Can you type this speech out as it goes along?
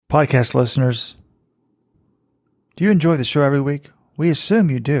Podcast listeners, do you enjoy the show every week? We assume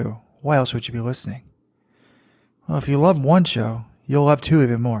you do. Why else would you be listening? Well, if you love one show, you'll love two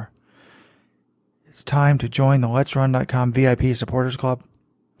even more. It's time to join the Let'sRun.com VIP Supporters Club,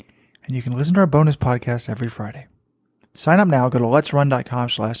 and you can listen to our bonus podcast every Friday. Sign up now. Go to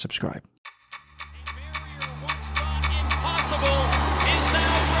Let'sRun.com/subscribe.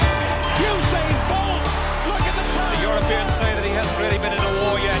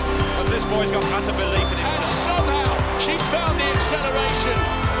 Boy's got utter belief in him. And somehow she's found the acceleration.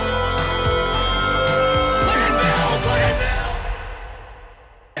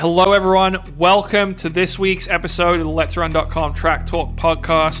 Hello everyone, welcome to this week's episode of the Let'sRun.com Track Talk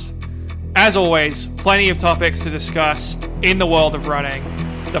podcast. As always, plenty of topics to discuss in the world of running.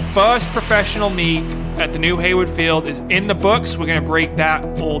 The first professional meet at the new Hayward Field is in the books. We're going to break that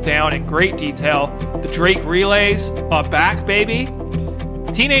all down in great detail. The Drake Relays are back, baby.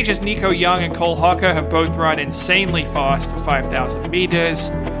 Teenagers Nico Young and Cole Hocker have both run insanely fast for 5,000 meters.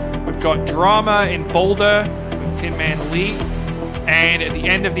 We've got drama in Boulder with Tin Man Lee. And at the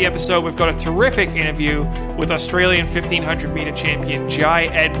end of the episode, we've got a terrific interview with Australian 1,500 meter champion Jai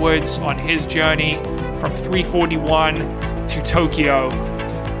Edwards on his journey from 341 to Tokyo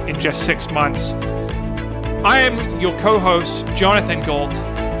in just 6 months. I am your co-host, Jonathan Galt,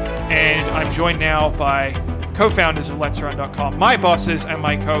 and I'm joined now by co-founders of Let'sRun.com, my bosses and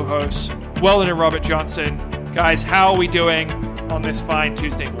my co-hosts, Weldon and Robert Johnson. Guys, how are we doing on this fine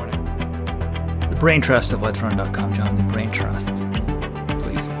Tuesday morning? The brain trust of Let'sRun.com, John. The brain trust.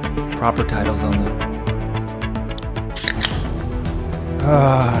 Please, proper titles on the...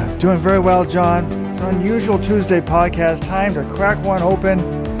 Doing very well, John. It's an unusual Tuesday podcast. Time to crack one open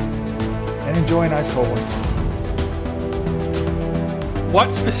and enjoy a nice cold one.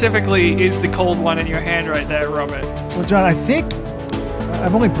 What specifically is the cold one in your hand right there, Robert? Well, John, I think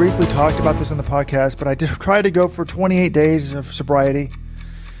I've only briefly talked about this on the podcast, but I did try to go for 28 days of sobriety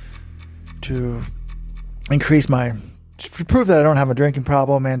to prove that I don't have a drinking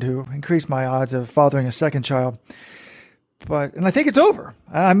problem and to increase my odds of fathering a second child. And I think it's over.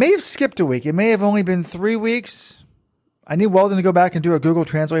 I may have skipped a week. It may have only been 3 weeks. I need Weldon to go back and do a Google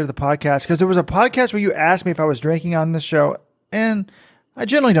Translate of the podcast because there was a podcast where you asked me if I was drinking on this show, and I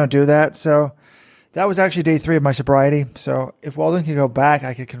generally don't do that, so that was actually day 3 of my sobriety. So if Weldon can go back,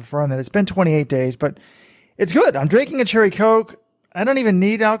 I could confirm that it's been 28 days, but it's good. I'm drinking a cherry Coke. I don't even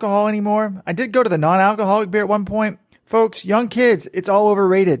need alcohol anymore. I did go to the non-alcoholic beer at one point. Folks, young kids, it's all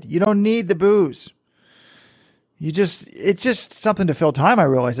overrated. You don't need the booze. It's just something to fill time, I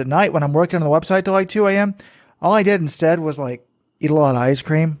realize. At night when I'm working on the website till like 2 a.m., all I did instead was like eat a lot of ice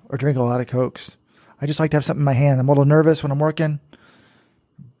cream or drink a lot of Cokes. I just like to have something in my hand. I'm a little nervous when I'm working.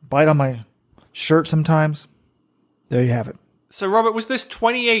 Bite on my shirt sometimes. There you have it. So, Robert, was this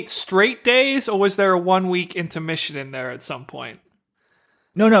 28 straight days, or was there a 1 week intermission in there at some point?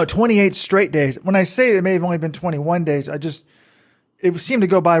 No, 28 straight days. When I say it may have only been 21 days, it seemed to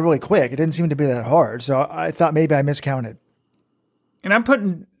go by really quick. It didn't seem to be that hard. So I thought maybe I miscounted. And I'm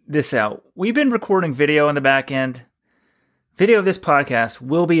putting this out. We've been recording video on the back end. Video of this podcast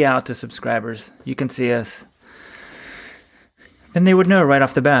will be out to subscribers. You can see us. Then they would know right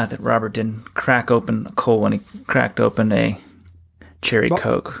off the bat that Robert didn't crack open a coal when he cracked open a cherry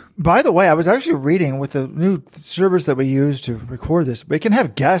Coke. By the way, I was actually reading with the new servers that we use to record this, we can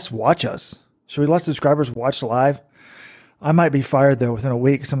have guests watch us. Should we let subscribers watch live? I might be fired, though, within a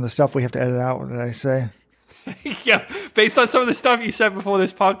week. Some of the stuff we have to edit out, what did I say? Yeah, based on some of the stuff you said before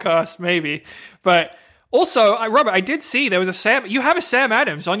this podcast, maybe. But also, Robert, I did see there was you have a Sam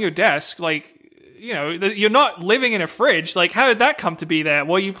Adams on your desk, like, you know, you're not living in a fridge. Like, how did that come to be there?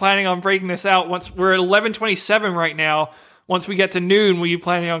 Were you planning on breaking this out once we're at 11:27 right now? Once we get to noon, were you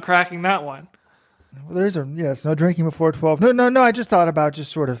planning on cracking that one? Well, yes, no drinking before 12. No. I just thought about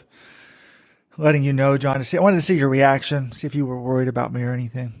just sort of letting you know, John. I wanted to see your reaction, see if you were worried about me or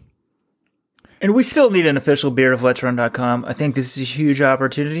anything. And we still need an official beer of Let'sRun.com. I think this is a huge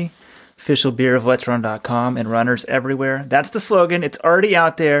opportunity. Official beer of Let'sRun.com and runners everywhere. That's the slogan. It's already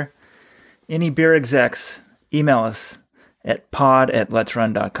out there. Any beer execs, email us at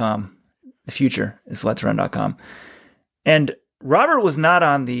pod@letsrun.com. The future is letsrun.com. And Robert was not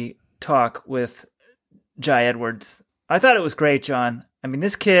on the talk with Jai Edwards. I thought it was great, John. I mean,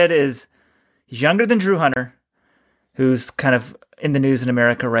 this kid he's younger than Drew Hunter, who's kind of in the news in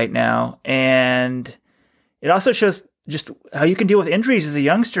America right now. And it also shows just how you can deal with injuries as a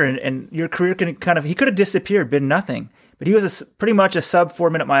youngster, and your career can he could have disappeared, been nothing. But he was pretty much a sub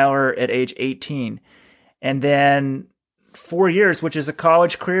 4 minute miler at age 18. And then 4 years, which is a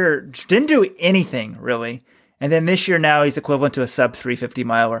college career, didn't do anything really. And then this year now he's equivalent to a sub 350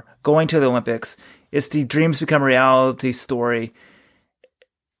 miler going to the Olympics. It's the dreams become reality story.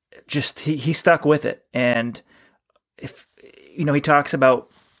 Just he stuck with it. And if he talks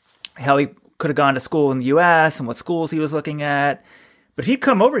about how he could have gone to school in the US and what schools he was looking at. But if he'd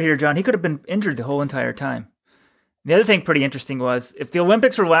come over here, John, he could have been injured the whole entire time. The other thing pretty interesting was if the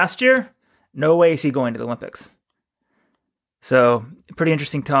Olympics were last year, no way is he going to the Olympics. So pretty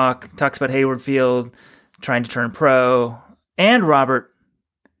interesting talk. Talks about Hayward Field trying to turn pro, and Robert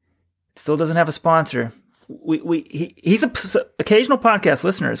still doesn't have a sponsor. He's an occasional podcast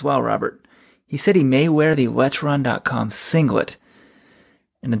listener as well, Robert. He said he may wear the LetsRun.com singlet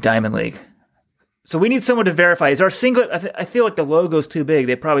in the Diamond League. So we need someone to verify. Is our singlet, I feel like the logo's too big.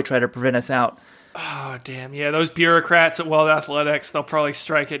 They probably try to prevent us out. Oh, damn. Yeah, those bureaucrats at World Athletics, they'll probably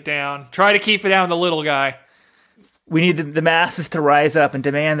strike it down. Try to keep it down the little guy. We need the masses to rise up and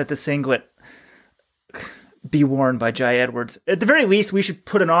demand that the singlet be worn by Jai Edwards. At the very least, we should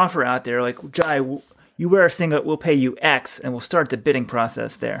put an offer out there like, Jai, you wear a singlet, we'll pay you X, and we'll start the bidding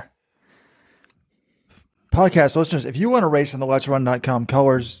process there. Podcast listeners, if you want to race in the LetsRun.com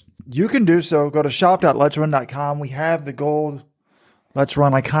colors, you can do so. Go to shop.letsrun.com. We have the gold Let's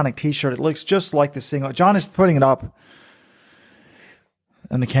Run iconic t-shirt. It looks just like the singlet. John is putting it up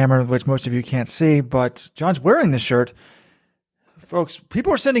on the camera, which most of you can't see, but John's wearing this shirt. Folks,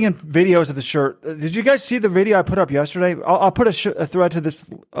 people are sending in videos of the shirt. Did you guys see the video I put up yesterday? I'll put a thread to this,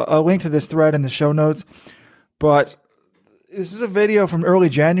 a link to this thread in the show notes. But this is a video from early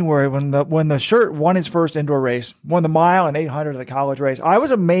January when the shirt won its first indoor race, won the mile and 800 of the college race. I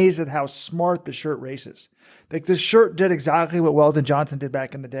was amazed at how smart the shirt races. Like this shirt did exactly what Weldon Johnson did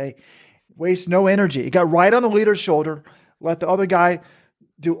back in the day. Waste no energy. It got right on the leader's shoulder, let the other guy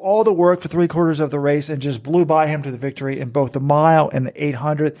do all the work for 3/4 of the race and just blew by him to the victory in both the mile and the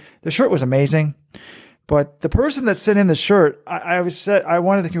 800. The shirt was amazing. But the person that sent in the shirt, I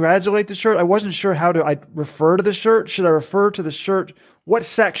wanted to congratulate the shirt. I wasn't sure how to refer to the shirt. Should I refer to the shirt? What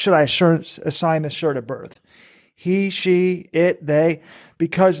sex should I assign the shirt at birth? He, she, it, they,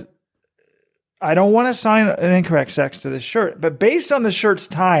 because I don't want to assign an incorrect sex to this shirt. But based on the shirt's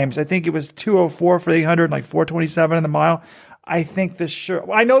times, I think it was 2:04 for the 800 and like 4:27 in the mile. I think this shirt,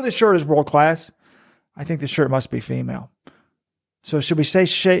 I know this shirt is world class. I think this shirt must be female. So should we say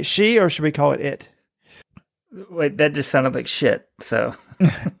she or should we call it it? Wait, that just sounded like shit. So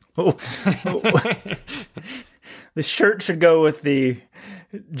the shirt should go with the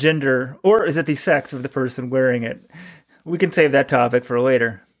gender, or is it the sex of the person wearing it? We can save that topic for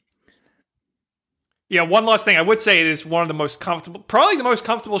later. Yeah, one last thing. I would say it is one of the most comfortable, probably the most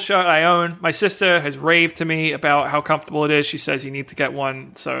comfortable shirt I own. My sister has raved to me about how comfortable it is. She says you need to get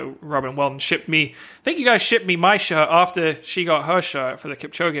one. So Robin Weldon shipped me, I think you guys shipped me my shirt after she got her shirt for the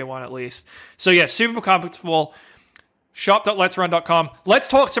Kipchoge one at least. So yeah, super comfortable. Shop.letsrun.com. Let's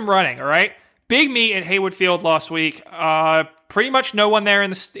talk some running, all right? Big meet at Hayward Field last week. Pretty much no one there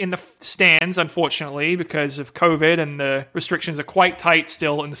in the stands, unfortunately, because of COVID and the restrictions are quite tight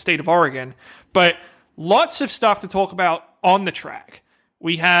still in the state of Oregon. But lots of stuff to talk about on the track.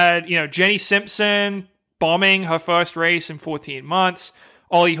 We had, Jenny Simpson bombing her first race in 14 months.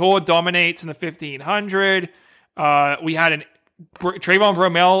 Ollie Hoare dominates in the 1500. We had Trayvon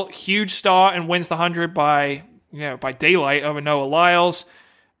Bromell, huge start and wins the 100 by daylight over Noah Lyles.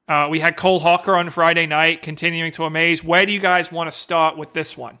 We had Cole Hocker on Friday night, continuing to amaze. Where do you guys want to start with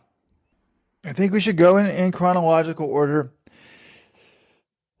this one? I think we should go in chronological order.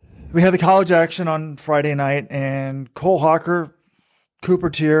 We had the college action on Friday night, and Cole Hocker, Cooper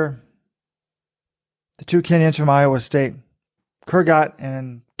Teare, the two Kenyans from Iowa State, Kurgat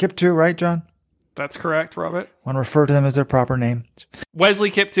and Kiptoo, right, John? That's correct, Robert. I want to refer to them as their proper name.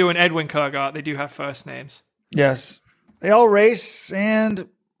 Wesley Kiptoo and Edwin Kurgat, they do have first names. Yes. They all race, and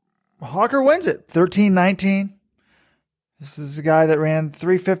Hocker wins it, 13-19. This is a guy that ran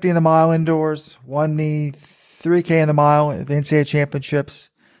 350 in the mile indoors, won the 3K in the mile at the NCAA championships,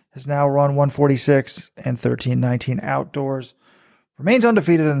 has now run 146 and 13-19 outdoors, remains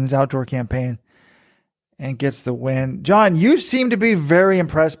undefeated in his outdoor campaign, and gets the win. John, you seem to be very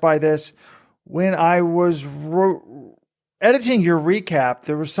impressed by this. When I was editing your recap,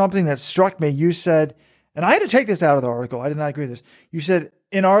 there was something that struck me. You said, and I had to take this out of the article, I did not agree with this. You said,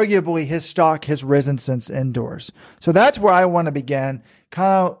 inarguably, his stock has risen since indoors. So that's where I want to begin.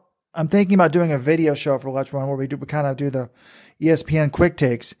 I'm thinking about doing a video show for Let's Run where we kind of do the ESPN quick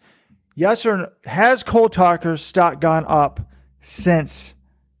takes. Yes or no, has Cole Hocker's stock gone up since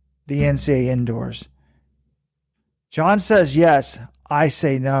the NCAA indoors? John says yes. I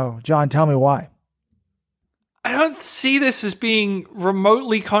say no. John, tell me why. I don't see this as being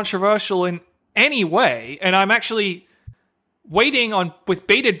remotely controversial in anyway. And I'm actually waiting on with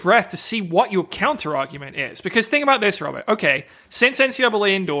bated breath to see what your counter argument is. Because think about this, Robert. Okay, since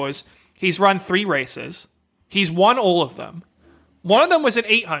NCAA Indoors, he's run 3 races. He's won all of them. One of them was an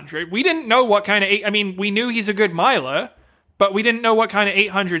 800. We didn't know what kind of we knew he's a good miler, but we didn't know what kind of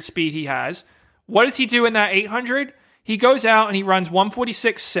 800 speed he has. What does he do in that 800? He goes out and he runs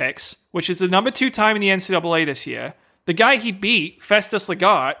 146.6, which is the number 2 time in the NCAA this year. The guy he beat, Festus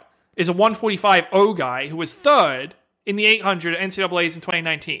Legat, is a 145.0 guy who was 3rd in the 800 at NCAAs in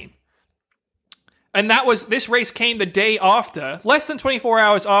 2019. And this race came the day after, less than 24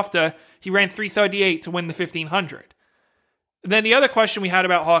 hours after he ran 3:38 to win the 1500. Then the other question we had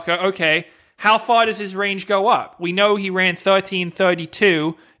about Hocker, okay, how far does his range go up? We know he ran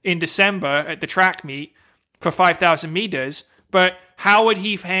 13:32 in December at the track meet for 5,000 meters, but how would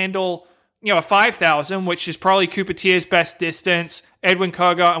he handle, a 5,000, which is probably Cooper Tier's best distance, Edwin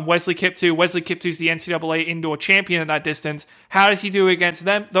Kargart and Wesley Kiptoo. Wesley Kiptoo's the NCAA indoor champion at that distance. How does he do against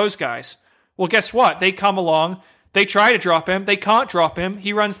those guys? Well, guess what? They come along. They try to drop him. They can't drop him.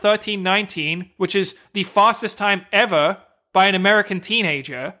 He runs 13:19, which is the fastest time ever by an American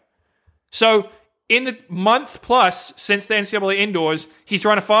teenager. So in the month plus since the NCAA Indoors, he's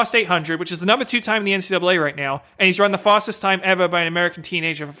run a fast 800, which is the number 2 time in the NCAA right now, and he's run the fastest time ever by an American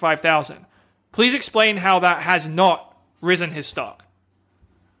teenager for 5,000. Please explain how that has not risen his stock.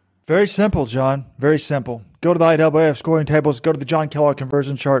 Very simple, John. Very simple. Go to the IAAF scoring tables. Go to the John Kellogg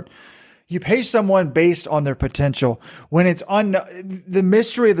conversion chart. You pay someone based on their potential. When it's the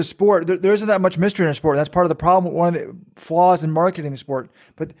mystery of the sport, there isn't that much mystery in the sport. That's part of the problem, one of the flaws in marketing the sport.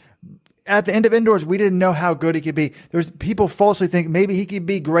 But at the end of Indoors, we didn't know how good he could be. There's people falsely think maybe he could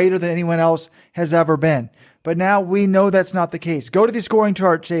be greater than anyone else has ever been. But now we know that's not the case. Go to the scoring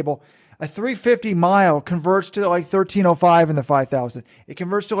chart table. A 350 mile converts to like 1305 in the 5,000. It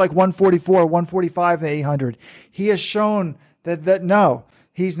converts to like 144, 145 in the 800. He has shown that no,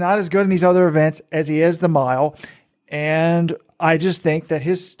 he's not as good in these other events as he is the mile. And I just think that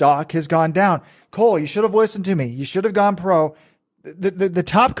his stock has gone down. Cole, you should have listened to me. You should have gone pro. The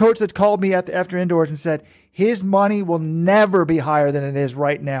top coach that called me after Indoors and said his money will never be higher than it is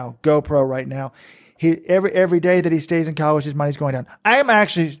right now. Go pro right now. Every day that he stays in college, his money's going down. I am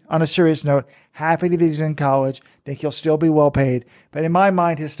actually, on a serious note, happy that he's in college. Think he'll still be well paid. But in my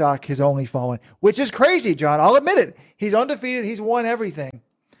mind, his stock has only fallen, which is crazy, John. I'll admit it. He's undefeated. He's won everything.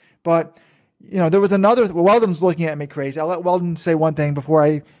 But, there was another. Weldon's looking at me crazy. I'll let Weldon say one thing before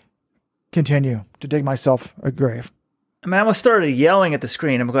I continue to dig myself a grave. I almost started yelling at the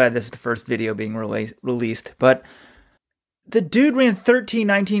screen. I'm glad this is the first video being released. But the dude ran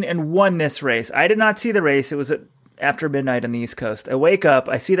 13:19 and won this race. I did not see the race. It was after midnight on the East Coast. I wake up,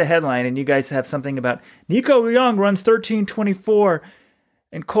 I see the headline, and you guys have something about Nico Young runs 13:24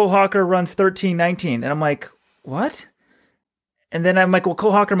 and Cole Hocker runs 13:19. And I'm like, what? And then I'm like, well,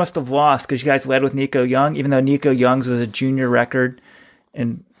 Cole Hocker must have lost because you guys led with Nico Young, even though Nico Young's was a junior record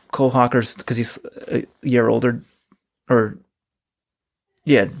and Cole Hocker's, because he's a year older,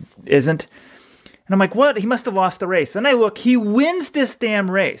 isn't. And I'm like, what? He must have lost the race. Then I look, he wins this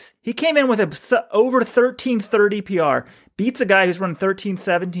damn race. He came in with over 13:30 PR, beats a guy who's run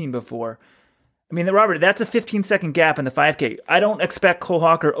 13:17 before. I mean, Robert, that's a 15-second gap in the 5K. I don't expect Cole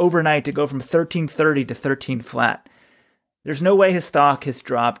Hocker overnight to go from 13:30 to 13 flat. There's no way his stock has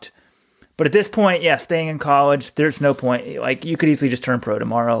dropped. But at this point, staying in college, there's no point. Like, you could easily just turn pro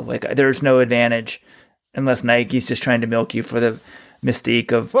tomorrow. Like, there's no advantage unless Nike's just trying to milk you for the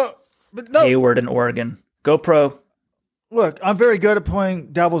mystique of Hayward and Oregon. Go pro. Look, I'm very good at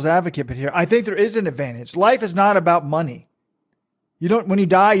playing devil's advocate here. I think there is an advantage. Life is not about money. When you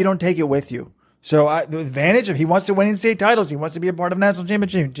die, you don't take it with you. So the advantage, if he wants to win NCAA titles, he wants to be a part of a national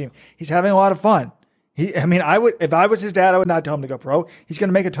championship team. He's having a lot of fun. I would, if I was his dad, I would not tell him to go pro. He's going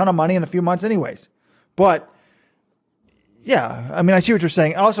to make a ton of money in a few months anyways. But I see what you're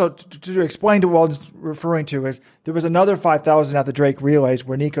saying. Also, to explain to what Weldon's referring to is there was another 5,000 at the Drake Relays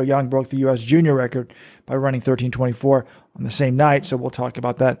where Nico Young broke the U.S. junior record by running 13:24 on the same night. So we'll talk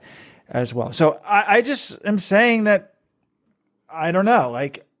about that as well. So I just am saying that I don't know.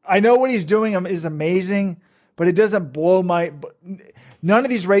 Like, I know what he's doing is amazing, but it doesn't blow my. None of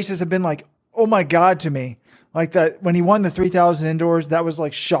these races have been like, oh my God, to me. Like that when he won the 3,000 indoors, that was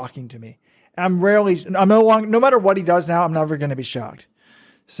like shocking to me. No matter what he does now, I'm never going to be shocked.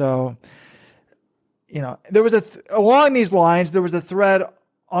 So, there was along these lines, there was a thread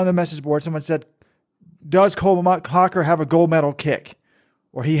on the message board. Someone said, does Cole Hocker have a gold medal kick?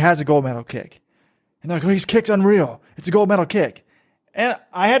 Or he has a gold medal kick. And they're like, his kick's unreal. It's a gold medal kick. And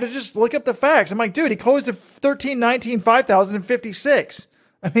I had to just look up the facts. I'm like, dude, he closed at 13:19, 5,000 and 56.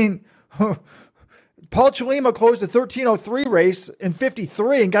 I mean, Paul Chalima closed a 13:03 race in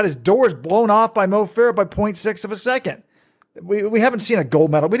 53 and got his doors blown off by Mo Farah by 0.6 of a second. We haven't seen a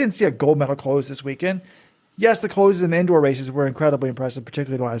gold medal. We didn't see a gold medal close this weekend. Yes, the closes in the indoor races were incredibly impressive,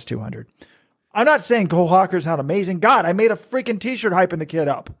 particularly the last 200. I'm not saying Cole Hawker's not amazing. God, I made a freaking t-shirt hyping the kid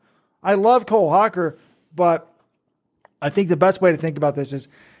up. I love Cole Hawker, but I think the best way to think about this is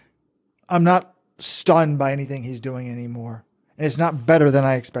I'm not stunned by anything he's doing anymore. And it's not better than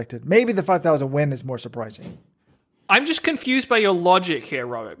I expected. Maybe the 5,000 win is more surprising. I'm just confused by your logic here,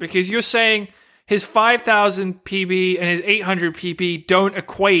 Robert, because you're saying his 5,000 PB and his 800 PB don't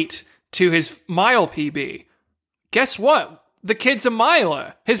equate to his mile PB. Guess what? The kid's a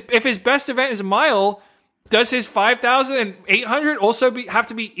miler. If his best event is a mile, does his 5,000 and 800 also have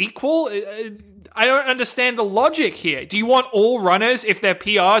to be equal? I don't understand the logic here. Do you want all runners, if their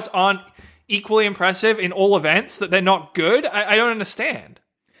PRs aren't equally impressive in all events, that they're not good? I don't understand.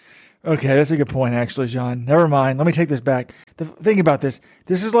 Okay, that's a good point, actually, John. Never mind. Let me take this back. Think about this.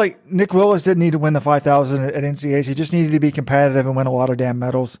 This is like Nick Willis didn't need to win the 5,000 at NCAs. He just needed to be competitive and win a lot of damn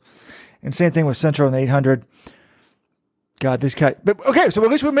medals. And same thing with Centro in the 800. God, this guy. But okay, so at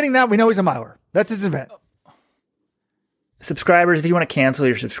least we're admitting that we know he's a miler. That's his event. Subscribers, if you want to cancel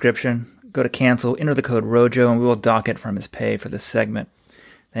your subscription, go to cancel, enter the code ROJO, and we will dock it from his pay for this segment.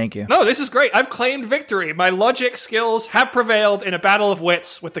 Thank you. No, this is great. I've claimed victory. My logic skills have prevailed in a battle of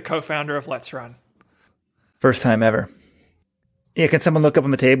wits with the co-founder of Let's Run. First time ever. Yeah, can someone look up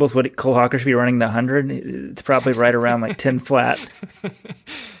on the tables what Cole Hawker should be running the 100? It's probably right around like 10 flat.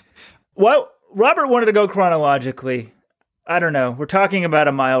 Well, Robert wanted to go chronologically. I don't know. We're talking about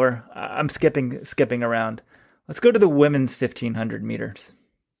a miler. I'm skipping around. Let's go to the women's 1,500 meters.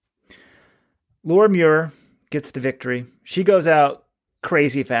 Laura Muir gets the victory. She goes out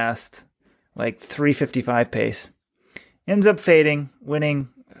crazy fast, like 3:55 pace. Ends up fading, winning.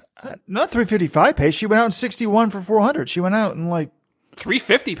 Not 3:55 pace. She went out in 61 for 400. She went out in like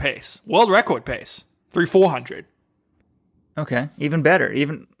 3:50 pace, world record pace, 3:400. Okay, even better.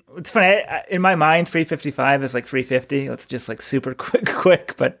 It's funny. In my mind, 3:55 is like 3:50. It's just like super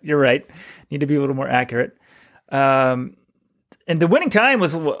quick. But you're right. Need to be a little more accurate. And the winning time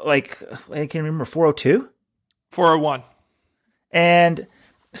was like, I can't remember, 4:02? 4:01. And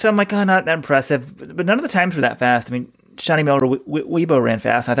so I'm like, oh, not that impressive. But none of the times were that fast. I mean, Shani Miller-Weibo ran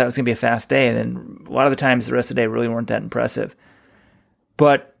fast. I thought it was going to be a fast day. And then a lot of the times the rest of the day really weren't that impressive.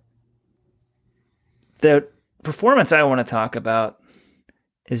 But the performance I want to talk about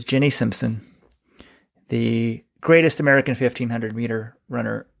is Jenny Simpson, the greatest American 1,500 meter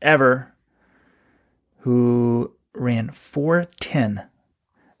runner ever, who ran 4:10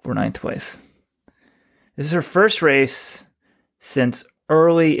 for 9th place. This is her first race since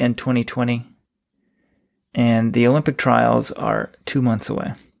early in 2020, and the Olympic trials are 2 months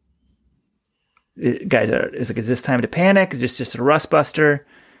away. Is this time to panic? Is this just a rust buster?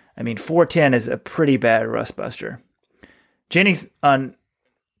 I mean, 4:10 is a pretty bad rust buster. Jenny on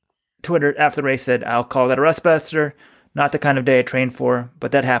Twitter after the race said, "I'll call that a rust buster. Not the kind of day I train for,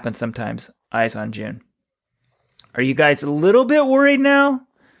 but that happens sometimes. Eyes on June." Are you guys a little bit worried now?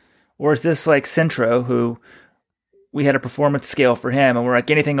 Or is this like Centro, who we had a performance scale for him, and we're like,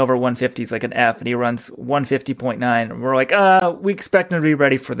 anything over 150 is like an F, and he runs 150.9, and we're like, we expect him to be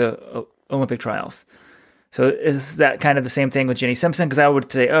ready for the Olympic trials. So is that kind of the same thing with Jenny Simpson? Because I would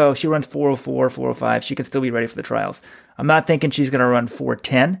say, she runs 4:04, 4:05. She could still be ready for the trials. I'm not thinking she's going to run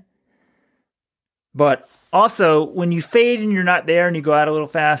 4:10. But also, when you fade and you're not there and you go out a little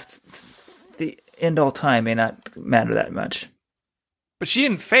fast, the end all time may not matter that much. But she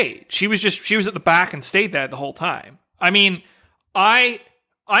didn't fade. She was at the back and stayed there the whole time. I mean,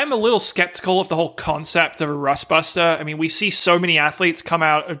 I'm a little skeptical of the whole concept of a rust buster. I mean, we see so many athletes come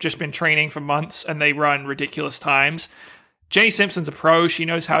out have just been training for months and they run ridiculous times. Jenny Simpson's a pro. She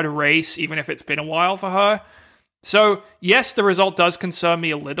knows how to race, even if it's been a while for her. So, yes, the result does concern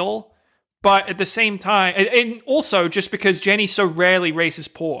me a little. But at the same time, and also just because Jenny so rarely races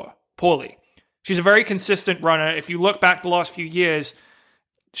poorly. She's a very consistent runner. If you look back the last few years,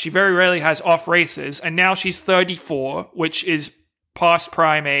 she very rarely has off races. And now she's 34, which is past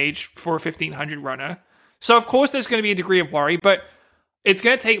prime age for a 1,500 runner. So, of course, there's going to be a degree of worry, but it's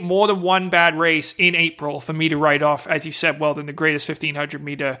going to take more than one bad race in April for me to write off, as you said, Weldon, the greatest 1,500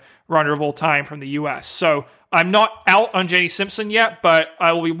 meter runner of all time from the US. So I'm not out on Jenny Simpson yet, but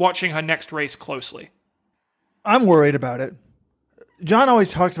I will be watching her next race closely. I'm worried about it. John always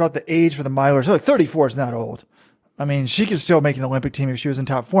talks about the age for the milers. So like 34 is not old. I mean, she could still make an Olympic team if she was in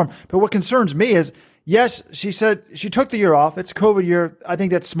top form. But what concerns me is, yes, she said she took the year off. It's a COVID year. I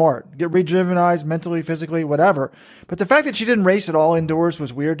think that's smart. Get rejuvenized mentally, physically, whatever. But the fact that she didn't race at all indoors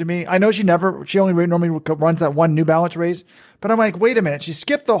was weird to me. I know she only normally runs that one New Balance race. But I'm like, wait a minute. She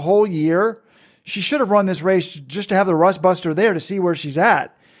skipped the whole year. She should have run this race just to have the rust buster there to see where she's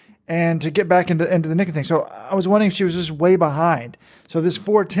at and to get back into the nick of things. So I was wondering if she was just way behind. So this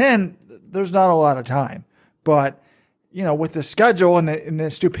 410, there's not a lot of time. But with the schedule and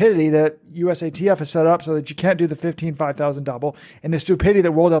the stupidity that USATF has set up so that you can't do the 15 5,000 double, and the stupidity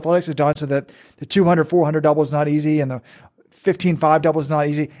that World Athletics has done so that the 200 400 double is not easy and the 15 5 double is not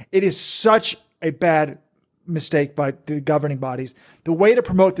easy. It is such a bad mistake by the governing bodies. The way to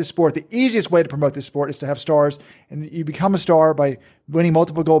promote this sport, the easiest way to promote this sport is to have stars, and you become a star by winning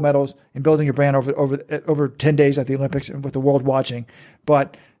multiple gold medals and building your brand over 10 days at the Olympics and with the world watching.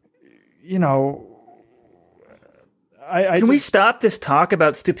 But, Can we stop this talk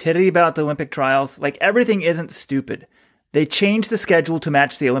about stupidity about the Olympic trials? Like, everything isn't stupid. They changed the schedule to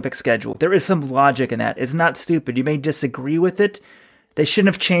match the Olympic schedule. There is some logic in that. It's not stupid. You may disagree with it. They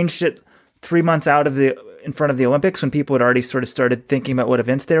shouldn't have changed it 3 months in front of the Olympics when people had already sort of started thinking about what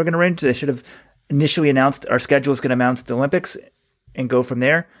events they were going to arrange. They should have initially announced our schedule is going to announce the Olympics and go from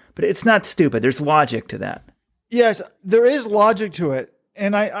there. But it's not stupid. There's logic to that. Yes, there is logic to it.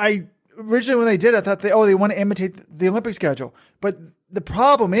 And I originally when they did, I thought they want to imitate the Olympic schedule. But the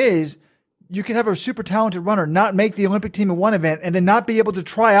problem is you can have a super talented runner not make the Olympic team in one event and then not be able to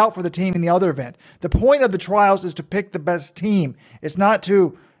try out for the team in the other event. The point of the trials is to pick the best team. It's not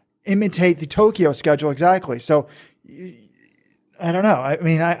to imitate the Tokyo schedule exactly. So I don't know. I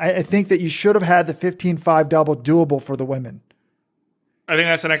mean, I think that you should have had the 15-5 double doable for the women. I think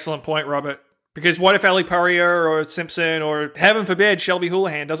that's an excellent point, Robert. Because what if Ellie Purrier or Simpson or, heaven forbid, Shelby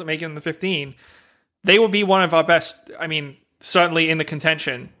Houlihan doesn't make it in the 15? They will be one of our best, certainly in the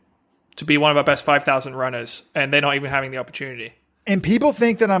contention to be one of our best 5,000 runners, and they're not even having the opportunity. And people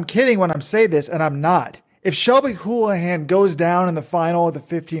think that I'm kidding when I'm saying this, and I'm not. If Shelby Houlihan goes down in the final of the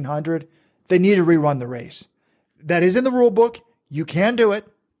 1,500, they need to rerun the race. That is in the rule book. You can do it.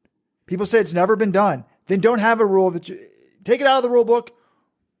 People say it's never been done. Then don't have a rule that you take it out of the rule book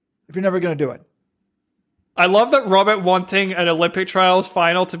if you're never going to do it. I love that Robert wanting an Olympic trials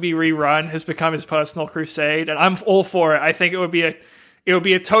final to be rerun has become his personal crusade, and I'm all for it. I think it would be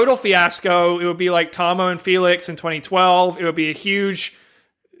a total fiasco. It would be like Tamo and Felix in 2012. It would be a huge,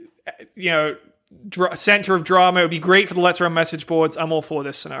 center of drama. It would be great for the Let's Run message boards. I'm all for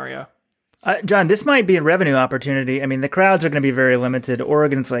this scenario. John, this might be a revenue opportunity. I mean, the crowds are going to be very limited.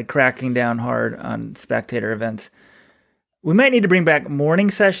 Oregon's cracking down hard on spectator events. We might need to bring back morning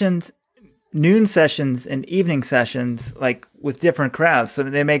sessions, noon sessions, and evening sessions, with different crowds, so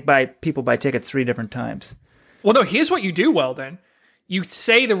that they make people buy tickets 3 different times. Well, no, here's what you do, Weldon. You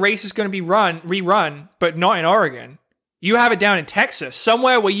say the race is going to be rerun, but not in Oregon. You have it down in Texas,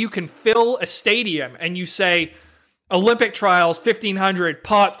 somewhere where you can fill a stadium, and you say, Olympic trials, 1,500,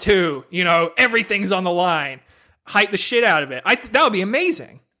 part 2, everything's on the line. Hype the shit out of it. That would be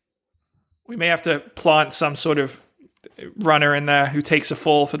amazing. We may have to plant some sort of runner in there who takes a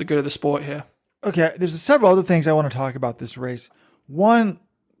fall for the good of the sport here. Okay, there's several other things I want to talk about this race. One,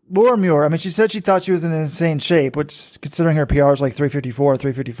 Laura Muir, she said she thought she was in insane shape, which, considering her PR is 354,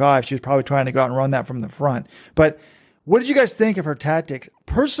 355, she was probably trying to go out and run that from the front. But what did you guys think of her tactics?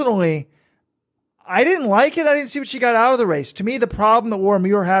 Personally, I didn't like it. I didn't see what she got out of the race. To me, the problem that Laura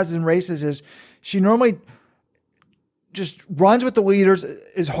Muir has in races is she normally just runs with the leaders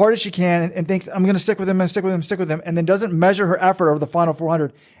as hard as she can and thinks, I'm going to stick with them, and then doesn't measure her effort over the final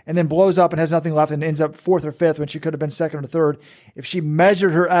 400 and then blows up and has nothing left and ends up 4th or 5th when she could have been 2nd or 3rd if she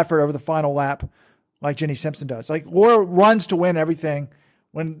measured her effort over the final lap like Jenny Simpson does. Laura runs to win everything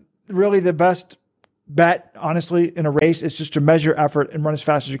when really the best bet, honestly, in a race is just to measure effort and run as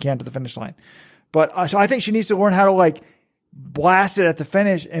fast as you can to the finish line. But so I think she needs to learn how to blast it at the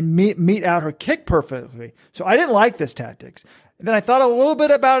finish and meet out her kick perfectly. So I didn't like this tactics. And then I thought a little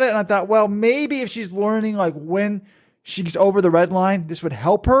bit about it, and I thought, well, maybe if she's learning when she's over the red line, this would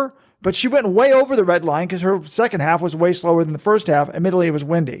help her. But she went way over the red line because her second half was way slower than the first half. Admittedly, it was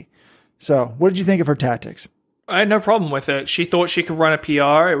windy. So what did you think of her tactics? I had no problem with it. She thought she could run a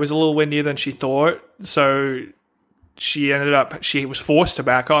PR. It was a little windier than she thought. So she was forced to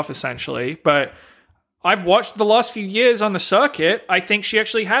back off, essentially. But I've watched the last few years on the circuit. I think she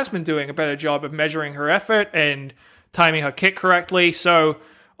actually has been doing a better job of measuring her effort and timing her kick correctly. So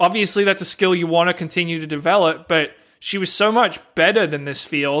obviously that's a skill you want to continue to develop, but she was so much better than this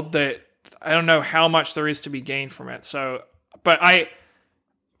field that I don't know how much there is to be gained from it. So, but I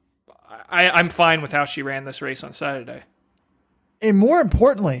I'm fine with how she ran this race on Saturday. And more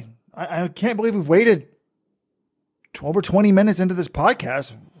importantly, I can't believe we've waited over 20 minutes into this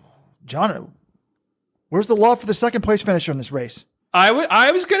podcast. John, where's the love for the second place finisher in this race?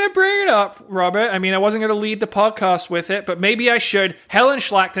 I was going to bring it up, Robert. I mean, I wasn't going to lead the podcast with it, but maybe I should. Helen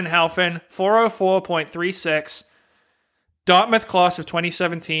Schlachtenhaufen, 4:04.36. Dartmouth class of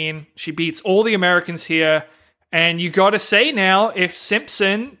 2017. She beats all the Americans here. And you got to say now, if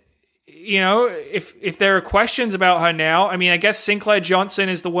Simpson, if there are questions about her now, I mean, I guess Sinclair Johnson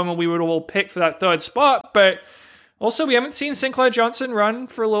is the woman we would all pick for that third spot, but also we haven't seen Sinclair Johnson run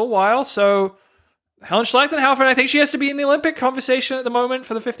for a little while, so Helen Schlachtenhaufen, I think she has to be in the Olympic conversation at the moment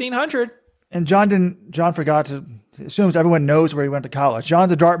for the 1500. And John forgot to, assumes everyone knows where he went to college.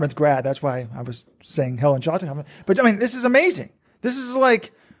 John's a Dartmouth grad. That's why I was saying Helen Schlachtenhaufen. But I mean, this is amazing. This is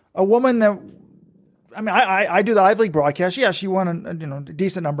like a woman that, I mean, I do the Ivy League broadcast. Yeah, she won a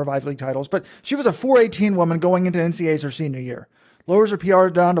decent number of Ivy League titles, but she was a 4:18 woman going into NCAAs her senior year. Lowers her PR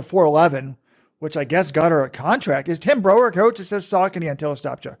down to 4:11, which I guess got her a contract. Is Tim Bro her coach? It says Saucony until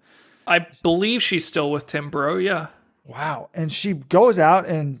Stopcha. I believe she's still with Tim Bro, yeah. Wow. And she goes out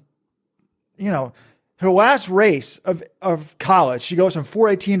and, her last race of college, she goes from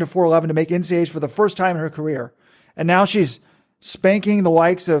 4:18 to 4:11 to make NCAAs for the first time in her career. And now she's spanking the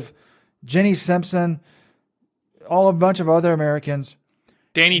likes of Jenny Simpson, a bunch of other Americans.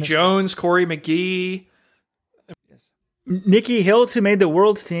 Danny Jones, Corey McGee. Nikki Hiltz, who made the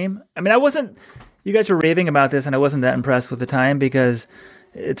world's team. I mean, you guys were raving about this, and I wasn't that impressed with the time because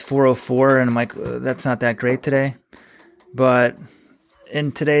it's 4:04, and I'm like, that's not that great today. But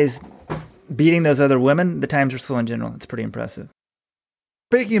in today's beating those other women, the times are slow in general. It's pretty impressive.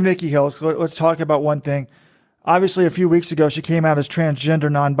 Speaking of Nikki Hiltz, let's talk about one thing. Obviously, a few weeks ago, she came out as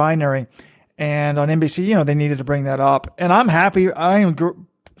transgender, non-binary, and on NBC, they needed to bring that up. And I'm happy.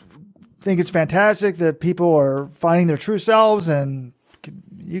 Think it's fantastic that people are finding their true selves, and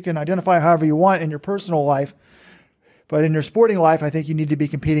you can identify however you want in your personal life. But in your sporting life, I think you need to be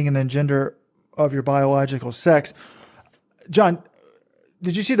competing in the gender of your biological sex. John,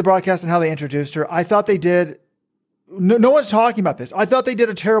 did you see the broadcast and how they introduced her? I thought they did. No one's talking about this. I thought they did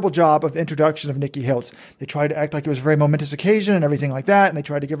a terrible job of the introduction of Nikki Hiltz. They tried to act like it was a very momentous occasion and everything like that, and they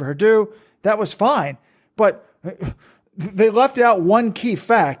tried to give her due. That was fine. But they left out one key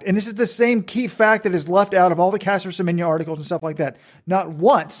fact, and this is the same key fact that is left out of all the Caster Semenya articles and stuff like that. Not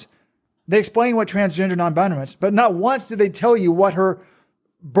once. They explain what transgender non-binary is, but not once did they tell you what her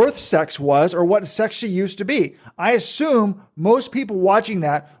birth sex was or what sex she used to be. I assume most people watching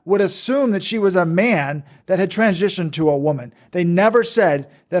that would assume that she was a man that had transitioned to a woman. They never said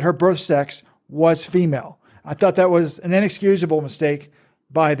that her birth sex was female. I thought that was an inexcusable mistake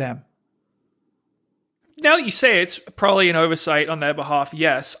by them. Now that you say it's probably an oversight on their behalf,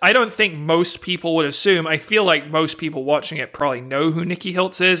 yes. I don't think most people would assume. I feel like most people watching it probably know who Nikki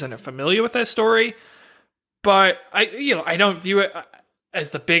Hiltz is and are familiar with their story. But I don't view it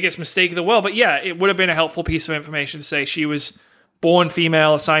as the biggest mistake in the world. But yeah, it would have been a helpful piece of information to say she was born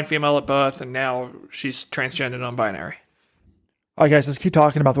female, assigned female at birth, and now she's transgender, non-binary. All right, guys, let's keep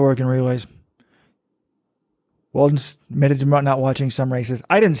talking about the Oregon relays. Weldon's admitted to not watching some races.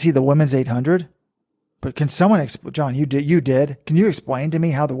 I didn't see the women's 800. But can someone, John, you did. Can you explain to me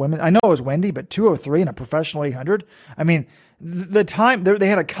how the women, I know it was windy, but 2:03 in a professional 800? I mean, the time, they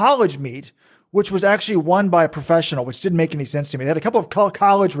had a college meet, which was actually won by a professional, which didn't make any sense to me. They had a couple of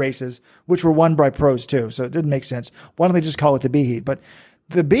college races, which were won by pros too, so it didn't make sense. Why don't they just call it the B heat? But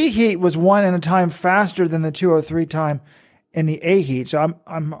the B heat was won in a time faster than the 2:03 time in the A heat. So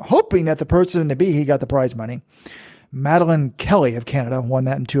I'm hoping that the person in the B heat got the prize money. Madeline Kelly of Canada won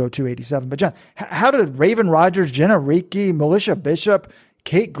that in 2:02.87. But John, how did Raven Rogers, Jenna Ricci, Militia Bishop,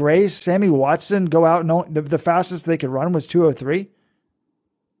 Kate Grace, Sammy Watson go out and the fastest they could run was 2:03?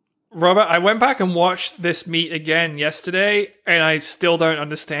 Robert, I went back and watched this meet again yesterday, and I still don't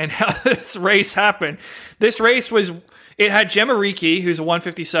understand how this race happened. This race it had Gemma Ricci, who's a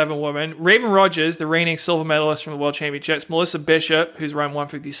 157 woman, Raven Rogers, the reigning silver medalist from the World Championships, Melissa Bishop, who's run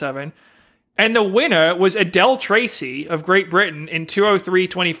 157, and the winner was Adele Tracy of Great Britain in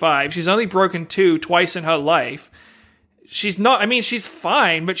 2:03.25. She's only broken two twice in her life. She's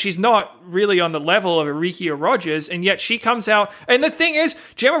fine, but she's not really on the level of a Ricci or Rogers, and yet she comes out. And the thing is,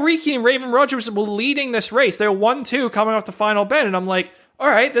 Gemma Ricci and Raven Rogers were leading this race. They were 1-2 coming off the final bend, and I'm like, all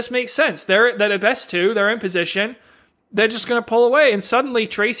right, this makes sense. They're the best two. They're in position. They're just going to pull away, and suddenly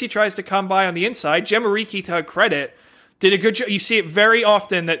Tracy tries to come by on the inside. Gemma Ricci, to her credit, did a good job. You see it very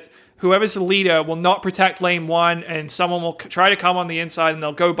often that whoever's the leader will not protect lane one, and someone will try to come on the inside, and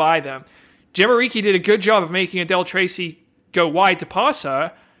they'll go by them. Gemma Ricci did a good job of making Adele Tracy go wide to pass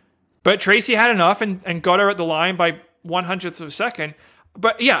her, But Tracy had enough and got her at the line by 1/100th of a second.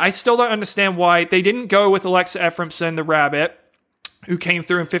 But yeah, I still don't understand why they didn't go with Alexa Ephraimson, the Rabbit, who came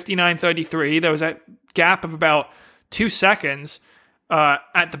through in 59.33. There was a gap of about 2 seconds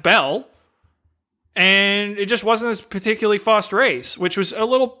at the bell. And it just wasn't a particularly fast race, which was a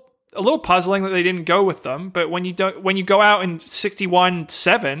little puzzling that they didn't go with them. But when you go out in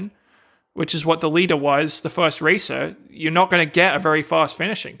 61.7, which is what the leader was, the first racer, you're not going to get a very fast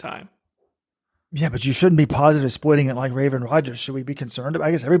finishing time. Yeah, but you shouldn't be positive splitting it like Raven Rogers. Should we be concerned?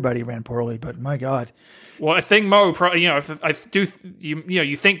 I guess everybody ran poorly, but my God. Well, Athing Mu,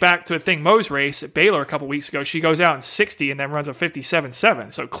 you think back to Athing Mu's race at Baylor a couple weeks ago. She goes out in 60 and then runs a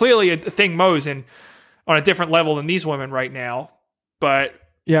 57.7. So clearly, Athing Mu's on a different level than these women right now. But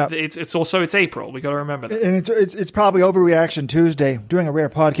yeah, it's also April. We got to remember that. And it's probably overreaction Tuesday. Doing a rare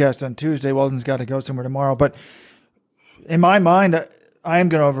podcast on Tuesday. Weldon's got to go somewhere tomorrow. But in my mind, I am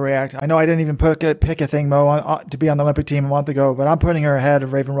going to overreact. I know I didn't even pick Athing Mu to be on the Olympic team a month ago, but I'm putting her ahead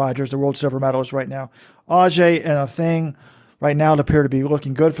of Raven Rogers, the world silver medalist right now. Ajay and Athing right now appear to be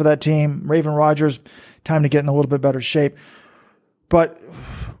looking good for that team. Raven Rogers, time to get in a little bit better shape. But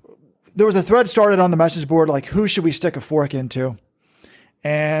there was a thread started on the message board, like, who should we stick a fork into?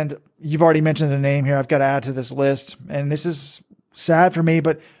 And you've already mentioned the name here. I've got to add to this list. And this is sad for me,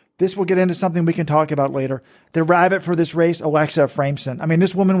 but this will get into something we can talk about later. The rabbit for this race, Alexa Ephraimson. I mean,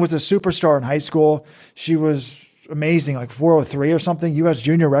 this woman was a superstar in high school. She was amazing, like 4:03 or something. U.S.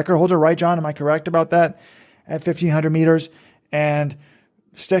 junior record holder, right, John? Am I correct about that? At 1,500 meters. And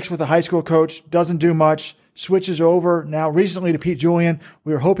sticks with the high school coach, doesn't do much, switches over now recently to Pete Julian.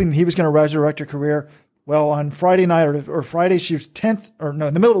 We were hoping he was going to resurrect her career. Well, on Friday night or Friday, she was 10th, in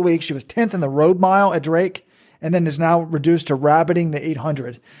the middle of the week, she was 10th in the road mile at Drake, and then is now reduced to rabbiting the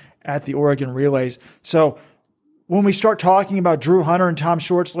 800 at the Oregon Relays. So when we start talking about Drew Hunter and Tom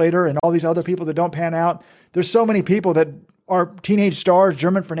Schwartz later and all these other people that don't pan out, there's so many people that are teenage stars,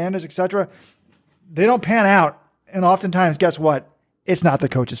 German Fernandez, etc. They don't pan out. And oftentimes, guess what? It's not the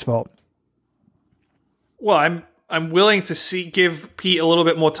coach's fault. Well, I'm willing to give Pete a little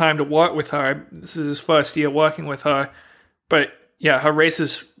bit more time to work with her. This is his first year working with her. But yeah, her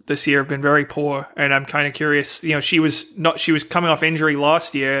races this year have been very poor, and I'm kind of curious. She was coming off injury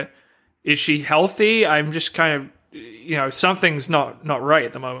last year. Is she healthy? I'm just kind of, something's not right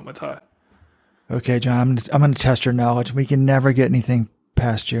at the moment with her. Okay, John, I'm going to test your knowledge. We can never get anything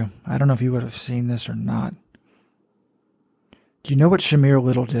past you. I don't know if you would have seen this or not. Do you know what Shamir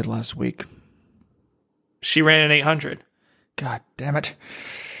Little did last week? She ran an 800. God damn it.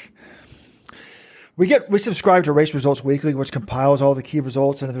 We subscribe to Race Results Weekly, which compiles all the key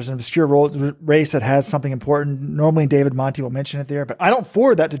results. And if there's an obscure race that has something important, normally David Monty will mention it there. But I don't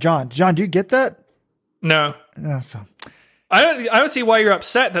forward that to John. John, do you get that? No. No. So I don't see why you're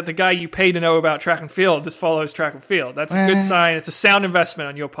upset that the guy you pay to know about track and field just follows track and field. That's a good sign. It's a sound investment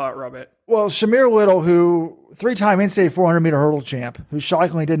on your part, Robert. Well, Shamir Little, who 3-time in-state 400-meter hurdle champ, who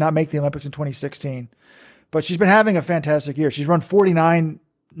shockingly did not make the Olympics in 2016, but she's been having a fantastic year. She's run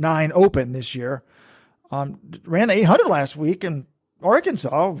 49.9 open this year. Ran the 800 last week in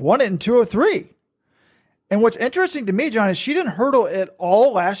Arkansas, won it in 2:03. And what's interesting to me, John, is she didn't hurdle at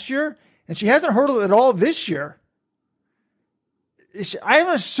all last year, and she hasn't hurdled at all this year. I'm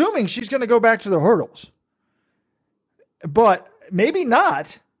assuming she's going to go back to the hurdles, but maybe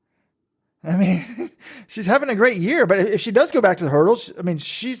not. I mean, she's having a great year, but if she does go back to the hurdles, I mean,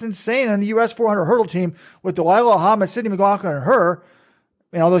 she's insane on the U.S. 400 hurdle team with Delilah Ahmed, Sydney McLaughlin, and her.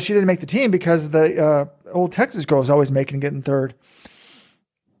 And although she didn't make the team because the old Texas girl is always making and getting third.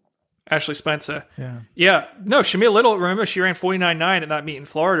 Ashley Spencer. Yeah. No, Shamir Little, remember, she ran 49.9 at that meet in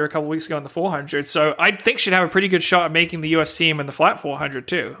Florida a couple weeks ago in the 400. So I think she'd have a pretty good shot at making the U.S. team in the flat 400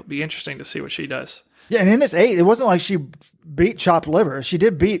 too. It'll be interesting to see what she does. Yeah, and in this 8, it wasn't like she beat chopped liver. She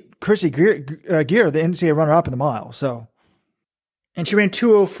did beat Chrissy Gear, the NCAA runner-up in the mile. So, and she ran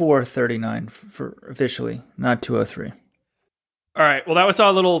 2:04.39 for officially, not 2:03. All right. Well, that was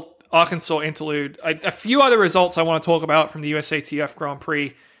our little Arkansas interlude. A few other results I want to talk about from the USATF Grand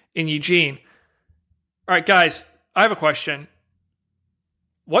Prix in Eugene. All right, guys, I have a question.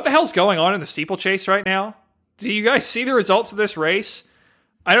 What the hell's going on in the steeplechase right now? Do you guys see the results of this race?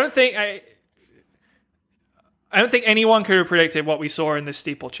 I don't think anyone could have predicted what we saw in this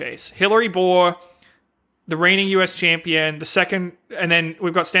steeplechase. Hillary Bohr, the reigning U.S. champion, the second, and then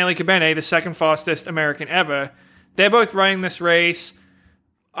we've got Stanley Cabene, the second fastest American ever. They're both running this race.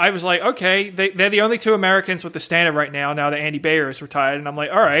 I was like, okay, they're the only two Americans with the standard right now that Andy Bayer is retired. And I'm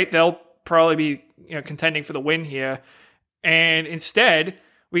like, all right, they'll probably be contending for the win here. And instead,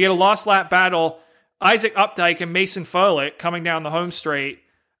 we get a last lap battle. Isaac Updike and Mason Furlick coming down the home straight.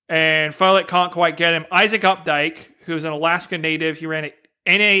 and Furlick can't quite get him. Isaac Updike, who's an Alaska native, he ran at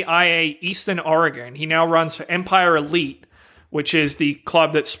NAIA Eastern Oregon. He now runs for Empire Elite, which is the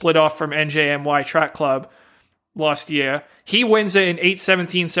club that split off from NJMY Track Club last year. He wins it in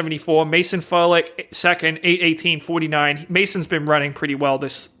 8:17.74. Mason Furlick second, 8:18.49. Mason's been running pretty well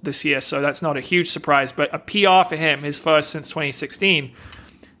this year, so that's not a huge surprise, but a PR for him, his first since 2016.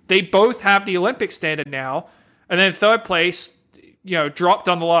 They both have the Olympic standard now. And then third place, dropped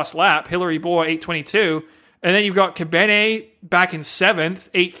on the last lap, Hillary Bohr, 8:22. And then you've got Kebene back in 7th,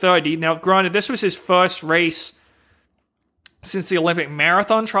 8:30. Now, granted, this was his first race since the Olympic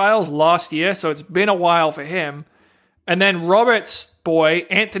marathon trials last year, so it's been a while for him. And then Robert's boy,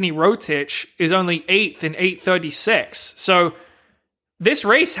 Anthony Rotich, is only 8th in 8:36. So this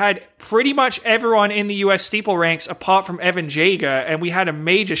race had pretty much everyone in the U.S. steeple ranks apart from Evan Jager, and we had a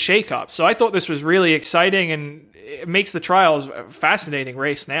major shakeup. So I thought this was really exciting, and it makes the trials a fascinating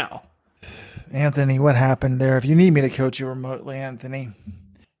race now. Anthony, what happened there? If you need me to coach you remotely, Anthony.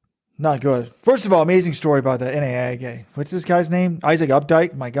 Not good. First of all, amazing story about the NAIA guy. What's this guy's name? Isaac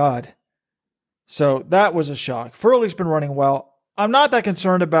Updike? My God. So that was a shock. Furlick's been running well. I'm not that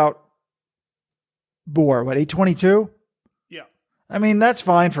concerned about Bohr. 8:22? Yeah. I mean, that's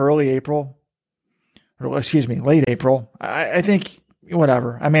fine for early April. Or, excuse me, late April. I think,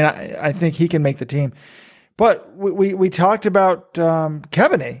 whatever. I mean, I think he can make the team. But we talked about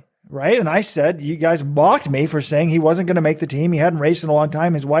Kebene, right? And I said, you guys mocked me for saying he wasn't going to make the team. He hadn't raced in a long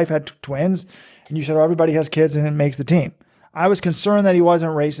time. His wife had twins. And you said, oh, everybody has kids and it makes the team. I was concerned that he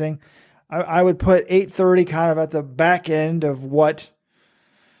wasn't racing. I would put 8:30 kind of at the back end of where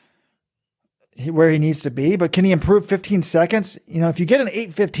he needs to be. But can he improve 15 seconds? If you get an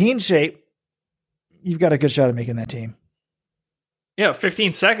 8:15 shape, you've got a good shot at making that team. Yeah,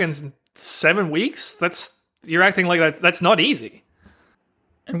 15 seconds in 7 weeks? You're acting like that's not easy.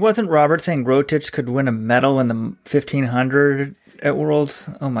 And wasn't Robert saying Rotich could win a medal in the 1500 at Worlds?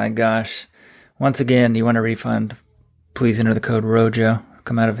 Oh my gosh. Once again, you want a refund, please enter the code ROJO.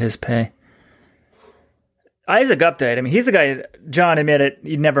 Come out of his pay. Isaac Updike, I mean, he's the guy, John admitted,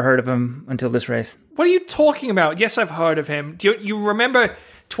 you'd never heard of him until this race. What are you talking about? Yes, I've heard of him. Do you remember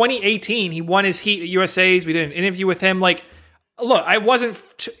 2018? He won his heat at USA's. We did an interview with him. Look, I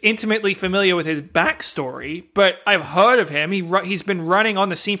wasn't intimately familiar with his backstory, but I've heard of him. He's been running on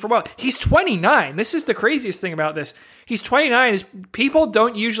the scene for a while. He's 29. This is the craziest thing about this. He's 29. People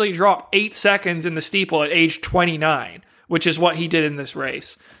don't usually drop 8 seconds in the steeple at age 29, which is what he did in this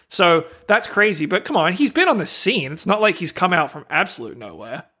race. So that's crazy. But come on, he's been on the scene. It's not like he's come out from absolute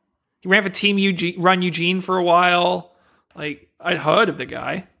nowhere. He ran for Team Run Eugene for a while. I'd heard of the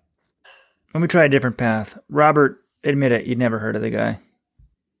guy. Let me try a different path. Robert, admit it, you'd never heard of the guy.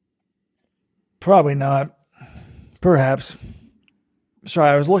 Probably not. Perhaps. Sorry,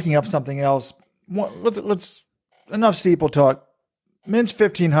 I was looking up something else. Let's enough steeple talk. Men's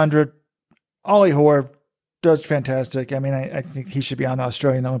 1500. Ollie Hoare does fantastic. I mean, I think he should be on the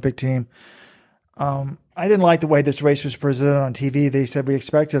Australian Olympic team. I didn't like the way this race was presented on TV. They said we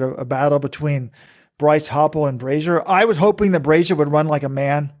expected a battle between Bryce Hoppel and Brazier. I was hoping that Brazier would run like a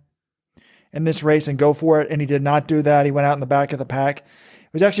man in this race and go for it, and he did not do that. He went out in the back of the pack.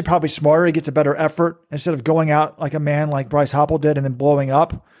 It was actually probably smarter. He gets a better effort. Instead of going out like a man like Bryce Hoppel did and then blowing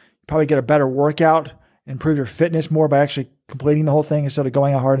up, you probably get a better workout, improve your fitness more by actually completing the whole thing instead of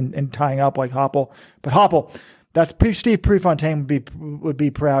going out hard and tying up like Hoppel. But Hoppel, Steve Prefontaine would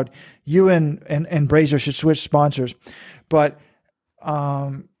be proud. You and Brazier should switch sponsors. But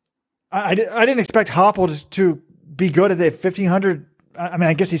I didn't expect Hoppel to be good at the 1500. I mean,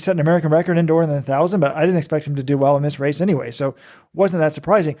 I guess he set an American record indoor in the 1,000, but I didn't expect him to do well in this race anyway. So wasn't that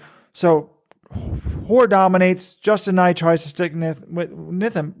surprising. So Hoare dominates. Justin Knight tries to stick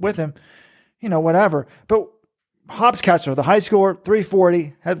with him, whatever. But Hopskesser, the high score,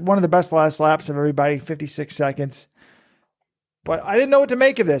 340, had one of the best last laps of everybody, 56 seconds. But I didn't know what to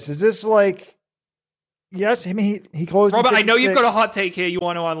make of this. Is this yes, I mean, he closed. Robert, I know you've got a hot take here you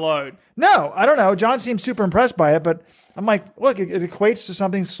want to unload. No, I don't know. John seems super impressed by it, but I'm like, look, it equates to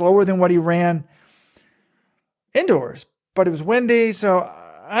something slower than what he ran indoors. But it was windy, so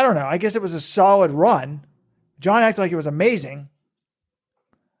I don't know. I guess it was a solid run. John acted like it was amazing.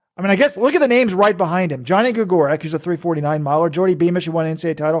 I mean, I guess look at the names right behind him. Johnny Gregorek, who's a 349 miler. Jordy Beamish, who won an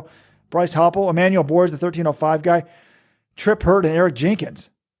NCAA title. Bryce Hoppel. Emmanuel Boers, the 1305 guy. Trip Hurt and Eric Jenkins.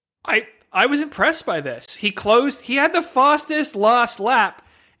 I was impressed by this. He had the fastest last lap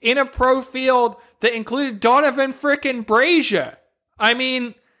in a pro field that included Donovan frickin' Brazier. I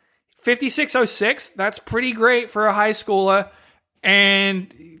mean, 56.06, that's pretty great for a high schooler.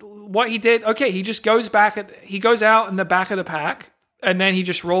 And what he did, okay, he just goes out in the back of the pack and then he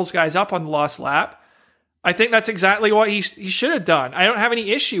just rolls guys up on the last lap. I think that's exactly what he should have done. I don't have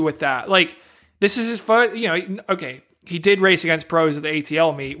any issue with that. Like, this is his first, okay, he did race against pros at the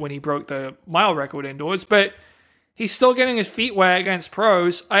ATL meet when he broke the mile record indoors, but he's still getting his feet wet against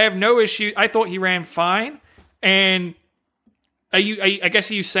pros. I have no issue. I thought he ran fine. And are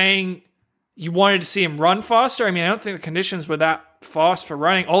you saying you wanted to see him run faster? I mean, I don't think the conditions were that fast for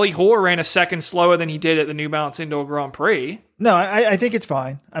running. Ollie Hoare ran a second slower than he did at the New Balance Indoor Grand Prix. No, I think it's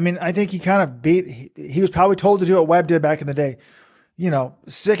fine. I mean, I think he kind of he was probably told to do what Webb did back in the day.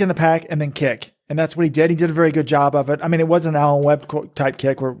 Stick in the pack and then kick. And that's what he did. He did a very good job of it. I mean, it wasn't an Alan Webb type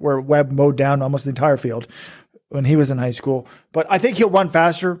kick where Webb mowed down almost the entire field when he was in high school. But I think he'll run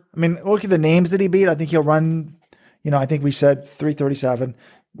faster. I mean, look at the names that he beat. I think he'll run, I think we said 3:37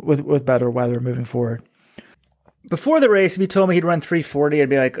 with better weather moving forward. Before the race, if you told me he'd run 3:40, I'd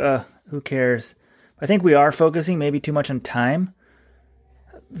be like, who cares? I think we are focusing maybe too much on time.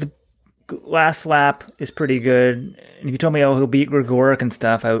 The last lap is pretty good. And if you told me, he'll beat Gregoric and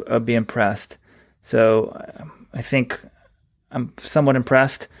stuff, I'd be impressed. So I think I'm somewhat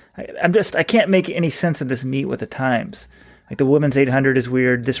impressed. I can't make any sense of this meet with the times. Like, the women's 800 is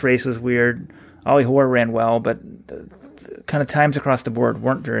weird. This race was weird. Ollie Hoare ran well, but the kind of times across the board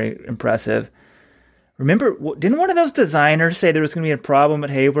weren't very impressive. Remember, didn't one of those designers say there was going to be a problem at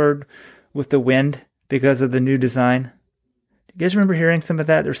Hayward with the wind because of the new design? Do you guys remember hearing some of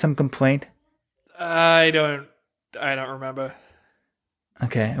that? There's some complaint. I don't remember.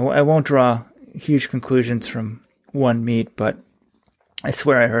 Okay, I won't draw huge conclusions from one meet, but I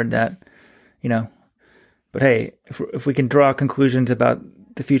swear I heard that. But hey, if we can draw conclusions about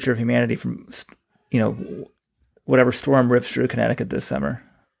the future of humanity from whatever storm rips through Connecticut this summer,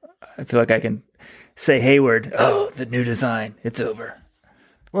 I feel like I can say Hayward, the new design, it's over.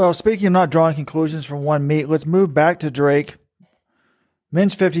 Well, speaking of not drawing conclusions from one meet, let's move back to Drake.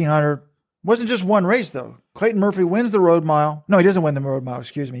 Men's 1500. Wasn't just one race, though. Clayton Murphy wins the road mile. No, he doesn't win the road mile,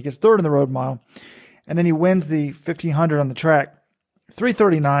 excuse me. He gets third in the road mile. And then he wins the 1500 on the track.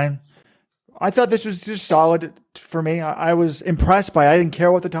 3:39. I thought this was just solid for me. I was impressed by it. I didn't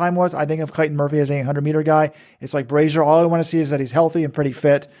care what the time was. I think of Clayton Murphy as an 800-meter guy. It's like Brazier. All I want to see is that he's healthy and pretty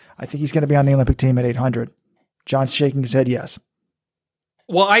fit. I think he's going to be on the Olympic team at 800. John's shaking his head yes.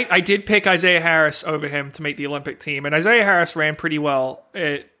 Well, I did pick Isaiah Harris over him to make the Olympic team, and Isaiah Harris ran pretty well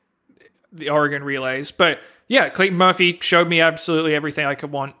at the Oregon relays. But yeah, Clayton Murphy showed me absolutely everything I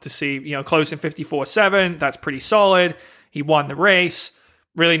could want to see. Closed in 54.7. That's pretty solid. He won the race.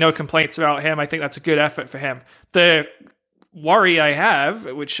 Really no complaints about him. I think that's a good effort for him. The worry I have,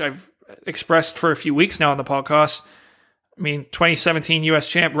 which I've expressed for a few weeks now on the podcast, 2017 U.S.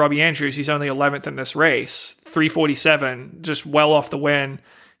 champ Robbie Andrews, he's only 11th in this race. 3:47, just well off the win.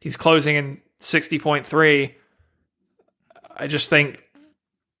 He's closing in 60.3. I just think,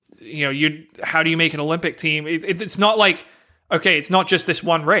 how do you make an Olympic team? It's not like, okay, it's not just this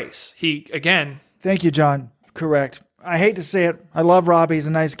one race. Thank you, John. Correct. I hate to say it. I love Robbie. He's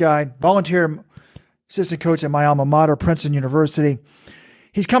a nice guy. Volunteer assistant coach at my alma mater, Princeton University.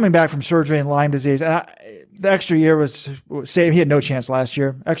 He's coming back from surgery and Lyme disease. And the extra year was saved. He had no chance last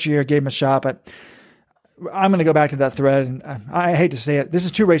year. Extra year gave him a shot, but I'm going to go back to that thread. And I hate to say it. This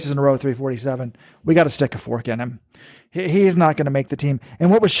is 2 races in a row, 3:47. We got to stick a fork in him. He is not going to make the team. And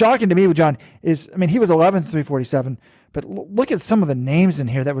what was shocking to me with John is, he was 11th, 3:47. But look at some of the names in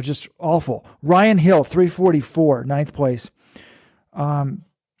here that were just awful. Ryan Hill, 3:44, 9th place.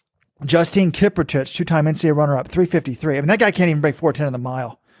 Justine Kiprotich, 2-time NCAA runner-up, 3:53. That guy can't even break 4:10 in the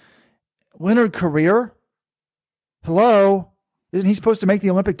mile. Leonard Career? Hello? Isn't he supposed to make the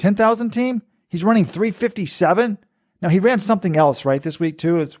Olympic 10,000 team? He's running 3:57. Now, he ran something else, right, this week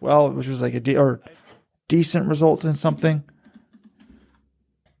too as well, which was like a decent result in something.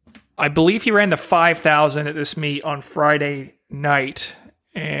 I believe he ran the 5,000 at this meet on Friday night,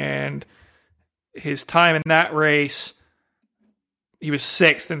 and his time in that race, he was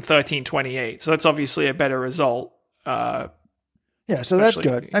 6th in 13:28. So that's obviously a better result. So that's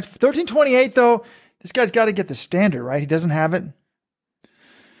good. That's 13:28 though. This guy's got to get the standard, right? He doesn't have it.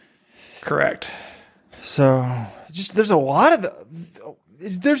 Correct. So there's a lot of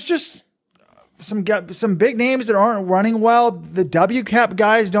there's just some big names that aren't running well. The WCAP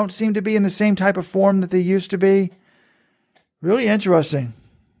guys don't seem to be in the same type of form that they used to be. Really interesting.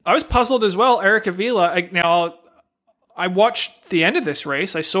 I was puzzled as well. Eric Avila. I watched the end of this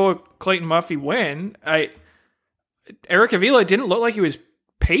race. I saw Clayton Murphy win. Eric Avila didn't look like he was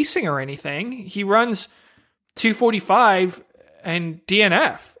pacing or anything. He runs 2:45 and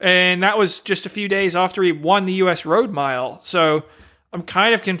DNF. And that was just a few days after he won the U.S. Road Mile. So I'm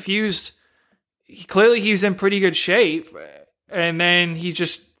kind of confused. Clearly he was in pretty good shape. and then he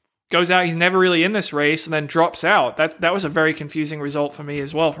just goes out. He's never really in this race, and then drops out. That was a very confusing result for me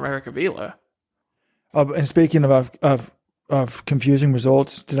as well from Eric Avila. And speaking of confusing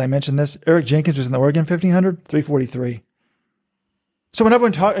results, did I mention this? Eric Jenkins was in the Oregon 1500, 3:43. So when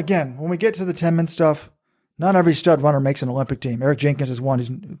everyone when we get to the 10-minute stuff, not every stud runner makes an Olympic team. Eric Jenkins is one who's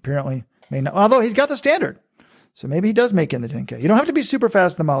apparently may not, although he's got the standard. So maybe he does make it in the 10K. You don't have to be super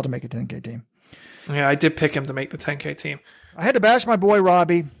fast in the mile to make a 10K team. Yeah, I did pick him to make the 10K team. I had to bash my boy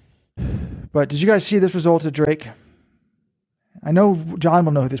Robbie. But did you guys see this result at Drake? I know John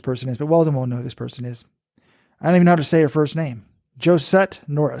will know who this person is, but Weldon won't know who this person is. I don't even know how to say her first name. Josette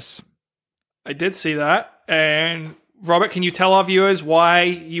Norris. I did see that. And Robert, can you tell our viewers why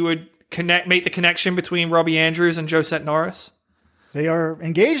you would make the connection between Robbie Andrews and Josette Norris? They are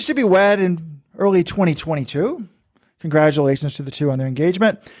engaged to be wed in early 2022. Congratulations to the two on their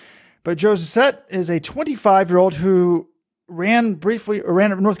engagement. But Josette is a 25-year-old who ran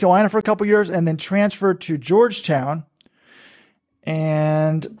at North Carolina for a couple years and then transferred to Georgetown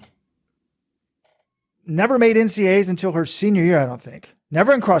and never made NCAAs until her senior year, I don't think.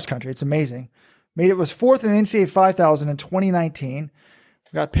 Never in cross country. It's amazing. Was fourth in the NCAA 5000 in 2019.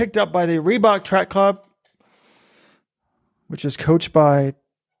 Got picked up by the Reebok Track Club, which is coached by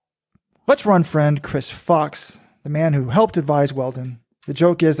Let's Run friend Chris Fox, the man who helped advise Weldon. The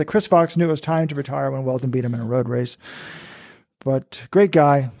joke is that Chris Fox knew it was time to retire when Weldon beat him in a road race. But great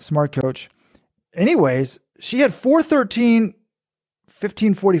guy, smart coach. Anyways, she had 4:13,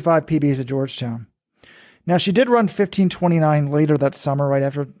 15:45 PBs at Georgetown. Now, she did run 15:29 later that summer, right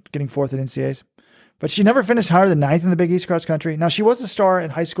after getting fourth at NCAAs. But she never finished higher than ninth in the Big East cross country. Now, she was a star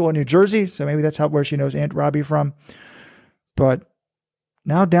in high school in New Jersey, so maybe that's where she knows Aunt Robbie from. But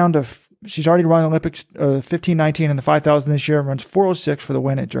now down to, she's already run Olympics 15:19 in the 5,000 this year, runs 4:06 for the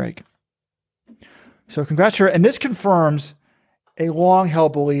win at Drake. So congrats to her. And this confirms a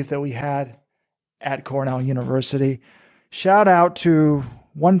long-held belief that we had at Cornell University. Shout out to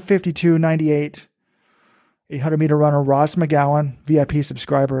 152.98 800-meter runner Ross McGowan, VIP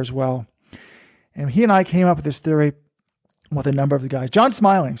subscriber as well. And he and I came up with this theory with a number of the guys. John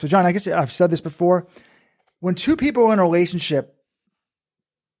Smiling. So, John, I guess I've said this before. When two people are in a relationship,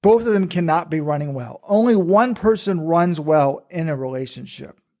 both of them cannot be running well. Only one person runs well in a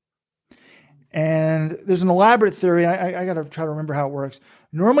relationship. And there's an elaborate theory. I got to try to remember how it works.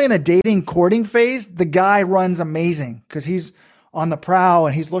 Normally in the dating courting phase, the guy runs amazing because he's on the prowl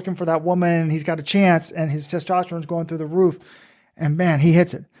and he's looking for that woman and he's got a chance and his testosterone's going through the roof. And man, he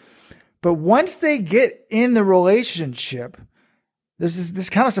hits it. But once they get in the relationship, this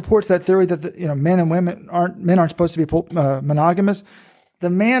kind of supports that theory that men and women aren't supposed to be monogamous. The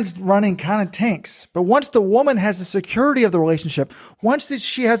man's running kind of tanks. But once the woman has the security of the relationship, once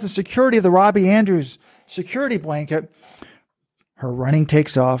she has the security of the Robbie Andrews security blanket, her running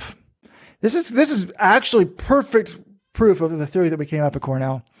takes off. This is actually perfect proof of the theory that we came up at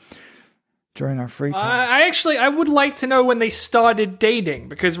Cornell during our free time. I would like to know when they started dating,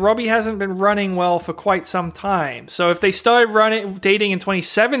 because Robbie hasn't been running well for quite some time. So if they started dating in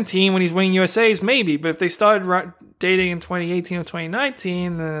 2017 when he's winning USAs, maybe. But if they started dating in 2018 or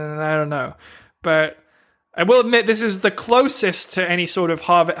 2019, then I don't know. But I will admit this is the closest to any sort of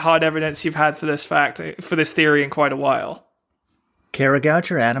hard evidence you've had for this theory in quite a while. Kara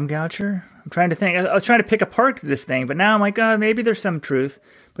Goucher, Adam Goucher? I'm trying to think. I was trying to pick apart this thing, but now I'm like, maybe there's some truth.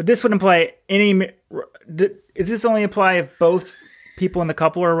 But this would imply does this only apply if both people in the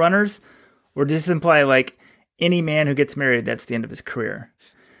couple are runners? Or does this imply like any man who gets married, that's the end of his career?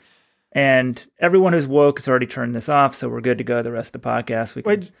 And everyone who's woke has already turned this off, so we're good to go the rest of the podcast.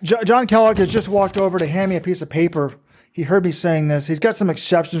 Wait, John Kellogg has just walked over to hand me a piece of paper. He heard me saying this. He's got some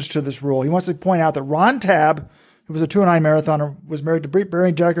exceptions to this rule. He wants to point out that Ron Tabb, who was a 209 marathoner, was married to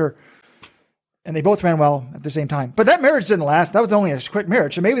Barry Decker, and they both ran well at the same time. But that marriage didn't last. That was only a quick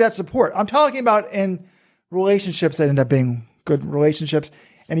marriage. So maybe that's support. I'm talking about in relationships that end up being good relationships.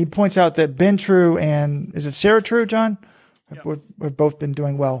 And he points out that Ben True and, is it Sarah True, John? Yep. Have both been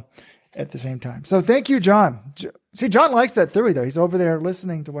doing well at the same time. So thank you, John. See, John likes that theory, though. He's over there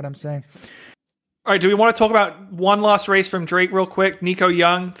listening to what I'm saying. All right, do we want to talk about one last race from Drake real quick? Nico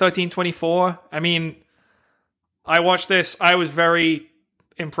Young, 13:24. I mean, I watched this. I was very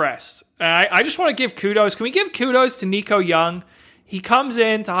impressed. I just want to give kudos. Can we give kudos to Nico Young? He comes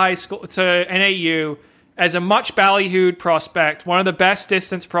into high school, to NAU, as a much ballyhooed prospect, one of the best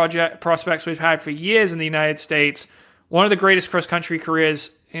distance prospects we've had for years in the United States, one of the greatest cross-country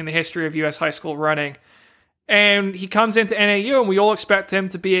careers in the history of U.S. high school running. And he comes into NAU, and we all expect him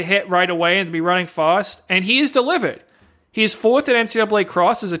to be a hit right away and to be running fast, and he is delivered. He is fourth at NCAA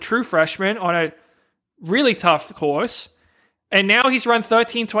Cross as a true freshman on a really tough course. And now he's run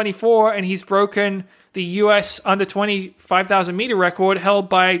 13:24, and he's broken the U.S. under 25,000 meter record held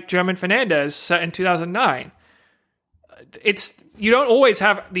by German Fernandez set in 2009. You don't always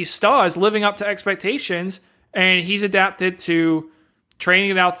have these stars living up to expectations, and he's adapted to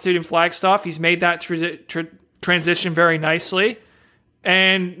training at altitude and Flagstaff. He's made that transition very nicely,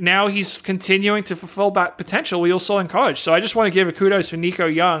 and now he's continuing to fulfill that potential we all saw in college. So I just want to give a kudos to Nico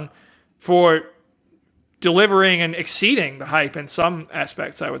Young for delivering and exceeding the hype in some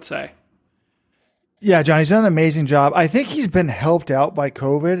aspects, I would say. Yeah, John, he's done an amazing job. I think he's been helped out by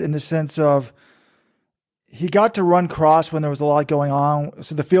COVID in the sense of he got to run cross when there was a lot going on.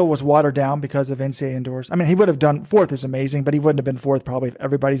 So the field was watered down because of NCAA indoors. I mean, he would have done fourth is amazing, but he wouldn't have been fourth probably if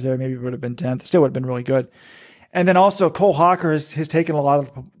everybody's there. Maybe he would have been 10th. Still would have been really good. And then also Cole Hawker has taken a lot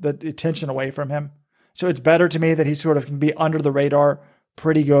of the attention away from him. So it's better to me that he sort of can be under the radar,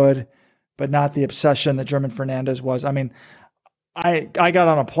 pretty good, but not the obsession that German Fernandez was. I mean, I got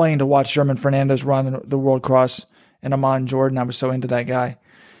on a plane to watch German Fernandez run the World Cross in Amman, Jordan. I was so into that guy.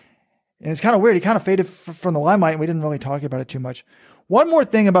 And it's kind of weird. He kind of faded from the limelight, and we didn't really talk about it too much. One more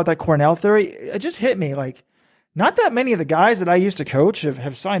thing about that Cornell theory, it just hit me. Like, not that many of the guys that I used to coach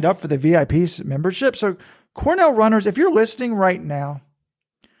have signed up for the VIP membership. So Cornell runners, if you're listening right now,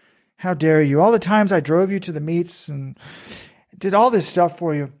 how dare you? All the times I drove you to the meets and did all this stuff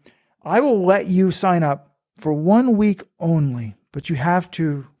for you. I will let you sign up for 1 week only, but you're going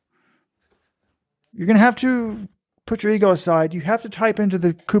to have to put your ego aside. You have to type into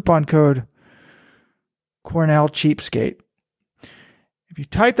the coupon code Cornell Cheapskate. If you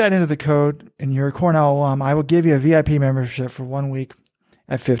type that into the code and you're a Cornell alum, I will give you a VIP membership for 1 week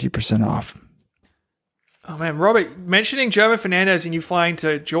at 50% off. Oh man, Robert, mentioning German Fernandez and you flying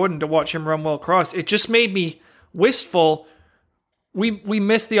to Jordan to watch him run World Cross, it just made me wistful. We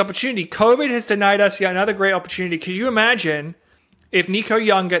missed the opportunity. COVID has denied us yet another great opportunity. Could you imagine if Nico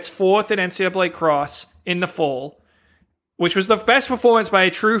Young gets fourth at NCAA Cross in the fall, which was the best performance by a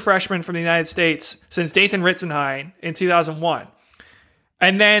true freshman from the United States since Dathan Ritzenhein in 2001.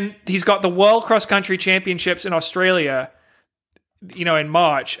 And then he's got the World Cross Country Championships in Australia, in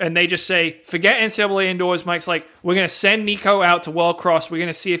March, and they just say, forget NCAA indoors. Mike's like, we're going to send Nico out to World Cross. We're going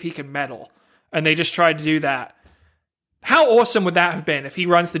to see if he can medal. And they just tried to do that. How awesome would that have been if he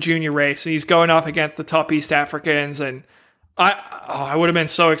runs the junior race and he's going up against the top East Africans? And I would have been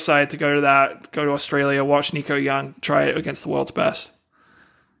so excited to go to Australia, watch Nico Young try it against the world's best.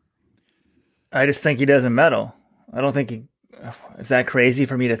 I just think he doesn't medal. I don't think is that crazy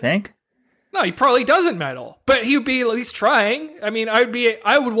for me to think? No, he probably doesn't medal, but he would be at least trying. I mean, I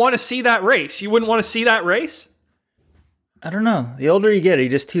would want to see that race. You wouldn't want to see that race? I don't know. The older you get, are you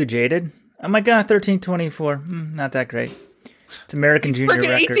just too jaded? Oh my God, 13:24. Not that great. It's American junior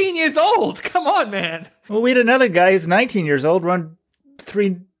record. Freaking 18 years old. Come on, man. Well, we had another guy who's 19 years old run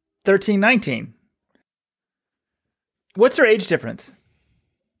 13:19. What's their age difference?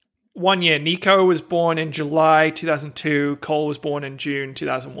 1 year. Nico was born in July 2002. Cole was born in June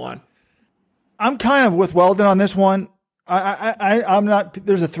 2001. I'm kind of with Weldon on this one. I'm not.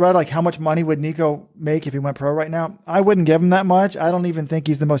 There's a thread like how much money would Nico make if he went pro right now? I wouldn't give him that much. I don't even think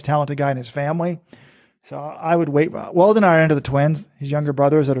he's the most talented guy in his family. So I would wait. Weldon and I are into the twins. His younger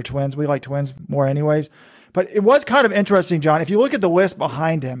brothers that are twins. We like twins more anyways. But it was kind of interesting, John. If you look at the list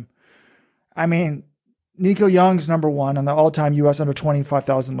behind him, I mean, Nico Young's number one on the all-time U.S. under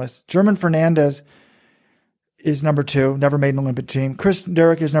 25,000 list. German Fernandez is number 2, never made an Olympic team. Chris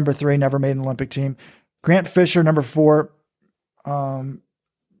Derrick is number 3, never made an Olympic team. Grant Fisher, number 4,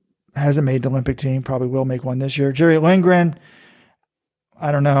 hasn't made the Olympic team, probably will make one this year. Jerry Lindgren,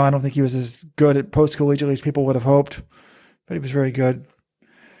 I don't know. I don't think he was as good at post-collegiate as people would have hoped, but he was very good.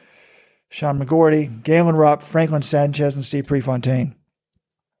 Sean McGorty, Galen Rupp, Franklin Sanchez, and Steve Prefontaine.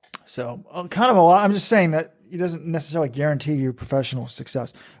 So kind of a lot. I'm just saying that he doesn't necessarily guarantee you professional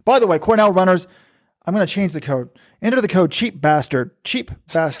success. By the way, Cornell runners, I'm going to change the code. Enter the code cheap bastard,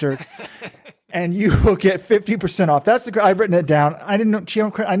 and you will get 50% off. That's the. I've written it down. I didn't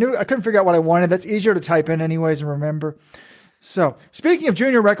know. I couldn't figure out what I wanted. That's easier to type in anyways and remember. So speaking of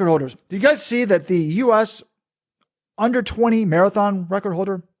junior record holders, do you guys see that the U.S. under 20 marathon record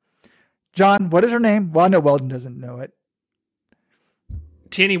holder, John? What is her name? Well, I know Weldon doesn't know it.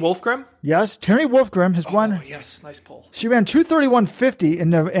 Tierney Wolfgram? Yes, Tierney Wolfgram has run. Oh, yes, nice pull. She ran 2:31.50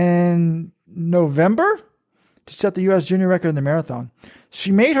 in November to set the U.S. junior record in the marathon.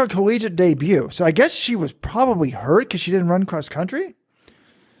 She made her collegiate debut, so I guess she was probably hurt because she didn't run cross country.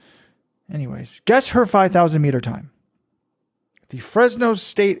 Anyways, guess her 5,000 meter time. The Fresno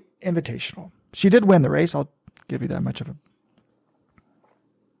State Invitational. She did win the race. I'll give you that much of a.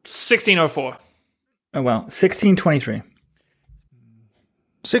 16:04. Oh, well, 16:23.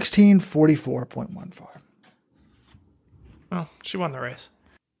 16:44.15. Well, she won the race.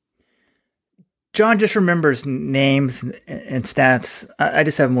 John just remembers names and stats. I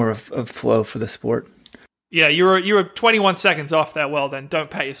just have more of flow for the sport. Yeah, you were 21 seconds off that. Well, then don't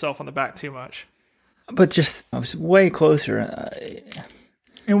pat yourself on the back too much. But just I was way closer.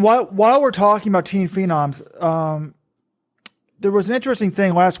 And while we're talking about teen phenoms, there was an interesting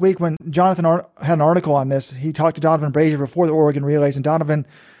thing last week when Jonathan had an article on this. He talked to Donovan Brazier before the Oregon relays, and Donovan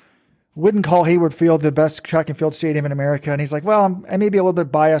wouldn't call Hayward Field the best track and field stadium in America. And he's like, well, I may be a little bit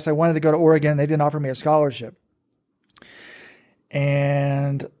biased. I wanted to go to Oregon. They didn't offer me a scholarship.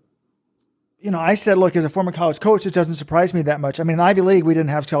 And, I said, look, as a former college coach, it doesn't surprise me that much. I mean, in the Ivy League, we didn't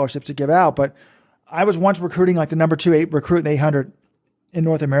have scholarships to give out, but I was once recruiting like the number 2 recruit in the 800 in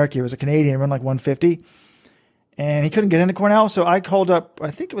North America. He was a Canadian, run like 150. And he couldn't get into Cornell. So I called up, I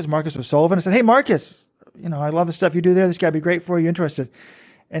think it was Marcus O'Sullivan. I said, hey, Marcus, I love the stuff you do there. This guy would be great for you. Interested?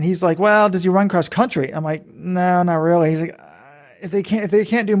 And he's like, well, does he run cross country? I'm like, no, not really. He's like, if they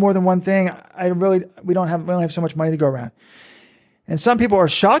can't do more than one thing, we only have so much money to go around. And some people are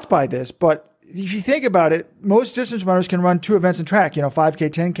shocked by this, but if you think about it, most distance runners can run 2 events in track, 5K,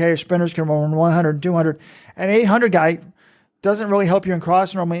 10K, or sprinters can run 100 and 200. An 800 guy doesn't really help you in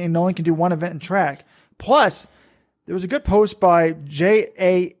cross normally and only can do 1 event in track. Plus, there was a good post by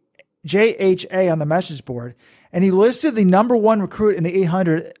JHA on the message board, and he listed the number 1 recruit in the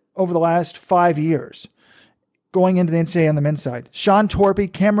 800 over the last 5 years going into the NCAA on the men's side. Sean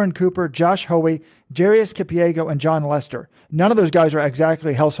Torpy, Cameron Cooper, Josh Hoey, Jarius Kipiego, and John Lester. None of those guys are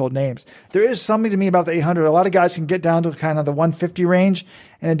exactly household names. There is something to me about the 800. A lot of guys can get down to kind of the 150 range,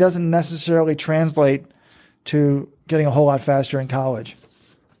 and it doesn't necessarily translate to getting a whole lot faster in college.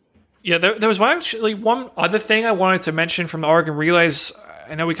 Yeah, there was one other thing I wanted to mention from the Oregon Relays.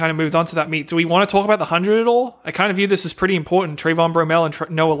 I know we kind of moved on to that meet. Do we want to talk about the 100 at all? I kind of view this as pretty important. Trayvon Bromell and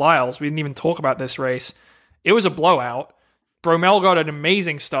Noah Lyles. We didn't even talk about this race. It was a blowout. Bromell got an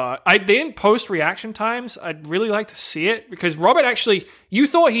amazing start. They didn't post reaction times. I'd really like to see it because Robert actually, you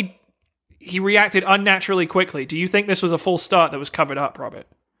thought he reacted unnaturally quickly. Do you think this was a full start that was covered up, Robert?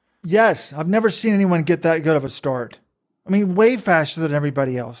 Yes. I've never seen anyone get that good of a start. I mean, way faster than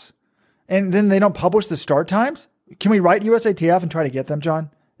everybody else. And then they don't publish the start times? Can we write USATF and try to get them, John?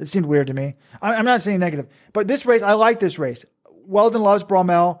 It seemed weird to me. I'm not saying negative. But this race, I like this race. Weldon loves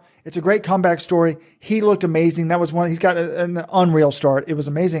Bromell. It's a great comeback story. He looked amazing. That was he's got an unreal start. It was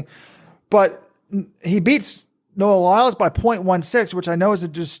amazing. But he beats Noah Lyles by 0.16, which I know is a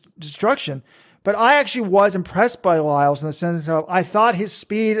destruction. But I actually was impressed by Lyles in the sense of I thought his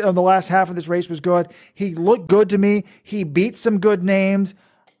speed on the last half of this race was good. He looked good to me. He beat some good names.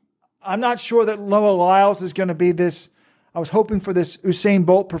 I'm not sure that Noah Lyles is going to be this. I was hoping for this Usain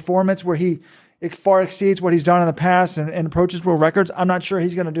Bolt performance where it far exceeds what he's done in the past and approaches world records. I'm not sure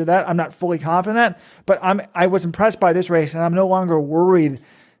he's going to do that. I'm not fully confident in that, but I was impressed by this race, and I'm no longer worried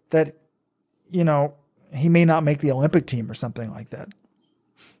that, he may not make the Olympic team or something like that.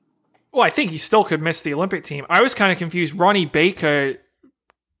 Well, I think he still could miss the Olympic team. I was kind of confused. Ronnie Baker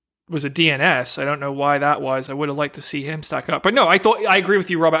was a DNS. I don't know why that was. I would have liked to see him stack up. But no, I agree with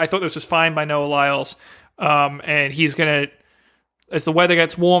you, Robert. I thought this was fine by Noah Lyles. And he's going to, as the weather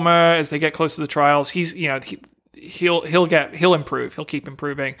gets warmer, as they get close to the trials, he'll improve. He'll keep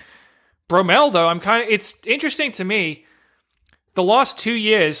improving. Bromell, though, it's interesting to me. The last 2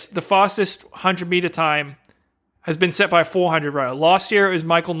 years, the fastest 100-meter time has been set by a 400 runner. Last year, it was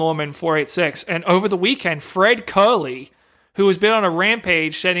Michael Norman, 4.86. And over the weekend, Fred Curley, who has been on a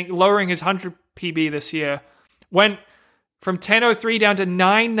rampage, lowering his 100 PB this year, went from 10.03 down to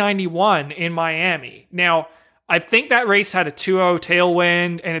 9.91 in Miami. Now, I think that race had a 2.0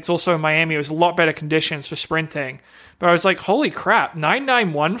 tailwind, and it's also in Miami. It was a lot better conditions for sprinting. But I was like, holy crap,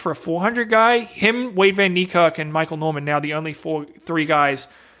 9.91 for a 400 guy? Him, Wade Van Niekerk, and Michael Norman, now the only three guys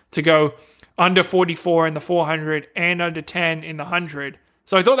to go under 44 in the 400 and under 10 in the 100.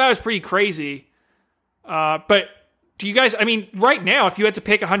 So I thought that was pretty crazy. But do you guys, right now, if you had to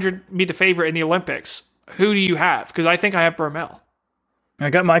pick a 100-meter favorite in the Olympics, who do you have? Because I think I have Bromell. I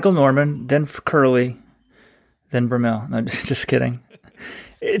got Michael Norman, then Curley, then Bromell. No, just kidding.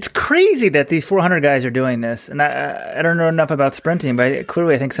 It's crazy that these 400 guys are doing this. And I don't know enough about sprinting, but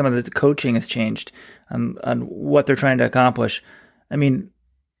clearly I think some of the coaching has changed on what they're trying to accomplish. I think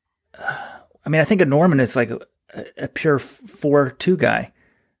a Norman is like a pure 4.2 guy,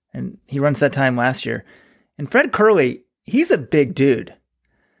 and he runs that time last year. And Fred Curley, he's a big dude.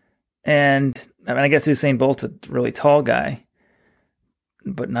 And I guess Usain Bolt's a really tall guy,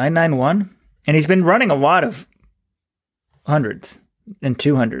 but 9.91? And he's been running a lot of 100s and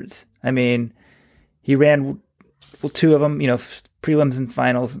 200s. He ran two of them, prelims and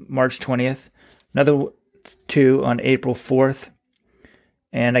finals, March 20th. Another two on April 4th.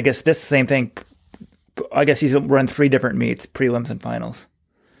 And I guess this same thing. I guess he's run 3 different meets, prelims and finals,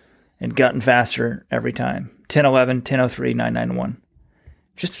 and gotten faster every time. 10:11, 10:03, 9:91.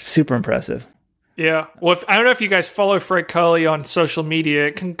 Just super impressive. Yeah. Well, I don't know if you guys follow Fred Curley on social media.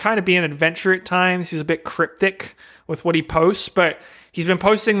 It can kind of be an adventure at times. He's a bit cryptic with what he posts, but he's been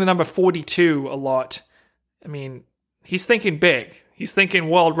posting the number 42 a lot. I mean, he's thinking big. He's thinking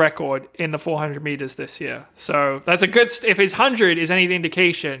world record in the 400 meters this year. So that's a good, if his 100 is any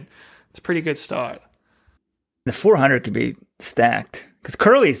indication, it's a pretty good start. The 400 could be stacked because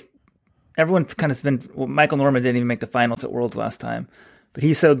Curley's, everyone's kind of been, well, Michael Norman didn't even make the finals at Worlds last time, but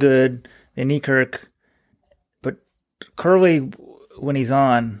he's so good. And Nykirk, but Curley, when he's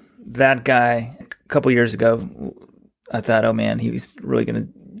on, that guy, a couple years ago, I thought, oh man, he's really going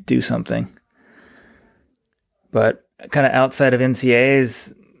to do something. But kind of outside of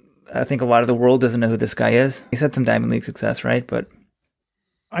NCAAs, I think a lot of the world doesn't know who this guy is. He's had some Diamond League success, right? But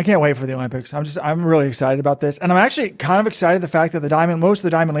I can't wait for the Olympics. I'm really excited about this. And I'm actually kind of excited the fact that most of the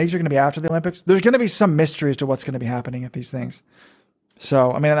Diamond Leagues are going to be after the Olympics. There's going to be some mystery as to what's going to be happening at these things.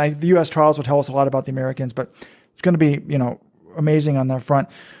 So, I mean, the U.S. trials will tell us a lot about the Americans, but it's going to be, amazing on that front.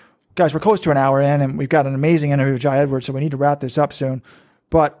 Guys, we're close to an hour in, and we've got an amazing interview with Jai Edwards, so we need to wrap this up soon.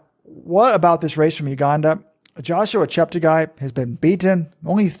 But what about this race from Uganda? Joshua Cheptegei has been beaten,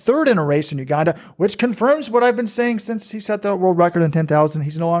 only third in a race in Uganda, which confirms what I've been saying since he set the world record in 10,000.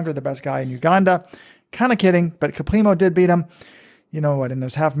 He's no longer the best guy in Uganda. Kind of kidding, but Kiplimo did beat him, in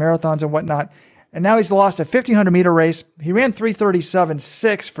those half marathons and whatnot. And now he's lost a 1,500-meter race. He ran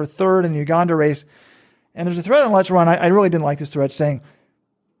 3:37.6 for third in the Uganda race. And there's a thread on Let's Run. I really didn't like this thread saying,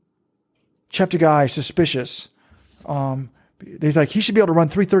 Cheptegei, suspicious. He's like, he should be able to run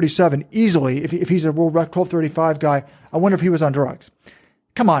 3:37 easily if he's a world record 12:35 guy. I wonder if he was on drugs.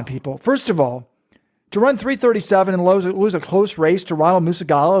 Come on, people. First of all, to run 3:37 and lose a close race to Ronald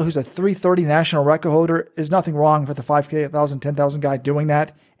Musagala, who's a 3:30 national record holder, is nothing wrong for the 5,000, 10,000 guy doing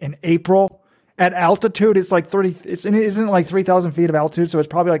that in April. At altitude, it's like 30. It isn't like 3,000 feet of altitude, so it's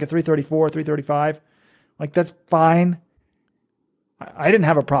probably like a 3:34, 3:35. Like, that's fine. I didn't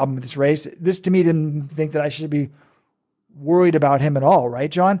have a problem with this race. This, to me, didn't think that I should be worried about him at all,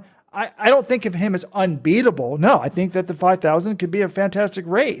 right, John? I don't think of him as unbeatable. No, I think that the 5,000 could be a fantastic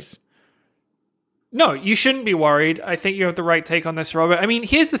race. No, you shouldn't be worried. I think you have the right take on this, Robert. I mean,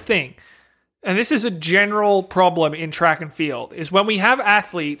 here's the thing, and this is a general problem in track and field, is when we have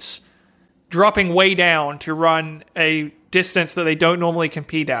athletes dropping way down to run a distance that they don't normally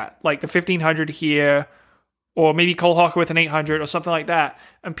compete at, like the 1,500 here, or maybe Cole Hocker with an 800 or something like that,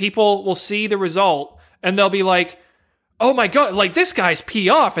 and people will see the result, and they'll be like, oh my God, like this guy's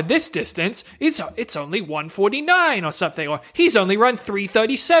PR for this distance, it's only 149 or something, or he's only run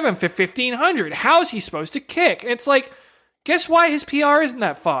 3:37 for 1,500. How's he supposed to kick? And it's like, guess why his PR isn't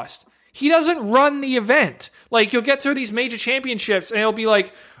that fast? He doesn't run the event. Like, you'll get to these major championships and it'll be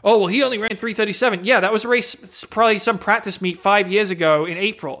like, oh, well, he only ran 3:37. Yeah, that was a race, probably some practice meet 5 years ago in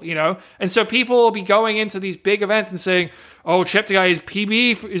April, And so people will be going into these big events and saying, oh, Cheptegei's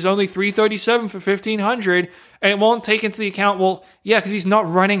PB is only 3:37 for 1,500. And it won't take into the account, well, yeah, because he's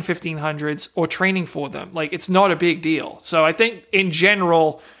not running 1,500s or training for them. Like, it's not a big deal. So I think in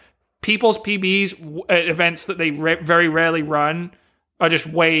general, people's PBs at events that they very rarely run are just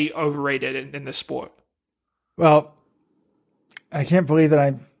way overrated in this sport. Well, I can't believe that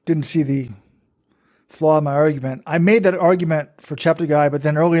I didn't see the flaw in my argument. I made that argument for Cheptegei, but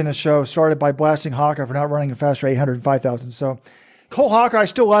then earlier in the show started by blasting Hocker for not running a faster 800 and 5,000. So, Cole Hocker, I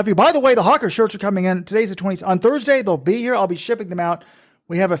still love you. By the way, the Hocker shirts are coming in. Today's the 20th. On Thursday, they'll be here. I'll be shipping them out.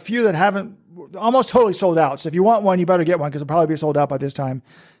 We have a few that haven't, almost totally sold out. So if you want one, you better get one because it'll probably be sold out by this time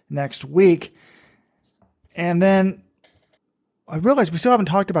next week. And then I realized we still haven't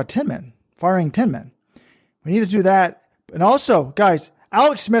talked about Tinman, firing Tinman. We need to do that. And also, guys,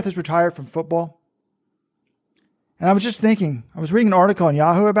 Alex Smith is retired from football. And I was just thinking, I was reading an article on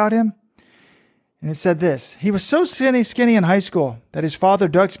Yahoo about him. And it said this: he was so skinny in high school that his father,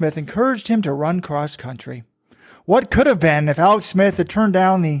 Doug Smith, encouraged him to run cross country. What could have been if Alex Smith had turned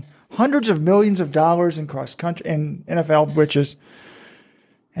down the hundreds of millions of dollars in cross country in NFL riches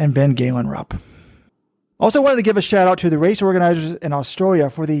and been Galen Rupp? Also wanted to give a shout out to the race organizers in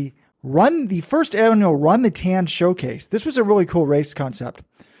Australia for the first annual Run the Tan showcase. This was a really cool race concept.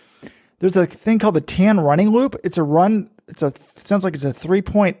 There's a thing called the Tan Running Loop. It sounds like it's a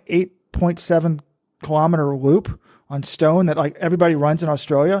 3.8.7 kilometer loop on stone that like everybody runs in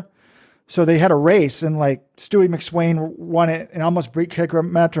Australia. So they had a race and like Stewie McSwain won it and almost beat Kick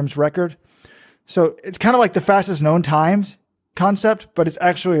Matrim's record. So it's kind of like the fastest known times concept, but it's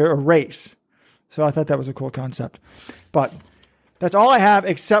actually a race. So I thought that was a cool concept. But that's all I have,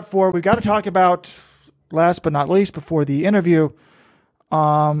 except for we've got to talk about, last but not least, before the interview.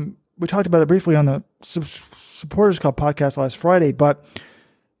 We talked about it briefly on the Supporters Club podcast last Friday, but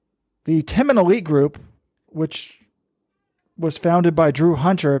the Tinman Elite Group, which was founded by Drew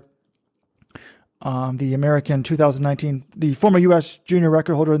Hunter, the American 2019, the former U.S. junior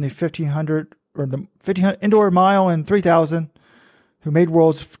record holder in the 1500 or the 1500 indoor mile and 3000, who made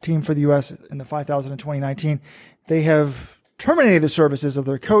world's team for the U.S. in the 5000 in 2019. They have terminated the services of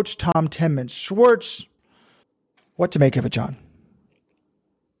their coach, Tom Tinman. Schwartz, what to make of it, John?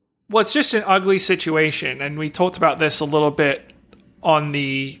 Well, it's just an ugly situation, and we talked about this a little bit on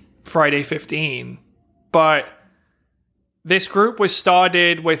the Friday 15, but this group was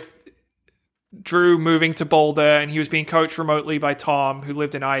started with Drew moving to Boulder, and he was being coached remotely by Tom, who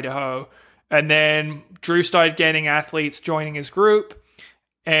lived in Idaho. And then Drew started getting athletes joining his group,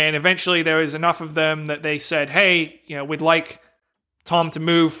 and eventually there was enough of them that they said, hey, we'd like Tom to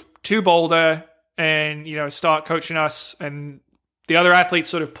move to Boulder and, start coaching us. And the other athletes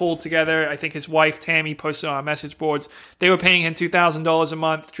sort of pulled together. I think his wife, Tammy, posted on our message boards. They were paying him $2,000 a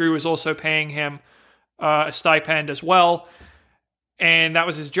month. Drew was also paying him a stipend as well. And that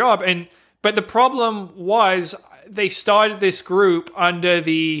was his job. But the problem was they started this group under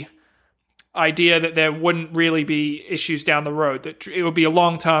the idea that there wouldn't really be issues down the road, that it would be a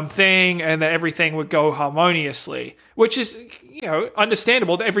long-term thing and that everything would go harmoniously, which is,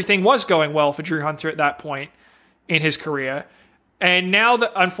 understandable that everything was going well for Drew Hunter at that point in his career. And now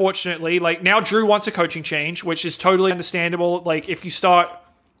that, unfortunately, now Drew wants a coaching change, which is totally understandable. If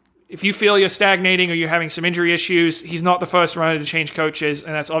you feel you're stagnating or you're having some injury issues, he's not the first runner to change coaches,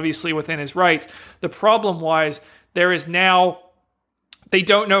 and that's obviously within his rights. The problem was they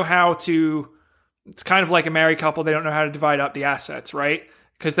don't know how to, it's kind of like a married couple, they don't know how to divide up the assets, right?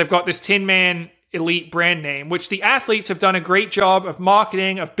 Because they've got this Tinman Elite brand name, which the athletes have done a great job of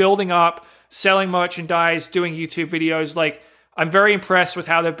marketing, of building up, selling merchandise, doing YouTube videos. I'm very impressed with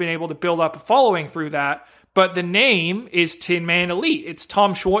how they've been able to build up a following through that. But the name is Tinman Elite. It's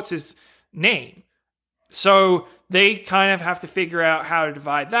Tom Schwartz's name. So they kind of have to figure out how to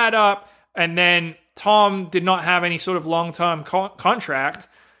divide that up. And then Tom did not have any sort of long-term contract,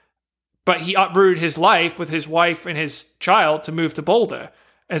 but he uprooted his life with his wife and his child to move to Boulder.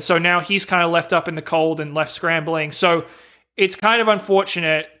 And so now he's kind of left up in the cold and left scrambling. So it's kind of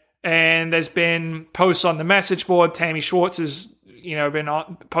unfortunate. And there's been posts on the message board. Tammy Schwartz has,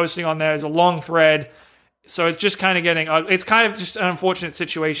 been posting on there as a long thread. So it's just kind of it's kind of just an unfortunate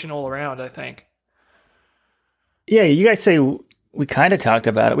situation all around, I think. Yeah, you guys say we kind of talked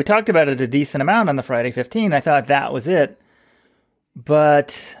about it. We talked about it a decent amount on the Friday 15. I thought that was it.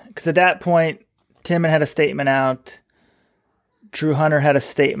 But, because at that point, Tinman had a statement out. Drew Hunter had a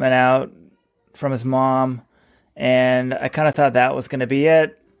statement out from his mom. And I kind of thought that was going to be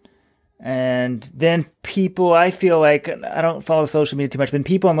it. And then people, I feel like, I don't follow social media too much, but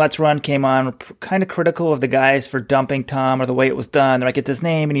people in Let's Run came on, were kind of critical of the guys for dumping Tom or the way it was done. They're like, it's his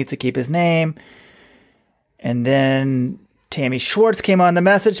name, he needs to keep his name. And then Tammy Schwartz came on the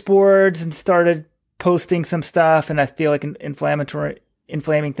message boards and started posting some stuff, and I feel like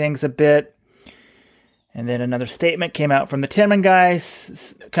inflaming things a bit. And then another statement came out from the Tinman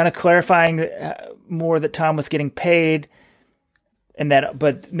guys, kind of clarifying more that Tom was getting paid.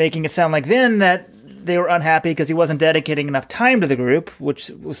 But making it sound like then that they were unhappy because he wasn't dedicating enough time to the group,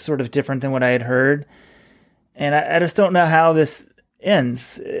 which was sort of different than what I had heard. And I just don't know how this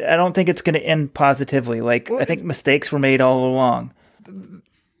ends. I don't think it's going to end positively. I think mistakes were made all along.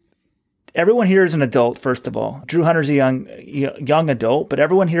 Everyone here is an adult, first of all. Drew Hunter's a young adult, but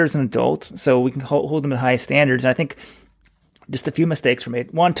everyone here is an adult, so we can hold them to high standards. And I think just a few mistakes were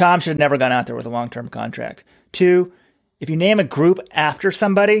made. One, Tom should have never gone out there with a long-term contract. Two, if you name a group after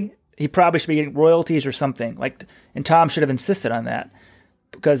somebody, he probably should be getting royalties or something. And Tom should have insisted on that.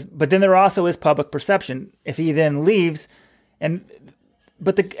 But then there also is public perception. If he then leaves,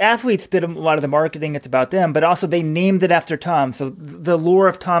 but the athletes did a lot of the marketing, it's about them, but also they named it after Tom. So the lore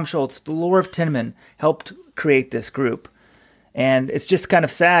of Tom Schultz, the lore of Tinman helped create this group. And it's just kind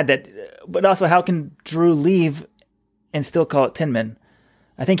of sad but also how can Drew leave and still call it Tinman?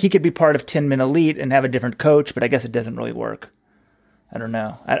 I think he could be part of Tinman Elite and have a different coach, but I guess it doesn't really work. I don't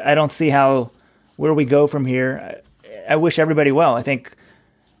know. I don't see where we go from here. I wish everybody well. I think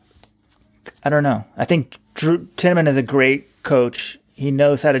Drew Tinman is a great coach. He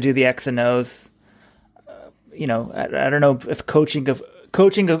knows how to do the X and O's. I don't know if coaching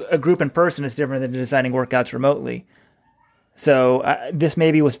a group in person is different than designing workouts remotely. So this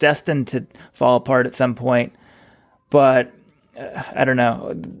maybe was destined to fall apart at some point, but I don't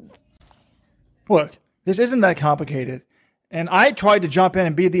know. Look, this isn't that complicated. And I tried to jump in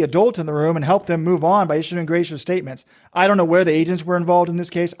and be the adult in the room and help them move on by issuing gracious statements. I don't know where the agents were involved in this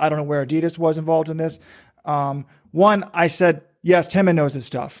case. I don't know where Adidas was involved in this. One, I said, yes, Timon knows his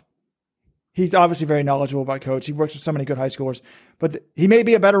stuff. He's obviously very knowledgeable about coach. He works with so many good high schoolers, but he may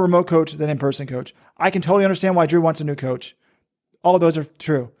be a better remote coach than in-person coach. I can totally understand why Drew wants a new coach. All of those are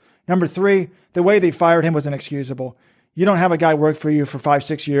true. Number 3, the way they fired him was inexcusable. You don't have a guy work for you for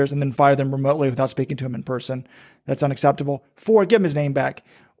 5-6 years and then fire them remotely without speaking to him in person. That's unacceptable. 4, give him his name back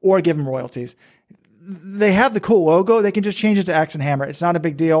or give him royalties. They have the cool logo. They can just change it to Axe and Hammer. It's not a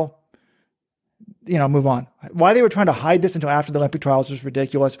big deal. Move on. Why they were trying to hide this until after the Olympic trials was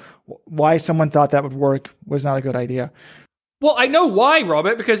ridiculous. Why someone thought that would work was not a good idea. Well, I know why,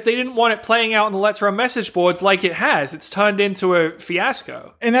 Robert, because they didn't want it playing out on the Let's Run message boards like it has. It's turned into a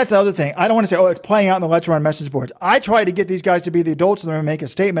fiasco. And that's the other thing. I don't want to say, it's playing out on the Let's Run message boards. I tried to get these guys to be the adults in the room and make a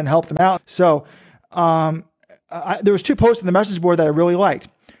statement and help them out. So there was 2 posts in the message board that I really liked.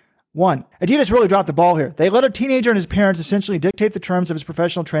 1, Adidas really dropped the ball here. They let a teenager and his parents essentially dictate the terms of his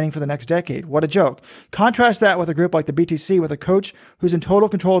professional training for the next decade. What a joke. Contrast that with a group like the BTC with a coach who's in total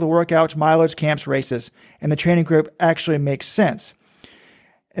control of the workouts, mileage, camps, races, and the training group actually makes sense.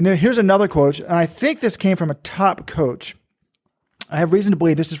 And then here's another quote, and I think this came from a top coach. I have reason to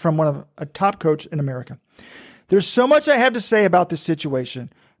believe this is from a top coach in America. There's so much I have to say about this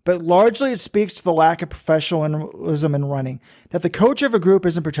situation, but largely it speaks to the lack of professionalism in running, that the coach of a group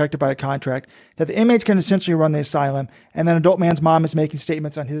isn't protected by a contract, that the inmates can essentially run the asylum, and that adult man's mom is making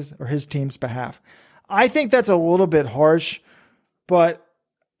statements on his or his team's behalf. I think that's a little bit harsh, but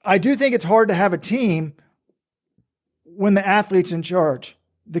I do think it's hard to have a team when the athlete's in charge.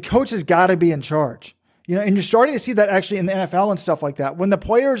 The coach has got to be in charge. And you're starting to see that actually in the NFL and stuff like that. When the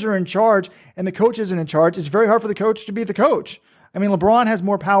players are in charge and the coach isn't in charge, it's very hard for the coach to be the coach. I mean, LeBron has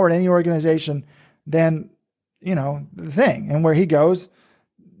more power in any organization than, the thing. And where he goes,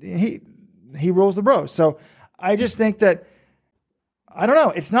 he rules the bros. So I just think that, I don't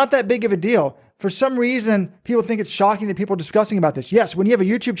know, it's not that big of a deal. For some reason, people think it's shocking that people are discussing about this. Yes, when you have a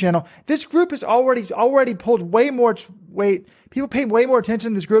YouTube channel, this group has already pulled way more weight. People pay way more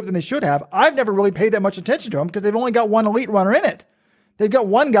attention to this group than they should have. I've never really paid that much attention to them because they've only got one elite runner in it. They've got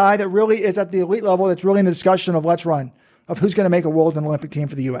one guy that really is at the elite level that's really in the discussion of Let's Run, of who's going to make a world and Olympic team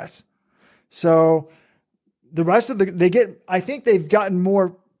for the U.S. So the rest of I think they've gotten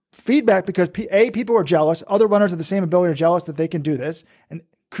more feedback because people are jealous. Other runners of the same ability are jealous that they can do this. And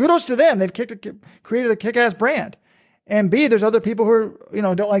kudos to them. They've created a kick-ass brand. And B, there's other people who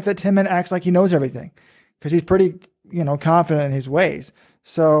are, don't like that Timon acts like he knows everything because he's pretty, confident in his ways.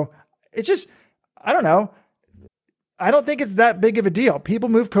 So it's just, I don't know. I don't think it's that big of a deal. People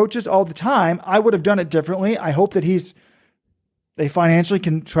move coaches all the time. I would have done it differently. I hope that they financially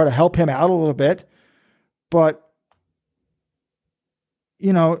can try to help him out a little bit. But,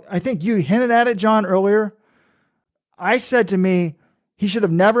 I think you hinted at it, John, earlier. I said to me, I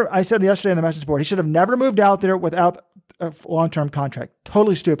said yesterday on the message board, he should have never moved out there without a long-term contract.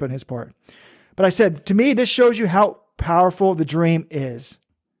 Totally stupid on his part. But I said, to me, this shows you how powerful the dream is.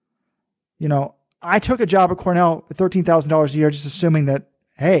 I took a job at Cornell at $13,000 a year, just assuming that,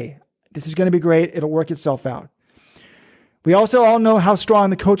 hey, this is going to be great. It'll work itself out. We also all know how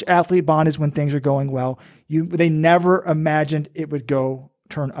strong the coach-athlete bond is when things are going well. They never imagined it would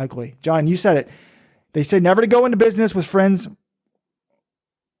turn ugly. John, you said it. They say never to go into business with friends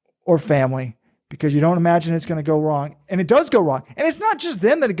or family because you don't imagine it's going to go wrong. And it does go wrong. And it's not just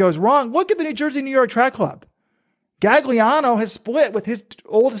them that it goes wrong. Look at the New Jersey, New York Track Club. Gagliano has split with his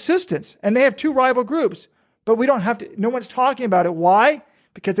old assistants, and they have 2 rival groups. But no one's talking about it. Why?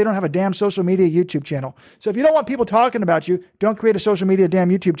 Because they don't have a damn social media YouTube channel. So if you don't want people talking about you, don't create a social media damn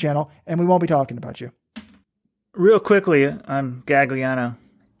YouTube channel, and we won't be talking about you. Real quickly on Gagliano.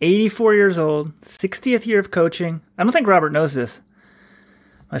 84 years old, 60th year of coaching. I don't think Robert knows this.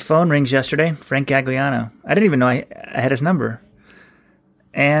 My phone rings yesterday, Frank Gagliano. I didn't even know I had his number.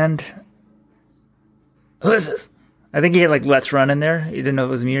 And who is this? I think he had Let's Run in there. He didn't know it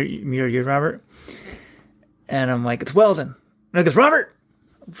was me or you, Robert. And I'm like, it's Weldon. And he goes, Robert.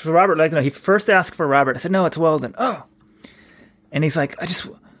 So Robert, he first asked for Robert. I said, no, it's Weldon. Oh. And he's like, I just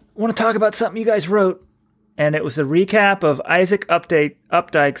want to talk about something you guys wrote. And it was a recap of Isaac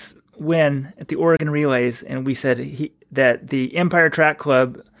Updike's win at the Oregon Relays. And we said that the Empire Track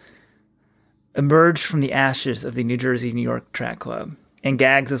Club emerged from the ashes of the New Jersey, New York Track Club. And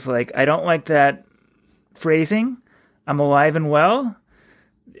Gags is like, I don't like that phrasing. I'm alive and well.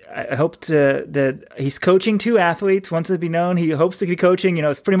 I hope that he's coaching 2 athletes. Once it be known, he hopes to be coaching.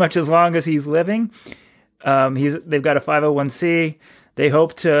 It's pretty much as long as he's living. They've got a 501c. They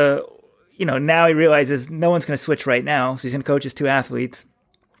hope to, now he realizes no one's going to switch right now, so he's going to coach his 2 athletes.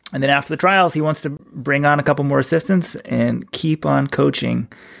 And then after the trials, he wants to bring on a couple more assistants and keep on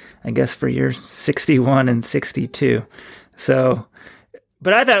coaching, I guess, for years 61 and 62. So,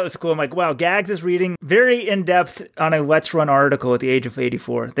 but I thought it was cool. I'm like, wow, Gags is reading very in-depth on a Let's Run article at the age of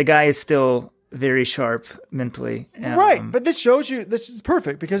 84. The guy is still very sharp mentally. Right, but this is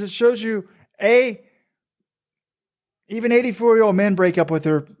perfect because it shows you, even 84-year-old men break up with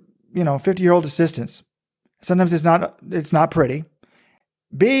their, 50-year-old assistants. Sometimes it's not pretty.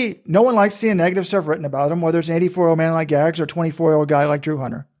 B, no one likes seeing negative stuff written about them, whether it's an 84-year-old man like Gags or a 24-year-old guy like Drew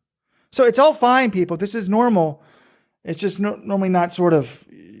Hunter. So it's all fine, people. This is normal. It's just normally not sort of,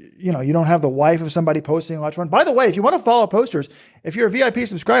 you don't have the wife of somebody posting Let's Run. By the way, if you want to follow posters, if you're a VIP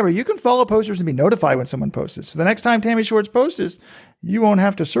subscriber, you can follow posters and be notified when someone posts it. So the next time Tammy Schwartz posts this, you won't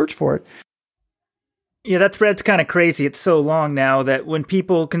have to search for it. Yeah, that thread's kind of crazy. It's so long now that when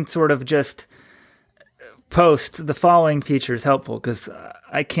people can sort of just post, the following feature is helpful because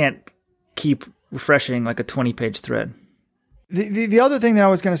I can't keep refreshing like a 20-page thread. The other thing that I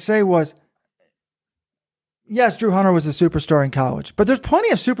was going to say was, yes, Drew Hunter was a superstar in college, but there's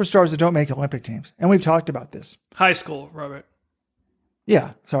plenty of superstars that don't make Olympic teams. And we've talked about this. High school, Robert.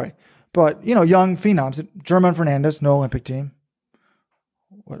 Yeah, sorry. But, young phenoms. German Fernandez, no Olympic team.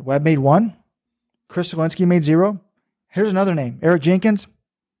 Webb made 1. Chris Zielinski made 0. Here's another name, Eric Jenkins.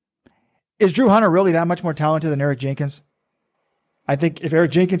 Is Drew Hunter really that much more talented than Eric Jenkins? I think if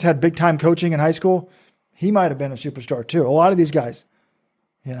Eric Jenkins had big-time coaching in high school, he might have been a superstar too. A lot of these guys,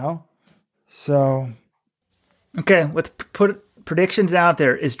 So... Okay, let's put predictions out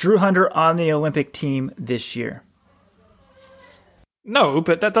there. Is Drew Hunter on the Olympic team this year? No,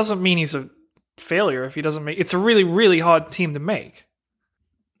 but that doesn't mean he's a failure if he doesn't make. It's a really, really hard team to make.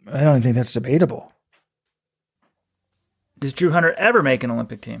 I don't think that's debatable. Does Drew Hunter ever make an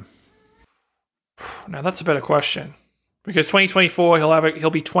Olympic team? Now that's a better question because 2024 he'll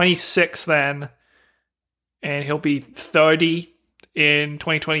be 26 then, and he'll be 30 in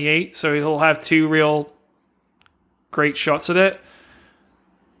 2028. So he'll have 2 real great shots at it.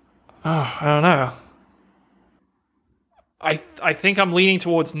 Oh, I don't know. I think I'm leaning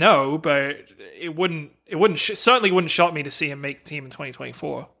towards no, but certainly wouldn't shock me to see him make the team in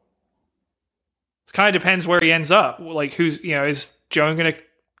 2024. It kind of depends where he ends up. Like is Joan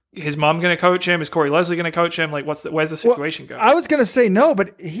his mom gonna coach him? Is Corey Leslie gonna coach him? Like where's the situation going? I was gonna say no,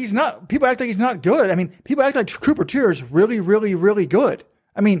 but he's not. People act like he's not good. I mean, people act like Cooper Teare is really, really, really good.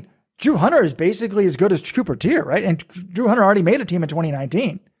 I mean, Drew Hunter is basically as good as Cooper Teare, right? And Drew Hunter already made a team in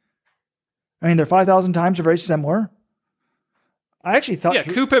 2019. I mean, their 5,000 times are very similar. I actually thought... Yeah,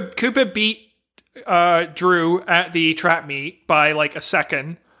 Cooper beat Drew at the trap meet by like a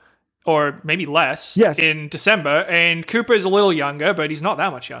second or maybe less in December. And Cooper's a little younger, but he's not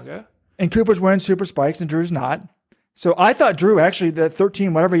that much younger. And Cooper's wearing super spikes and Drew's not. So I thought Drew actually, the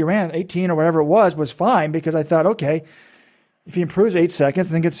 13, whatever he ran, 18 or whatever it was fine because I thought, okay, if he improves 8 seconds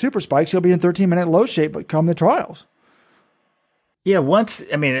and then gets super spikes, he'll be in 13-minute low shape but come the trials. Yeah,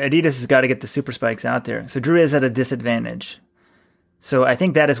 Adidas has got to get the super spikes out there. So Drew is at a disadvantage. So I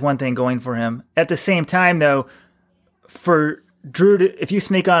think that is one thing going for him. At the same time, though, for Drew, if you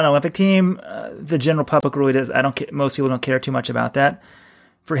sneak on an Olympic team, the general public really does. Most people don't care too much about that.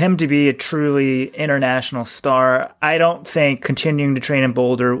 For him to be a truly international star, I don't think continuing to train in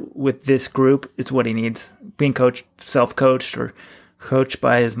Boulder with this group is what he needs. Being coached, self-coached, or coached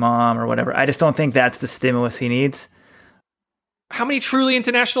by his mom or whatever. I just don't think that's the stimulus he needs. How many truly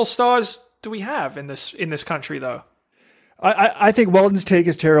international stars do we have in this country, though? I think Weldon's take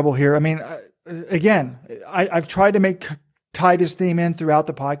is terrible here. I mean, again, I've tried to tie this theme in throughout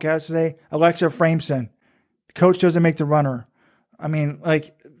the podcast today. Alexa Frameson, coach doesn't make the runner. I mean,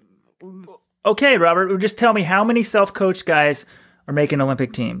 like... Okay, Robert, just tell me how many self-coached guys are making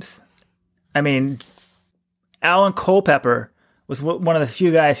Olympic teams. I mean, Alan Culpepper was one of the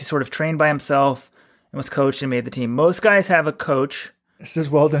few guys who sort of trained by himself and was coached and made the team. Most guys have a coach. This is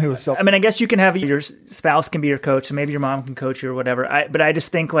Weldon who was self... I mean, I guess you can have your spouse can be your coach, and maybe your mom can coach you or whatever. But I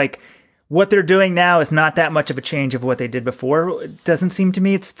just think, like, what they're doing now is not that much of a change of what they did before. It doesn't seem to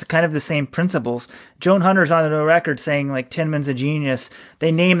me it's kind of the same principles. Joan Hunter's on the record saying, like, Tinman's a genius.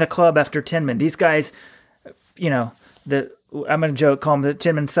 They name the club after Tinman. These guys, I'm going to call them the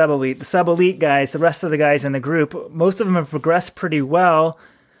Tinman sub-elite. The sub-elite guys, the rest of the guys in the group, most of them have progressed pretty well.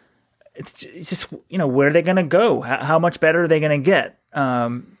 It's just, where are they going to go? How much better are they going to get?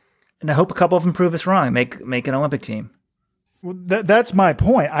 And I hope a couple of them prove us wrong and make an Olympic team. Well, that's my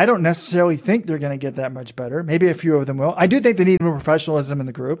point. I don't necessarily think they're going to get that much better. Maybe a few of them will. I do think they need more professionalism in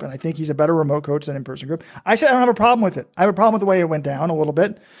the group, and I think he's a better remote coach than in-person group. I said I don't have a problem with it. I have a problem with the way it went down a little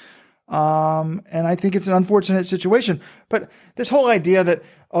bit. And I think it's an unfortunate situation. But this whole idea that,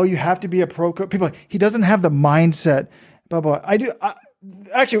 you have to be a pro coach, people, he doesn't have the mindset, blah, blah.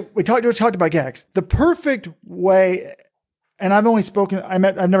 Actually, we talked about Gags. The perfect way, and I've never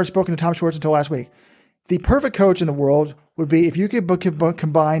spoken to Tom Schwartz until last week. The perfect coach in the world would be if you could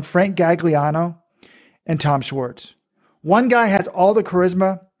combine Frank Gagliano and Tom Schwartz. One guy has all the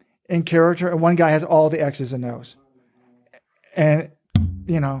charisma and character, and one guy has all the X's and O's. And,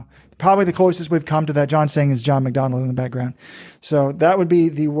 probably the closest we've come to that John saying is John McDonald in the background. So that would be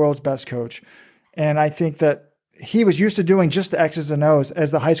the world's best coach. And I think that he was used to doing just the X's and O's as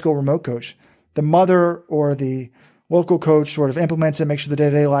the high school remote coach. The mother or the local coach sort of implements it, makes sure the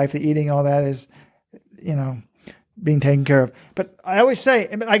day-to-day life, the eating and all that is, being taken care of. But I always say,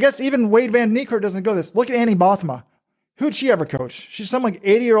 I guess even Wade Van Niekerk doesn't go this. Look at Annie Bothma. Who'd she ever coach? She's some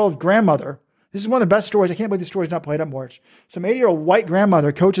 80-year-old grandmother. This is one of the best stories. I can't believe this story's not played up more. Some 80-year-old white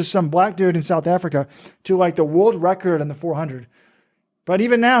grandmother coaches some black dude in South Africa to the world record in the 400. But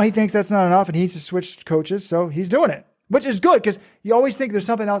even now, he thinks that's not enough and he needs to switch coaches. So he's doing it, which is good because you always think there's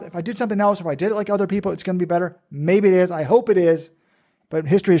something else. If I did something else, if I did it like other people, it's going to be better. Maybe it is. I hope it is. But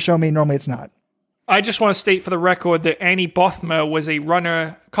history has shown me normally it's not. I just want to state for the record that Annie Bothma was a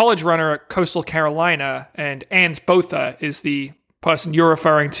college runner at Coastal Carolina, and Ans Botha is the person you're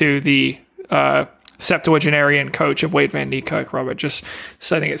referring to, the septuagenarian coach of Wade Van Niekerk, Robert. Just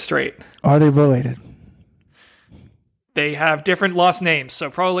setting it straight. Are they related? They have different last names, so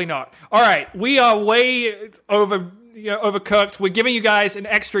probably not. All right, we are way overcooked. We're giving you guys an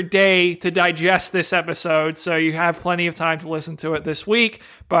extra day to digest this episode, so you have plenty of time to listen to it this week.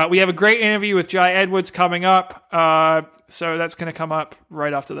 But we have a great interview with Jai Edwards coming up, so that's going to come up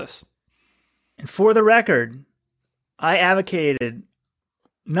right after this. And for the record, I advocated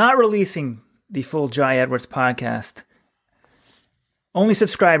not releasing the full Jai Edwards podcast. Only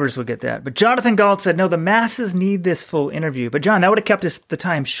subscribers would get that. But Jonathan Gault said, no, the masses need this full interview. But John, that would have kept the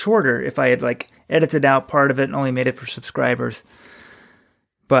time shorter if I had edited out part of it and only made it for subscribers.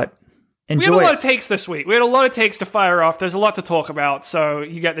 But enjoy. We had a lot of takes this week. We had a lot of takes to fire off. There's a lot to talk about, so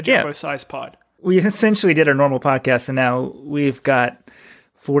you get the jumbo-sized pod. We essentially did our normal podcast, and now we've got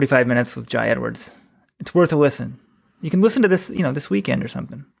 45 minutes with Jai Edwards. It's worth a listen. You can listen to this, this weekend or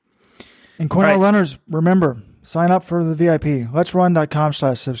something. And Cornell runners, remember, sign up for the VIP.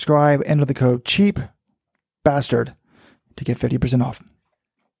 Let'sRun.com/subscribe. Enter the code CHEAPBASTARD to get 50% off.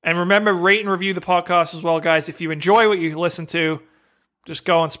 And remember, rate and review the podcast as well, guys. If you enjoy what you listen to, just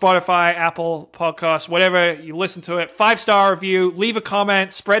go on Spotify, Apple Podcasts, whatever you listen to it. 5-star review, leave a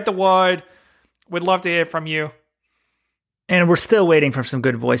comment, spread the word. We'd love to hear from you. And we're still waiting for some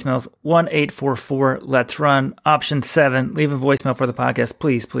good voicemails. 1-844-LET'S-RUN, option 7. Leave a voicemail for the podcast.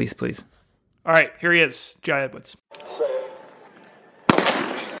 Please, please, please. All right, here he is, Jai Edwards.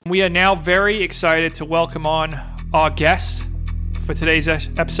 We are now very excited to welcome on our guest for today's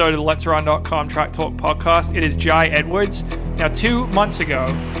episode of the Let'sRun.com Track Talk podcast. It is Jai Edwards. Now, 2 months ago,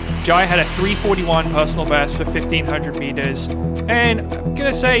 Jai had a 3:41 personal best for 1,500 meters, and I'm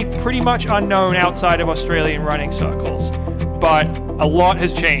going to say pretty much unknown outside of Australian running circles. But a lot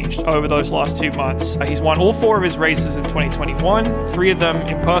has changed over those last 2 months. He's won all 4 of his races in 2021, 3 of them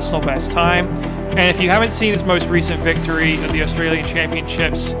in personal best time. And if you haven't seen his most recent victory at the Australian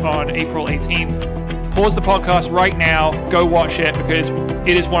Championships on April 18th, pause the podcast right now, go watch it, because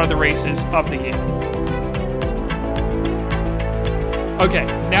it is one of the races of the year. Okay,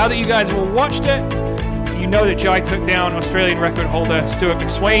 now that you guys have all watched it, you know that Jai took down Australian record holder Stuart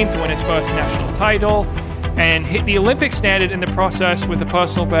McSweyn to win his first national title, and hit the Olympic standard in the process with a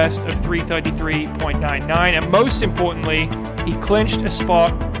personal best of 3:33.99. And most importantly, he clinched a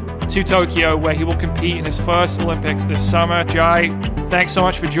spot to Tokyo, where he will compete in his first Olympics this summer. Jai, thanks so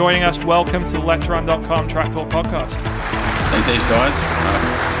much for joining us. Welcome to the Let'sRun.com Track Talk podcast. Thanks heaps, guys.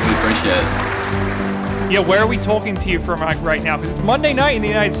 Really appreciate it. Yeah, where are we talking to you from right now? Because it's Monday night in the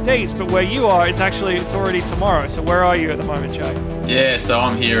United States, but where you are, it's already tomorrow. So where are you at the moment, Jai? Yeah, so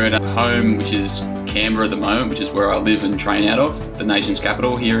I'm here at home, which is Canberra at the moment, which is where I live and train out of, the nation's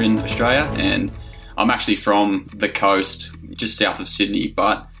capital here in Australia. And I'm actually from the coast, just south of Sydney,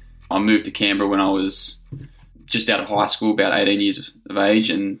 but I moved to Canberra when I was just out of high school, about 18 years of age,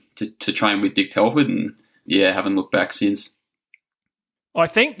 and to train with Dick Telford, and haven't looked back since. I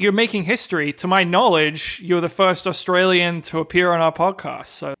think you're making history. To my knowledge, you're the first Australian to appear on our podcast.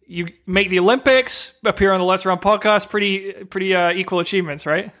 So you make the Olympics, appear on the Let's Run podcast, pretty equal achievements,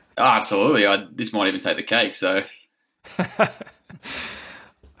 right? Oh, absolutely. This might even take the cake, so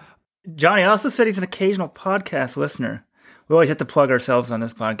Johnny also said he's an occasional podcast listener. We always have to plug ourselves on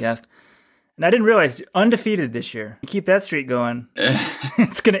this podcast. And I didn't realize you're undefeated this year. You keep that streak going,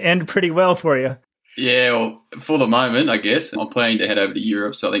 it's going to end pretty well for you. Yeah, well, for the moment, I guess. I'm planning to head over to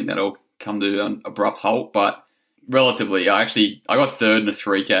Europe, so I think that'll come to an abrupt halt. But relatively, I got third in the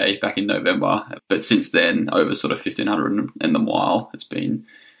 3K back in November. But since then, over sort of 1,500 and the mile, it's been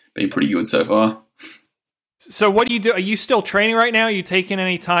pretty good so far. So what do you do? Are you still training right now? Are you taking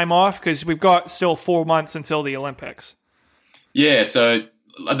any time off? Because we've got still 4 months until the Olympics. Yeah, so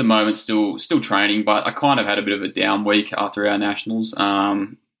at the moment, still training, but I kind of had a bit of a down week after our nationals.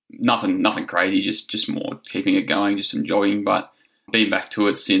 Nothing crazy, just more keeping it going, just some jogging. But been back to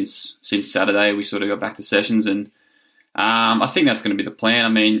it since Saturday. We sort of got back to sessions, and I think that's going to be the plan. I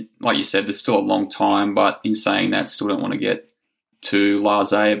mean, like you said, there's still a long time, but in saying that, still don't want to get too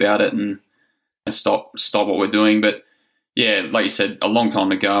blasé about it and stop what we're doing. But yeah, like you said, a long time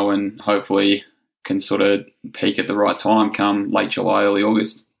to go, and hopefully can sort of peak at the right time come late July, early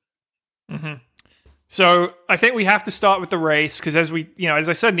August. Mm-hmm. So I think we have to start with the race because as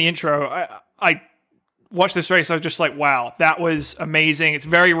I said in the intro, I watched this race. I was just like, wow, that was amazing. It's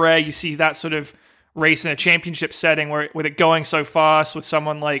very rare you see that sort of race in a championship setting with it going so fast with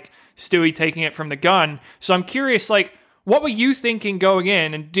someone like Stewie taking it from the gun. So I'm curious, like, what were you thinking going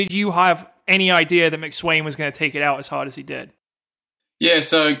in, and did you have any idea that McSwain was going to take it out as hard as he did? Yeah,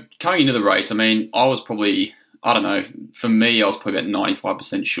 so coming into the race, I mean, I was probably, I don't know, for me, I was probably about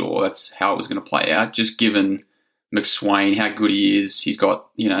 95% sure that's how it was going to play out, just given McSwain, how good he is. He's got,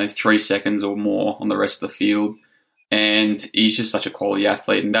 3 seconds or more on the rest of the field, and he's just such a quality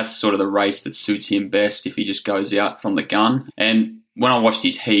athlete, and that's sort of the race that suits him best if he just goes out from the gun. And when I watched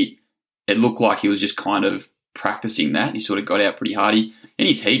his heat, it looked like he was just kind of practicing that. He sort of got out pretty hard. In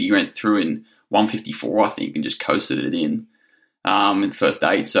his heat, he went through in 154, I think, and just coasted it in the first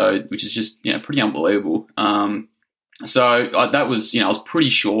 8, so which is just pretty unbelievable. That was I was pretty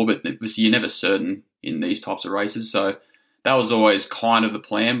sure, but you're never certain in these types of races. So that was always kind of the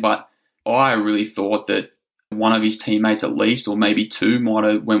plan. But I really thought that one of his teammates at least, or maybe two, might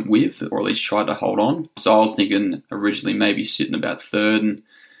have went with, or at least tried to hold on. So I was thinking originally maybe sitting about third and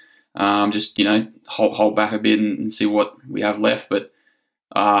just hold back a bit and see what we have left. But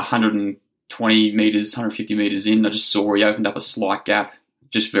 120 meters, 150 meters in, I just saw he opened up a slight gap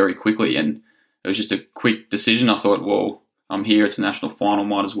just very quickly, and it was just a quick decision. I thought, well, I'm here, it's a national final,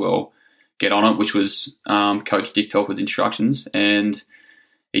 might as well get on it, which was Coach Dick Telford's instructions, and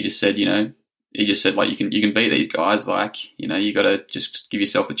he just said, like, you can beat these guys, like, you got to just give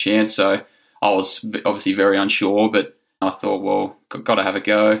yourself the chance. So I was obviously very unsure, but I thought, well, got to have a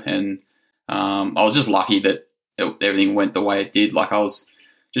go, and I was just lucky that everything went the way it did. Like, I was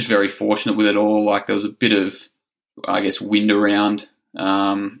just very fortunate with it all. Like, there was a bit of, I guess, wind around,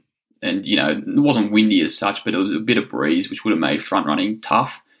 and it wasn't windy as such, but it was a bit of breeze, which would have made front running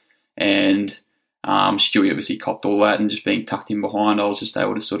tough. And Stewie obviously copped all that, and just being tucked in behind, I was just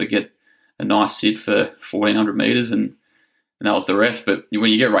able to sort of get a nice sit for 1,400 meters, and that was the rest. But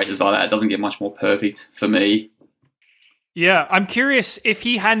when you get races like that, it doesn't get much more perfect for me. Yeah, I'm curious if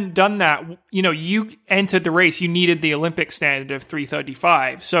he hadn't done that, you entered the race, you needed the Olympic standard of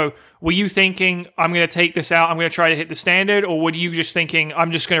 3:35. So were you thinking, I'm going to take this out, I'm going to try to hit the standard, or were you just thinking,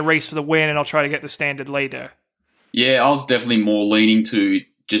 I'm just going to race for the win and I'll try to get the standard later? Yeah, I was definitely more leaning to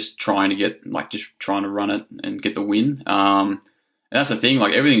just trying to run it and get the win. And that's the thing,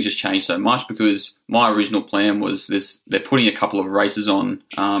 like, everything's just changed so much, because my original plan was this: they're putting a couple of races on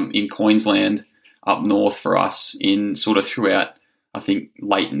in Queensland up north for us in sort of throughout, I think,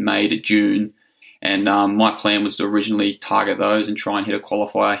 late May to June. And my plan was to originally target those and try and hit a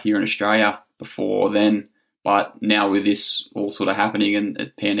qualifier here in Australia before then. But now with this all sort of happening and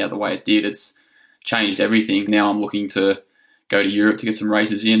it panned out the way it did, it's changed everything. Now I'm looking to go to Europe to get some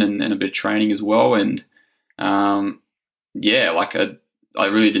races in and a bit of training as well. And I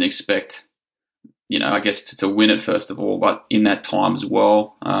really didn't expect, I guess, to win it first of all, but in that time as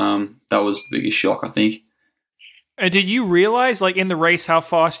well, that was the biggest shock, I think. And did you realize, like, in the race how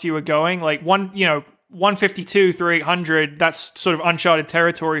fast you were going? Like, 152 through 800, that's sort of uncharted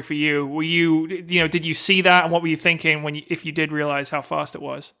territory for you. Were you, did you see that, and what were you thinking if you did realize how fast it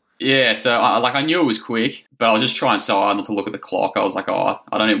was? Yeah, so I knew it was quick, but I was just trying so hard not to look at the clock. I was like, I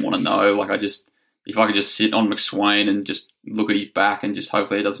don't even want to know. Like, if I could just sit on McSwain and just look at his back and just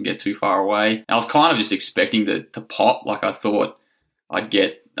hopefully it doesn't get too far away. And I was kind of just expecting to pop. Like, I thought I'd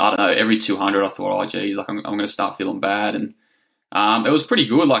get, I don't know, every 200 I thought, oh, geez, like, I'm going to start feeling bad. And it was pretty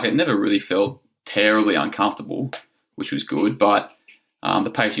good. Like, it never really felt terribly uncomfortable, which was good. But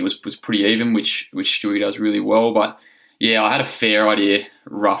the pacing was pretty even, which Stewie does really well. But Yeah, I had a fair idea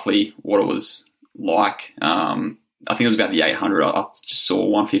roughly what it was like. I think it was about the 800. I just saw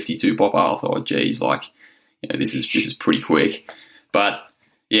 152 pop up. I thought, geez, like, this is pretty quick. But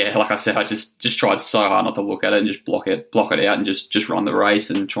yeah, like I said, I just tried so hard not to look at it and just block it out and just run the race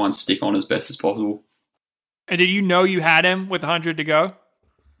and try and stick on as best as possible. And did you know you had him with 100 to go?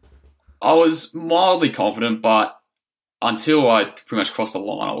 I was mildly confident, but until I pretty much crossed the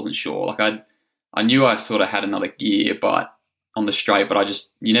line, I wasn't sure. Like I knew I sort of had another gear, but on the straight,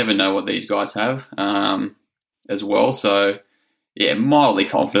 but you never know what these guys have as well. So yeah, mildly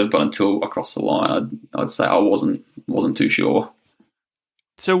confident, but until I crossed the line, I'd say I wasn't too sure.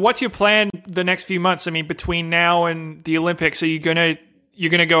 So what's your plan the next few months? I mean, between now and the Olympics, are you gonna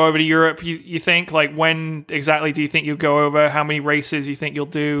go over to Europe? You think, like, when exactly do you think you'll go over? How many races you think you'll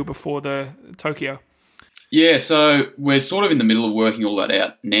do before the Tokyo? Yeah, so we're sort of in the middle of working all that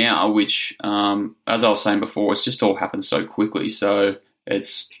out now, which, as I was saying before, it's just all happened so quickly. So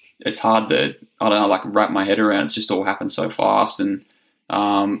it's hard to, I don't know, like wrap my head around. It's just all happened so fast. And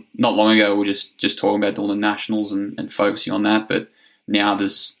not long ago, we were just talking about doing the nationals and focusing on that. But now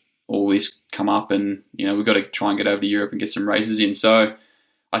there's all this come up and, we've got to try and get over to Europe and get some races in. So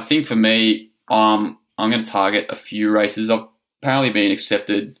I think for me, I'm going to target a few races. I've apparently been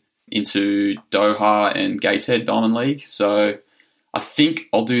accepted into Doha and Gateshead Diamond League. So I think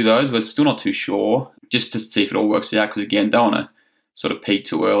I'll do those. We're still not too sure, just to see if it all works out. Because again, don't want to sort of peak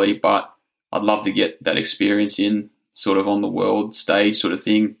too early, but I'd love to get that experience in sort of on the world stage sort of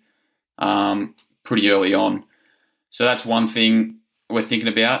thing pretty early on. So that's one thing we're thinking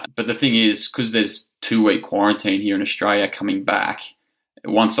about. But the thing is, because there's 2-week quarantine here in Australia coming back,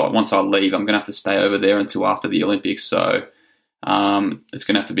 once I leave, I'm going to have to stay over there until after the Olympics. So it's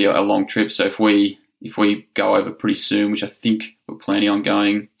going to have to be a long trip. So if we go over pretty soon, which I think we're planning on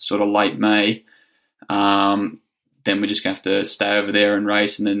going sort of late May, then we're just going to have to stay over there and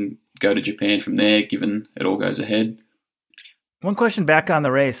race and then go to Japan from there, given it all goes ahead. One question back on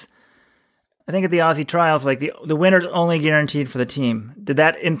the race. I think at the Aussie trials, like the winner's only guaranteed for the team. Did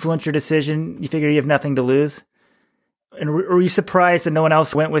that influence your decision? You figure you have nothing to lose? And were you surprised that no one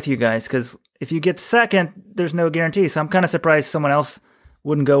else went with you guys? Because if you get second, there's no guarantee. So I'm kind of surprised someone else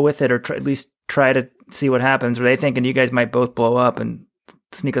wouldn't go with it or at least try to see what happens. Were they thinking you guys might both blow up and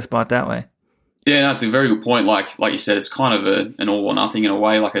sneak a spot that way? Yeah, that's a very good point. Like you said, it's kind of an all or nothing in a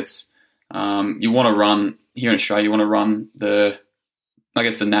way. Like it's you want to run here in Australia. You want to run the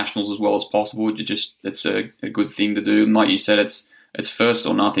nationals as well as possible. It's a good thing to do. And like you said, it's first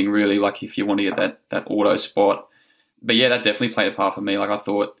or nothing really. Like if you want to get that auto spot. But yeah, that definitely played a part for me. Like I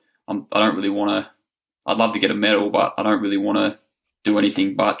thought, I don't really want to. I'd love to get a medal, but I don't really want to do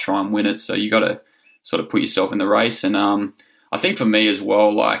anything but try and win it. So you got to sort of put yourself in the race. And I think for me as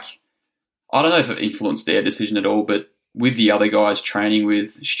well, like I don't know if it influenced their decision at all, but with the other guys training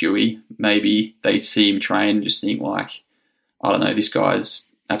with Stewie, maybe they'd see him train and just think like, I don't know, this guy's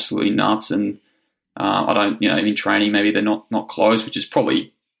absolutely nuts. And I don't, in training, maybe they're not close, which is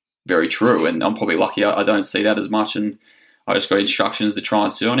probably very true. And I'm probably lucky I don't see that as much. And I just got instructions to try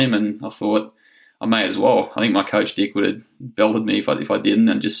and sit on him. And I thought I may as well. I think my coach Dick would have belted me if I didn't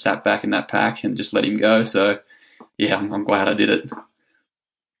and just sat back in that pack and just let him go. So yeah, I'm glad I did it.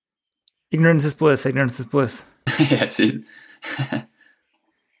 Ignorance is bliss. Ignorance is bliss. Yeah, that's it.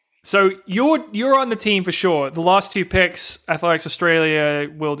 So you're on the team for sure. The last two picks, Athletics Australia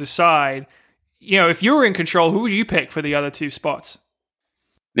will decide. If you were in control, who would you pick for the other two spots?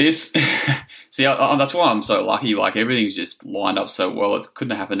 See, that's why I'm so lucky. Like everything's just lined up so well. It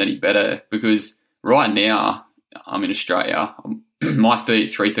couldn't have happened any better because right now I'm in Australia. My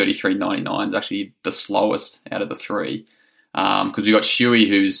 3:33.99 is actually the slowest out of the three because we got Stewie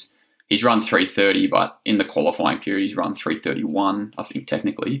he's run 3:30, but in the qualifying period he's run 3:31, I think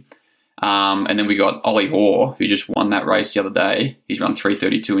technically. And then we got Ollie Hoare, who just won that race the other day. He's run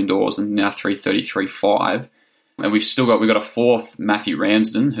 3:32 indoors and now 3:33.5. And we've got a fourth, Matthew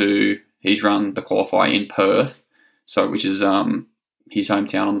Ramsden, who he's run the qualifier in Perth, which is his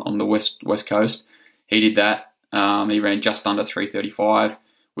hometown on the west coast. He did that. He ran just under 3:35.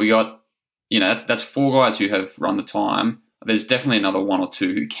 We got, that's four guys who have run the time. There's definitely another one or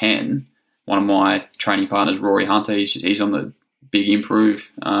two who can. One of my training partners, Rory Hunter, he's on the big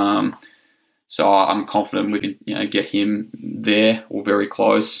improve. So I'm confident we can, get him there or very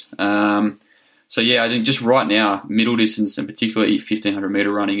close. So yeah, I think just right now, middle distance and particularly 1500 meter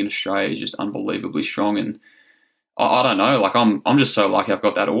running in Australia is just unbelievably strong. And I don't know, like I'm just so lucky I've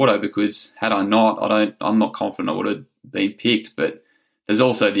got that auto because had I not, I'm not confident I would have been picked. But there's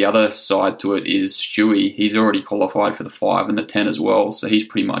also the other side to it is Stewie. He's already qualified for the 5 and the 10 as well, so he's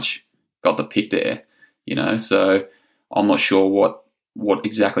pretty much got the pick there. So I'm not sure what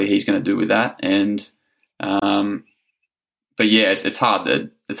exactly he's going to do with that. And but yeah, it's hard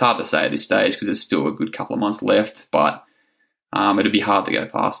to say at this stage because there's still a good couple of months left. But it'd be hard to go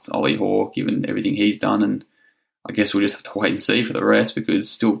past Ollie Hoare given everything he's done, and I guess we'll just have to wait and see for the rest because it's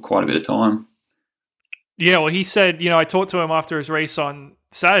still quite a bit of time. Yeah, well, he said, I talked to him after his race on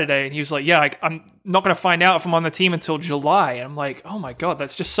Saturday, and he was like, yeah, I'm not going to find out if I'm on the team until July. And I'm like, oh my God,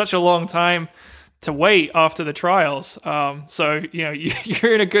 that's just such a long time to wait after the trials. So,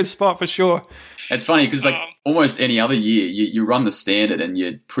 you're in a good spot for sure. It's funny because almost any other year, you run the standard and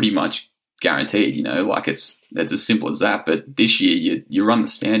you're pretty much guaranteed, that's as simple as that. But this year, you run the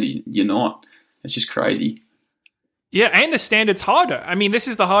standard, you're not. It's just crazy. Yeah, and the standard's harder. I mean, this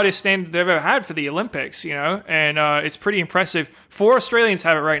is the hardest standard they've ever had for the Olympics, and it's pretty impressive. 4 Australians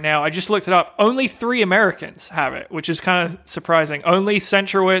have it right now. I just looked it up. Only 3 Americans have it, which is kind of surprising. Only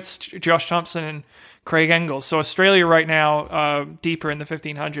Centrowitz, Josh Thompson, and Craig Engels. So Australia right now deeper in the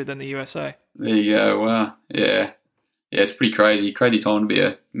 1500 than the USA. There you go. Wow. Yeah. Yeah, it's pretty crazy. Crazy time to be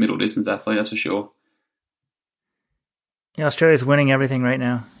a middle distance athlete, that's for sure. Yeah, Australia's winning everything right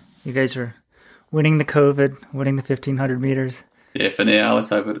now. You guys are winning the COVID, winning the 1,500 meters. Yeah, for now, let's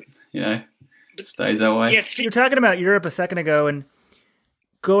hope it, stays that way. Yeah, you were talking about Europe a second ago and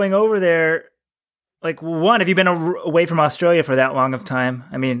going over there, have you been away from Australia for that long of time?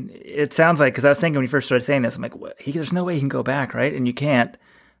 I mean, it sounds like, because I was thinking when you first started saying this, I'm like, there's no way he can go back, right? And you can't.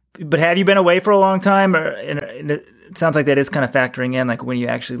 But have you been away for a long time? And it sounds like that is kind of factoring in, when you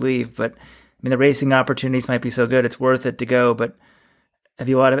actually leave. But, the racing opportunities might be so good, it's worth it to go, but have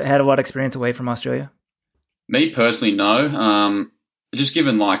you had a lot of experience away from Australia? Me personally, no. Just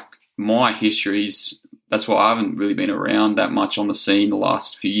given my histories, that's why I haven't really been around that much on the scene the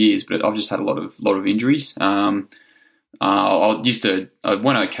last few years. But I've just had a lot of injuries. I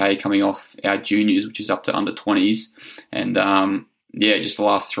went okay coming off our juniors, which is up to under 20s, and just the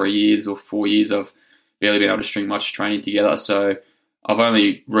last 3 years or 4 years, I've barely been able to string much training together. So I've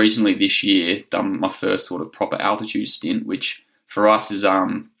only recently this year done my first sort of proper altitude stint, which for us is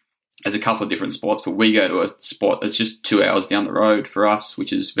there's a couple of different spots, but we go to a spot that's just 2 hours down the road for us,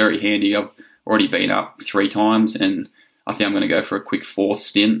 which is very handy. I've already been up 3 times, and I think I'm going to go for a quick 4th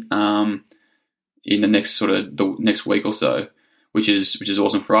stint in the next week or so, which is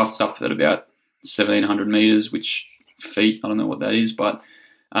awesome for us. It's up at about 1,700 meters, which feet, I don't know what that is, but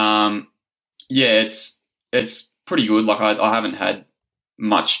it's pretty good. I haven't had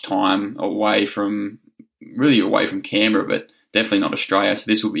much time away from Canberra, but definitely not Australia.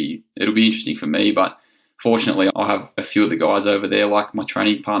 So it'll be interesting for me. But fortunately, I have a few of the guys over there, like my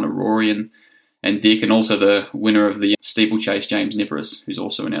training partner Rory and Dick, and also the winner of the steeplechase, James Niparis, who's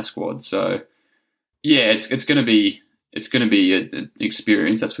also in our squad. So yeah, it's going to be an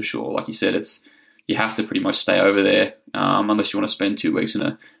experience, that's for sure. Like you said, you have to pretty much stay over there unless you want to spend 2 weeks in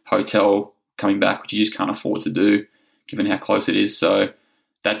a hotel coming back, which you just can't afford to do given how close it is. So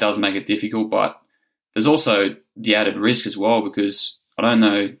that does make it difficult, but there's also the added risk as well, because I don't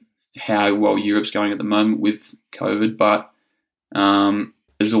know how well Europe's going at the moment with COVID, but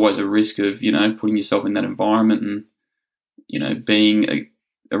there's always a risk of, putting yourself in that environment and, being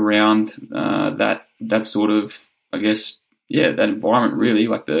around that sort of, I guess, that environment really.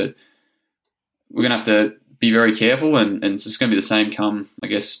 We're going to have to be very careful, and it's just going to be the same come, I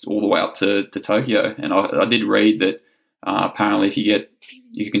guess, all the way up to Tokyo. And I did read that apparently if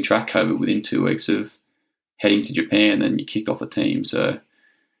you can track COVID within 2 weeks of heading to Japan, then you kicked off the team. So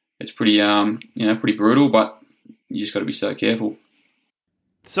it's pretty, pretty brutal, but you just got to be so careful.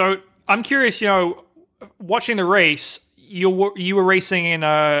 So I'm curious, watching the race, you were racing in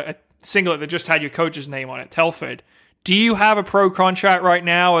a singlet that just had your coach's name on it, Telford. Do you have a pro contract right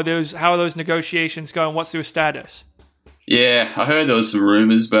now? How are those negotiations going? What's your status? Yeah, I heard there was some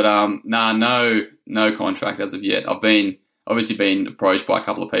rumours, but no contract as of yet. I've obviously been approached by a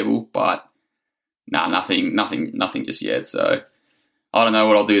couple of people, but nothing just yet. So I don't know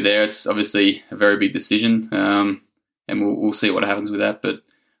what I'll do there. It's obviously a very big decision, and we'll see what happens with that. But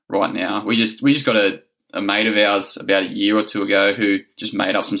right now, we just got a mate of ours about a year or two ago who just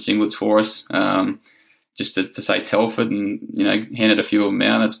made up some singlets for us, just to say Telford, and handed a few of them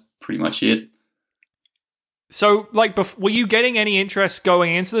out. That's pretty much it. So, were you getting any interest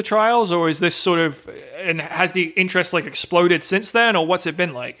going into the trials, or is this sort of, and has the interest exploded since then, or what's it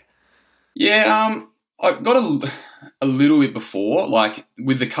been like? Yeah, I got a little bit before,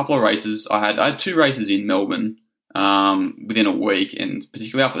 with a couple of races. I had 2 races in Melbourne within a week, and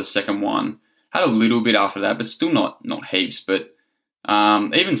particularly after the second one, had a little bit after that, but still not heaps. But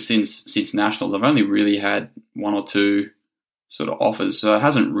even since nationals, I've only really had 1 or 2 sort of offers, so it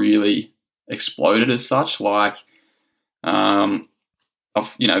hasn't really exploded as such. I've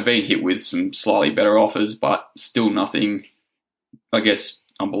been hit with some slightly better offers, but still nothing, I guess,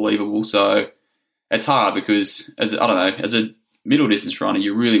 unbelievable. So it's hard because as a middle distance runner,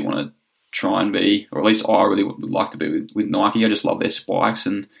 you really want to try and be, or at least I really would like to be with Nike. I just love their spikes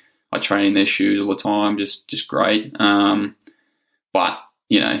and I train in their shoes all the time. Just great. But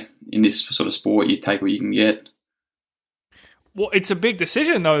in this sort of sport, you take what you can get. Well, it's a big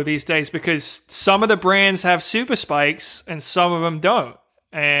decision though these days because some of the brands have super spikes and some of them don't.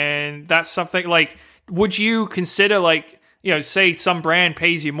 And that's something like, would you consider say some brand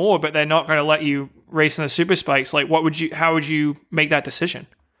pays you more, but they're not going to let you race in the super spikes? Like, how would you make that decision?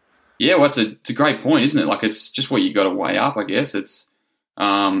 Yeah, well, it's a great point, isn't it? Like, it's just what you got to weigh up, I guess. It's,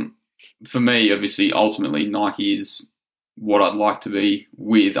 for me, obviously, ultimately, Nike is what I'd like to be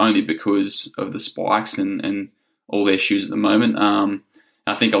with only because of the spikes and all their shoes at the moment.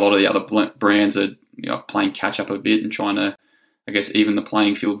 I think a lot of the other brands are playing catch up a bit and trying to, I guess, even the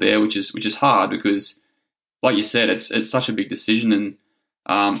playing field there, which is hard because, like you said, it's such a big decision,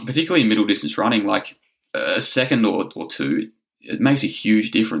 and particularly in middle distance running, like a second or two, it makes a huge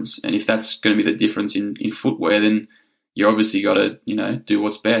difference. And if that's going to be the difference in footwear, then you obviously got to do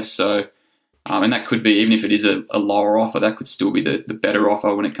what's best. So, and that could be, even if it is a lower offer, that could still be the better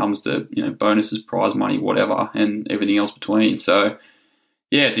offer when it comes to bonuses, prize money, whatever, and everything else between. So,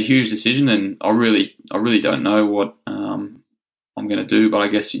 yeah, it's a huge decision, and I really don't know what I'm going to do, but I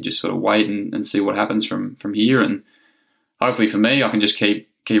guess you just sort of wait and see what happens from here. And hopefully for me, I can just keep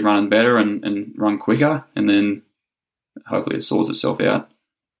running better and run quicker, and then hopefully it sorts itself out.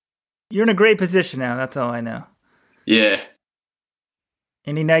 You're in a great position now. That's all I know. Yeah.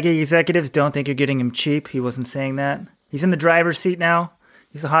 Any Nike executives don't think you're getting him cheap. He wasn't saying that. He's in the driver's seat now.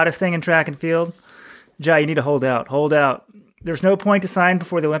 He's the hottest thing in track and field. Jai, you need to hold out. Hold out. There's no point to sign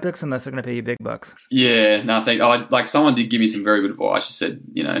before the Olympics unless they're going to pay you big bucks. Yeah, no, like someone did give me some very good advice. She said,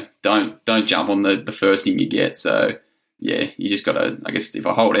 don't jump on the first thing you get. So yeah, you just got to, I guess, if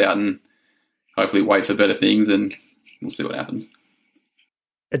I hold out and hopefully wait for better things, and we'll see what happens.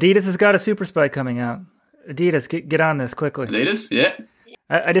 Adidas has got a super spike coming out. Adidas, get on this quickly. Adidas, yeah.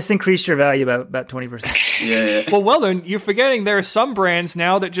 I just increased your value about 20%. Yeah. Well then, you're forgetting there are some brands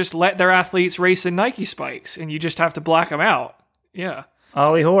now that just let their athletes race in Nike spikes, and you just have to black them out. Yeah.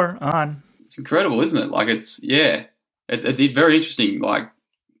 Ollie Hoare, on. It's incredible, isn't it? Like, it's very interesting. Like,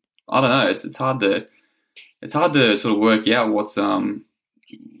 I don't know. It's hard to sort of work out what's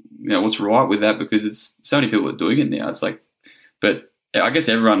what's right with that, because it's so many people are doing it now. It's like, but I guess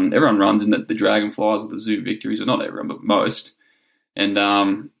everyone runs in the Dragonflies or the Zoom Victories, or not everyone, but most. And I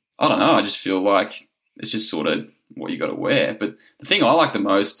don't know. I just feel like it's just sort of what you got to wear. But the thing I like the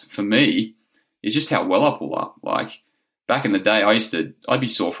most for me is just how well I pull up. Like back in the day, I'd be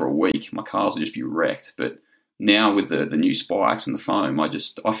sore for a week. My calves would just be wrecked. But now with the new spikes and the foam, I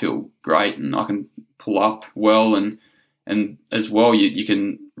feel great, and I can pull up well, and as well you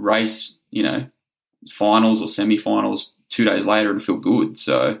can race finals or semi-finals 2 days later and feel good.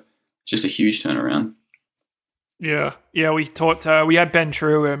 So it's just a huge turnaround. Yeah. We had Ben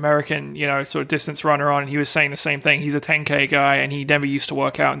True, an American, sort of distance runner on, and he was saying the same thing. He's a 10K guy, and he never used to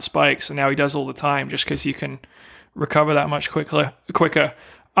work out in spikes, and now he does all the time just because you can recover that much quicker.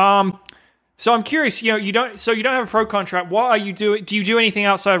 So I'm curious, you don't have a pro contract. What are you doing? Do you do anything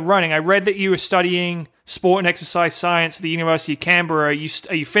outside of running? I read that you were studying sport and exercise science at the University of Canberra. Are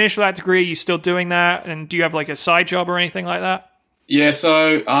you finished with that degree? Are you still doing that? And do you have like a side job or anything like that? Yeah,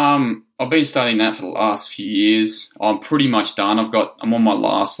 so I've been studying that for the last few years. I'm pretty much done. I'm on my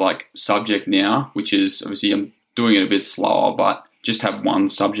last subject now, which is obviously I'm doing it a bit slower, but just have one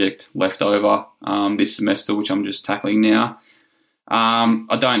subject left over this semester, which I'm just tackling now.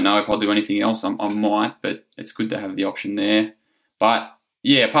 I don't know if I'll do anything else. I might, but it's good to have the option there. But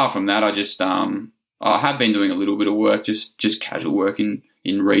yeah, apart from that, I have been doing a little bit of work, just casual work in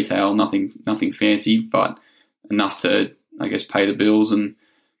retail, nothing fancy, but enough to, I guess, pay the bills and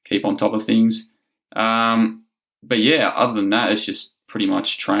keep on top of things. But yeah, other than that, it's just pretty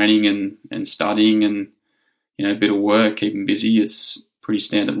much training and studying and, a bit of work, keeping busy. It's pretty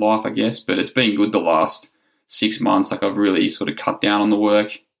standard life, I guess, but it's been good the last 6 months. Like I've really sort of cut down on the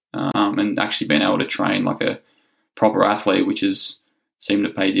work and actually been able to train like a proper athlete, which has seemed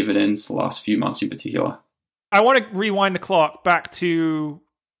to pay dividends the last few months in particular. I want to rewind the clock back to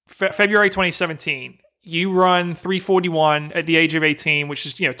February 2017. You run 3:41 at the age of 18, which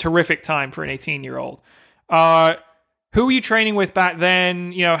is, terrific time for an 18-year-old. Who were you training with back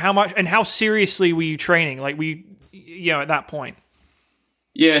then? How much and how seriously were you training? Like at that point?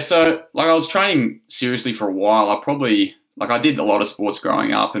 Yeah, so I was training seriously for a while. I did a lot of sports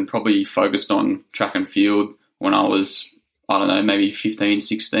growing up and probably focused on track and field when I was, I don't know, maybe 15,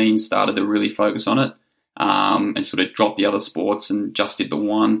 16, started to really focus on it, and sort of dropped the other sports and just did the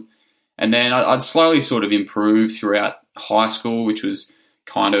one. And then I'd slowly sort of improve throughout high school, which was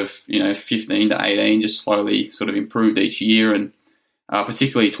kind of, 15 to 18, just slowly sort of improved each year. And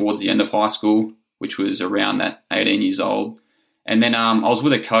particularly towards the end of high school, which was around that 18 years old. And then I was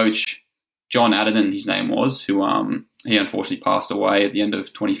with a coach, John Adderton, his name was, who he unfortunately passed away at the end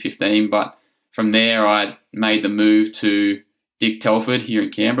of 2015. But from there, I made the move to Dick Telford here in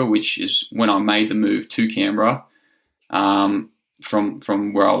Canberra, which is when I made the move to Canberra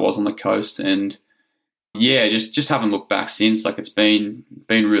from where I was on the coast. And yeah, just haven't looked back since. Like, it's been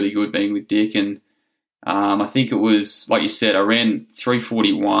really good being with Dick. And I think it was, like you said, I ran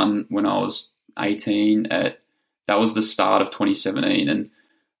 3:41 when I was 18. That was the start of 2017, and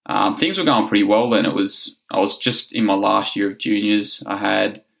things were going pretty well then. I was just in my last year of juniors.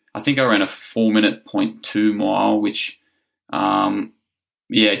 I think I ran a 4:02 mile, which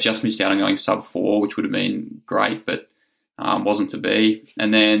just missed out on going sub 4, which would have been great, but wasn't to be.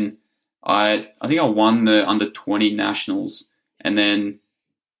 And then I think I won the under 20 nationals, and then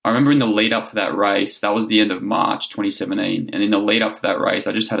I remember in the lead up to that race, that was the end of March 2017, and in the lead up to that race,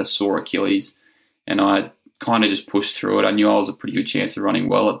 I just had a sore Achilles, and I kind of just pushed through it. I knew I was a pretty good chance of running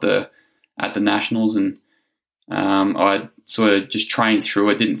well at the nationals, and I sort of just trained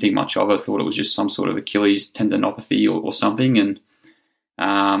through it. Didn't think much of it. Thought it was just some sort of Achilles tendinopathy or something, and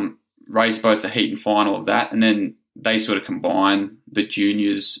raced both the heat and final of that, and then they sort of combined the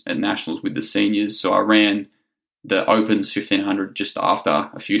juniors and nationals with the seniors. So I ran the Opens 1500 just after,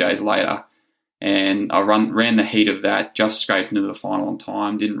 a few days later, and I ran the heat of that, just scraped into the final on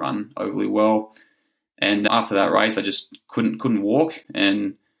time, didn't run overly well. And after that race, I just couldn't walk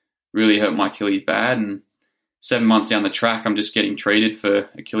and really hurt my Achilles bad. And 7 months down the track, I'm just getting treated for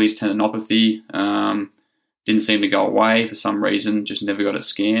Achilles tendinopathy. Didn't seem to go away for some reason, just never got it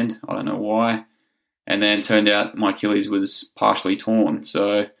scanned. I don't know why. And then turned out my Achilles was partially torn.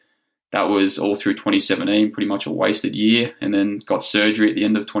 So that was all through 2017, pretty much a wasted year. And then got surgery at the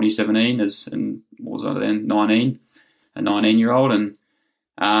end of 2017 and what was I then, 19, a 19-year-old. And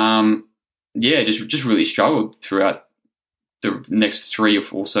just really struggled throughout the next 3 or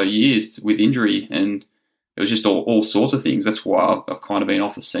 4 so years with injury. And it was just all sorts of things. That's why I've kind of been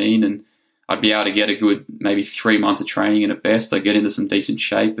off the scene, and I'd be able to get a good maybe 3 months of training, and at best I'd get into some decent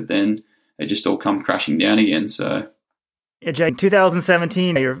shape, but then it just all come crashing down again. So yeah, Jake,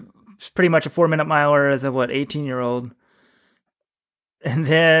 2017, you're pretty much a 4-minute miler as a 18-year-old. And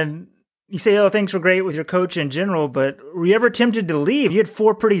then you say, things were great with your coach in general, but were you ever tempted to leave? You had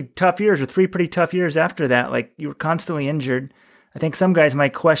 4 pretty tough years or 3 pretty tough years after that. Like, you were constantly injured. I think some guys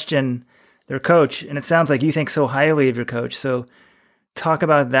might question their coach, and it sounds like you think so highly of your coach. So talk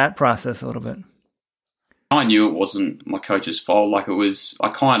about that process a little bit. I knew it wasn't my coach's fault. Like, I was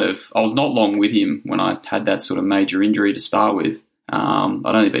not long with him when I had that sort of major injury to start with. I'd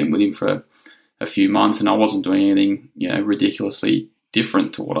only been with him for a few months, and I wasn't doing anything, ridiculously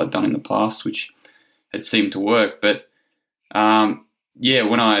different to what I'd done in the past, which had seemed to work. But when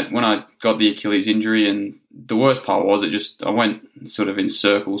I got the Achilles injury, and the worst part was I went sort of in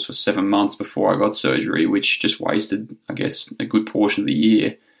circles for 7 months before I got surgery, which just wasted, I guess, a good portion of the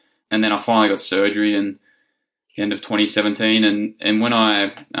year. And then I finally got surgery in the end of 2017, and when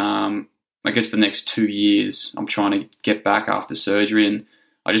I guess the next 2 years I'm trying to get back after surgery, and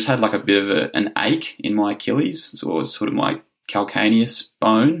I just had like a bit of an ache in my Achilles, so it was sort of my calcaneus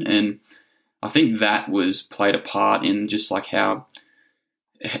bone, and I think that was played a part in just like how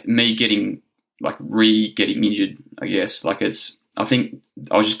me getting injured, I guess. I think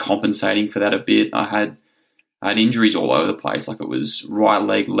I was just compensating for that a bit. I had injuries all over the place. Like, it was right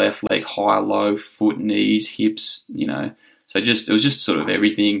leg, left leg, high, low, foot, knees, hips, so it was just sort of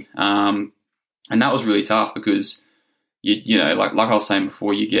everything. And that was really tough because like I was saying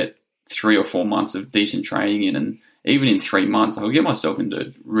before, you get 3 or 4 months of decent training in, and even in 3 months, I would get myself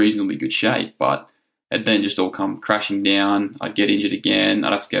into reasonably good shape, but it then just all come crashing down. I'd get injured again.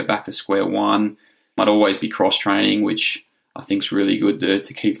 I'd have to go back to square one. I'd always be cross-training, which I think is really good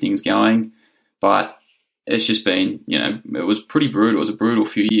to keep things going. But it's just been, it was pretty brutal. It was a brutal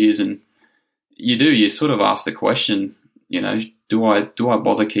few years, and you sort of ask the question, do I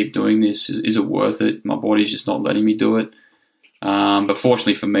bother keep doing this? Is it worth it? My body's just not letting me do it. But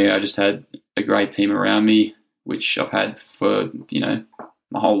fortunately for me, I just had a great team around me, which I've had for,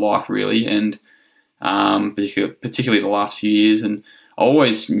 my whole life really, and particularly the last few years. And I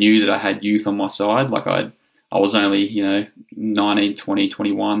always knew that I had youth on my side. Like, I was only, 19, 20,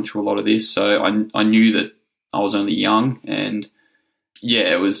 21 through a lot of this. So I knew that I was only young, and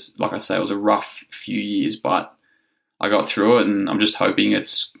yeah, it was, like I say, it was a rough few years, but I got through it, and I'm just hoping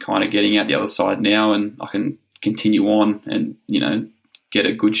it's kind of getting out the other side now, and I can continue on and, get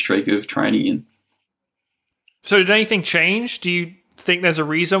a good streak of training in. So did anything change? Do you think there's a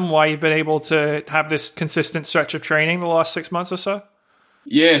reason why you've been able to have this consistent stretch of training the last 6 months or so?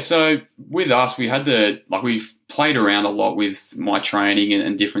 Yeah, so with us, we've played around a lot with my training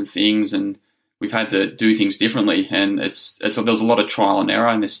and different things, and we've had to do things differently. And there's a lot of trial and error,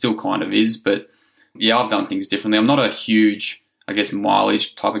 and there still kind of is. But yeah, I've done things differently. I'm not a huge, I guess,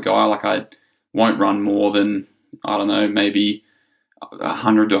 mileage type of guy. Like, I won't run more than, I don't know, maybe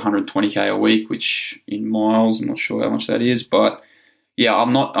 100 to 120k a week, which in miles, I'm not sure how much that is. But yeah,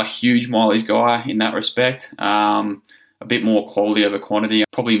 I'm not a huge mileage guy in that respect. A bit more quality over quantity,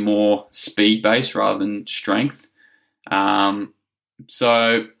 probably more speed-based rather than strength.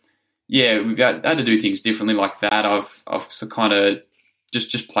 So, yeah, we've had to do things differently like that. I've kind of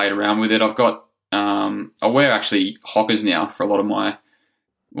just played around with it. I've got I wear actually Hokas now for a lot of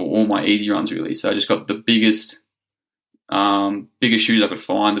all my easy runs, really. So I just got the biggest shoes I could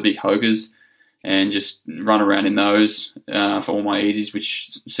find, the big Hokas, and just run around in those for all my easies,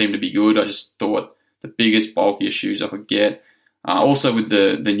 which seemed to be good. I just thought the biggest, bulkiest shoes I could get. Also with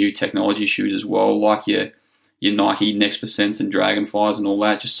the new technology shoes as well, like your Nike Next Percents and Dragonflies and all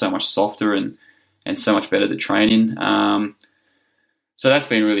that, just so much softer and so much better to train in. So that's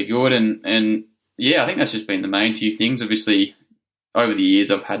been really good. And yeah, I think that's just been the main few things. Obviously, over the years,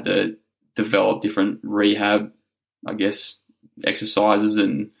 I've had to develop different rehab, I guess, exercises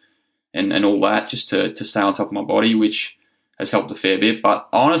and all that just to stay on top of my body, which has helped a fair bit. But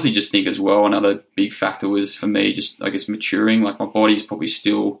I honestly just think as well, another big factor was for me just, I guess, maturing. Like, my body's probably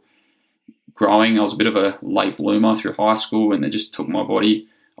still growing. I was a bit of a late bloomer through high school, and it just took my body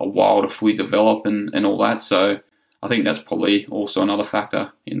a while to fully develop and all that. So I think that's probably also another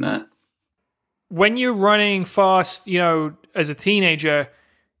factor in that. When you're running fast, as a teenager,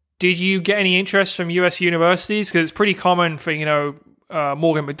 did you get any interest from US universities? Because it's pretty common for,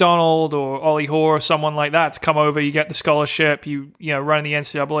 Morgan McDonald or Ollie Hoare or someone like that to come over. You get the scholarship, you run in the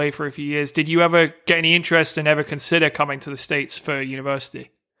NCAA for a few years. Did you ever get any interest and ever consider coming to the States for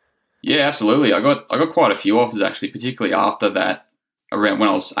university? Yeah, absolutely. I got quite a few offers, actually, particularly after that, around when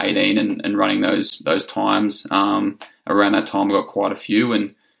I was 18 and running those times. Around that time, I got quite a few,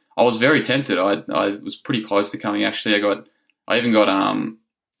 and I was very tempted. I was pretty close to coming, actually. I even got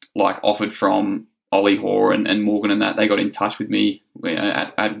offered from Ollie Hoare and Morgan and that. They got in touch with me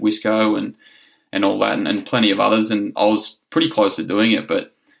at Wisco and all that, and plenty of others, and I was pretty close to doing it.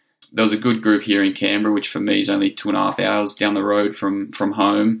 But there was a good group here in Canberra, which for me is only 2.5 hours down the road from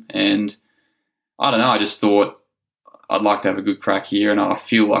home, and I don't know, I just thought I'd like to have a good crack here, and I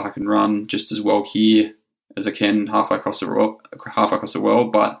feel like I can run just as well here as I can halfway across the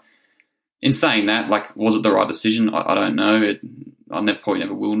world. But in saying that, was it the right decision? I don't know. I probably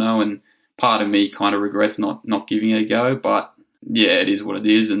never will know, and part of me kind of regrets not giving it a go. But yeah, it is what it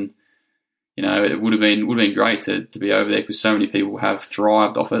is, and it would have been great to be over there, because so many people have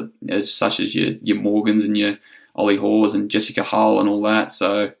thrived off it, such as your Morgans and your Ollie Hoares and Jessica Hull and all that.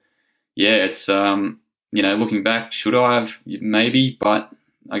 So yeah, it's looking back, should I have? Maybe, but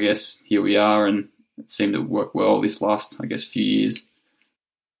I guess here we are, and it seemed to work well this last, I guess, few years.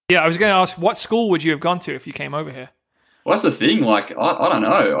 Yeah, I was going to ask, what school would you have gone to if you came over here? Well, that's the thing. I don't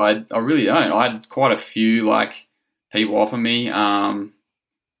know. I really don't. I had quite a few people offer me. I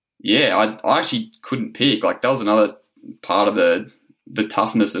actually couldn't pick. That was another part of the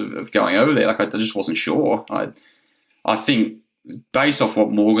toughness of going over there. I just wasn't sure. I think based off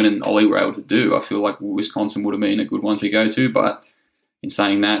what Morgan and Ollie were able to do, I feel like Wisconsin would have been a good one to go to. But in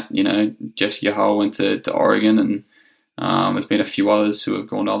saying that, Jessica Hull went to Oregon, and there's been a few others who have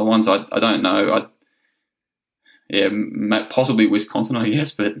gone to other ones. I don't know. Possibly Wisconsin, I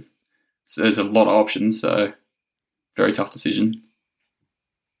guess, but there's a lot of options, so very tough decision.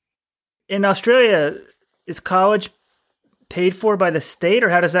 In Australia, is college paid for by the state, or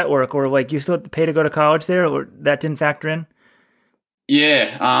how does that work? Or you still have to pay to go to college there, or that didn't factor in?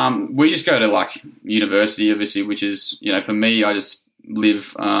 Yeah, we just go to university, obviously, which is, for me, I just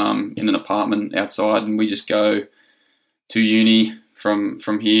live in an apartment outside, and we just go to uni from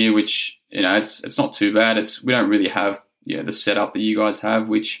here, which it's not too bad. We don't really have the setup that you guys have,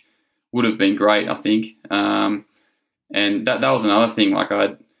 which would have been great, I think. And that was another thing.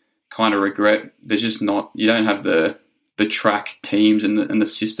 I kind of regret. There's just not. You don't have the track teams and the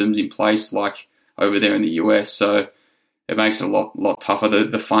systems in place like over there in the US. So it makes it a lot tougher.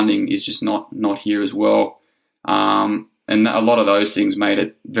 The funding is just not here as well. And a lot of those things made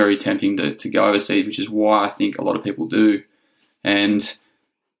it very tempting to go overseas, which is why I think a lot of people do. and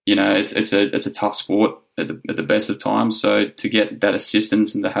it's a tough sport at the best of times. So to get that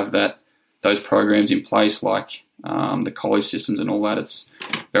assistance and to have those programs in place, like the college systems and all that, it's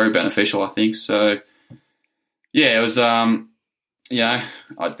very beneficial, I think. So yeah, it was.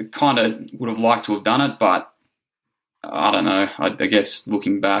 I kind of would have liked to have done it, but I don't know. I guess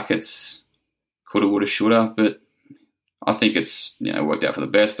looking back, it's coulda, woulda, shoulda, but I think it's worked out for the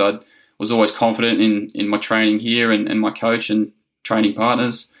best. I was always confident in my training here and my coach and training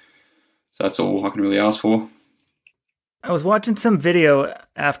partners. So that's all I can really ask for. I was watching some video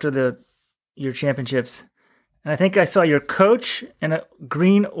after your championships, and I think I saw your coach in a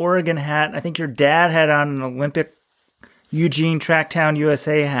green Oregon hat. I think your dad had on an Olympic Eugene Tracktown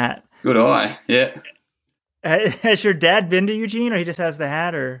USA hat. Good eye, yeah. Has your dad been to Eugene, or he just has the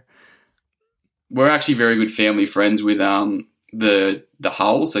hat? Or we're actually very good family friends with the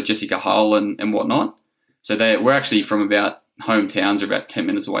Hulls, so Jessica Hull and whatnot. So we're actually from about hometowns, are about 10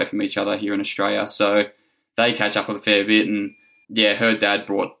 minutes away from each other here in Australia. So they catch up a fair bit, and yeah, her dad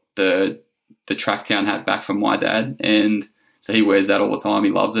brought the Tracktown hat back from my dad, and so he wears that all the time.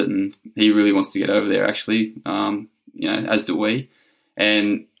 He loves it, and he really wants to get over there actually. As do we.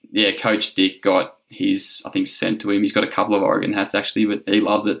 And yeah, Coach Dick got his, I think, sent to him. He's got a couple of Oregon hats actually, but he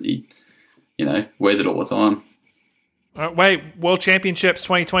loves it. He, wears it all the time. Wait, World Championships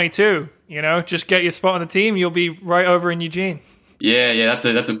 2022. Just get your spot on the team. You'll be right over in Eugene. Yeah,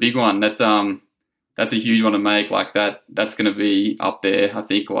 that's a big one. That's a huge one to make. Like that's going to be up there. I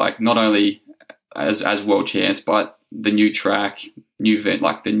think like not only as world champs, but the new track, new event,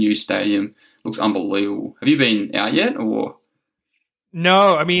 like the new stadium. Looks unbelievable. Have you been out yet, or?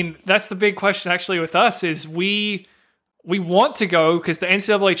 No, I mean, that's the big question actually with us is we want to go because the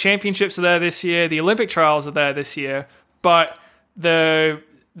NCAA championships are there this year, the Olympic trials are there this year, but the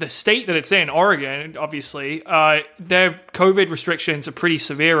state that it's in, Oregon, obviously, their COVID restrictions are pretty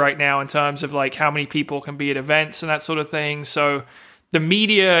severe right now in terms of like how many people can be at events and that sort of thing. So the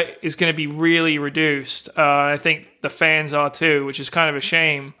media is going to be really reduced. I think the fans are too, which is kind of a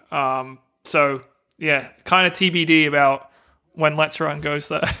shame. So, yeah, kind of TBD about when Let's Run goes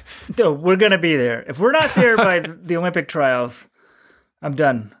there. No, we're going to be there. If we're not there by the Olympic trials, I'm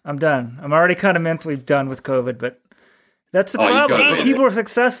done. I'm already kind of mentally done with COVID, but that's the problem. People are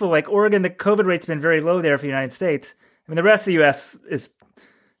successful. Like Oregon, the COVID rate's been very low there for the United States. I mean, the rest of the U.S. is,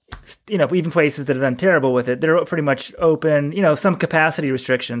 even places that have done terrible with it, they're pretty much open, some capacity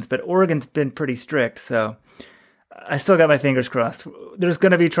restrictions, but Oregon's been pretty strict, so I still got my fingers crossed. There's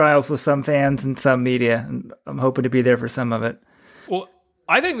going to be trials with some fans and some media, and I'm hoping to be there for some of it. Well,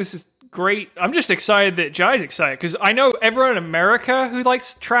 I think this is great. I'm just excited that Jai's excited because I know everyone in America who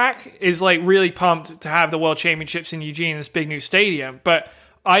likes track is like really pumped to have the World Championships in Eugene, this big new stadium. But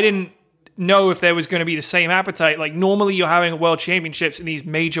I didn't know if there was going to be the same appetite. Like normally you're having a World Championships in these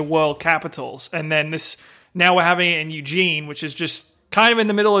major world capitals, and then now we're having it in Eugene, which is just kind of in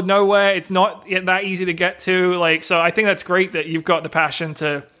the middle of nowhere. It's not that easy to get to. So I think that's great that you've got the passion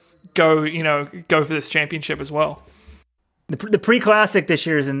to go for this championship as well. The pre-classic this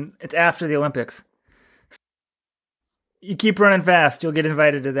year it's after the Olympics. You keep running fast, you'll get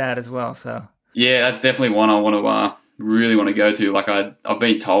invited to that as well. So yeah, that's definitely one I want to really want to go to. Like I've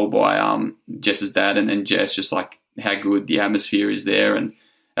been told by Jess's dad and Jess just like how good the atmosphere is there, and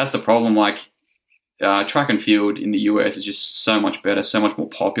that's the problem. Like track and field in the US is just so much better, so much more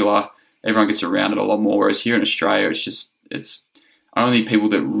popular. Everyone gets around it a lot more. Whereas here in Australia, it's only people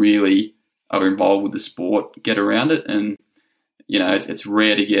that really are involved with the sport get around it, and it's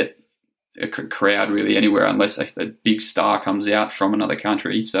rare to get a crowd really anywhere unless a big star comes out from another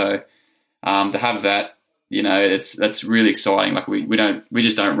country. So to have that, that's really exciting. Like we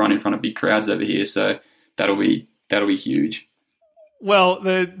just don't run in front of big crowds over here, so that'll be huge. Well,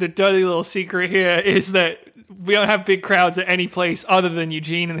 the dirty little secret here is that we don't have big crowds at any place other than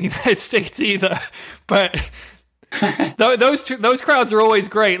Eugene in the United States either. But those crowds are always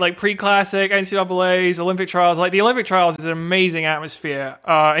great, like pre-classic, NCAAs, Olympic trials. Like the Olympic trials is an amazing atmosphere,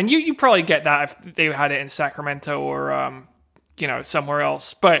 and you probably get that if they had it in Sacramento or somewhere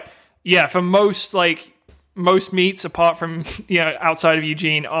else. But yeah, for most meets apart from outside of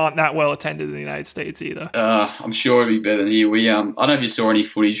Eugene aren't that well attended in the United States either. I'm sure it'd be better than here. We I don't know if you saw any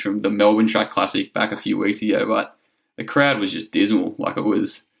footage from the Melbourne Track Classic back a few weeks ago, but the crowd was just dismal. Like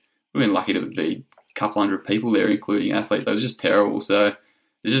we've been lucky to be a couple hundred people there, including athletes. It was just terrible. So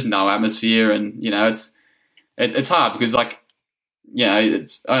there's just no atmosphere, and it's hard because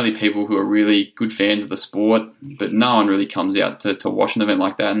it's only people who are really good fans of the sport, but no one really comes out to watch an event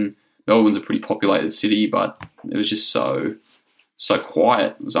like that. And Melbourne's a pretty populated city, but it was just so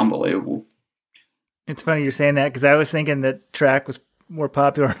quiet. It was unbelievable. It's funny you're saying that because I was thinking that track was more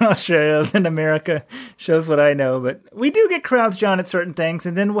popular in Australia than America. Shows what I know. But we do get crowds, John, at certain things.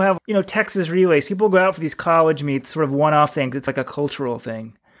 And then we'll have, Texas relays. People go out for these college meets, sort of one-off things. It's like a cultural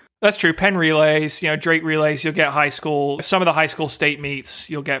thing. That's true. Penn relays, Drake relays, you'll get high school. Some of the high school state meets,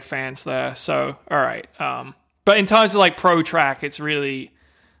 you'll get fans there. So, all right. But in terms of like pro track, it's really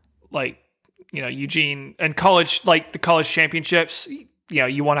like, Eugene and college, like the college championships,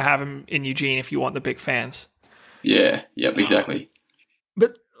 you want to have them in Eugene if you want the big fans. Yeah. Yep. Exactly.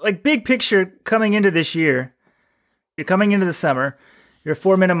 But like big picture coming into this year, you're coming into the summer, you're a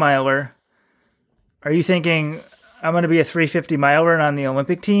 4-minute miler. Are you thinking I'm going to be a 350 miler and on the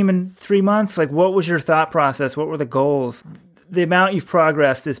Olympic team in 3 months? Like what was your thought process? What were the goals? The amount you've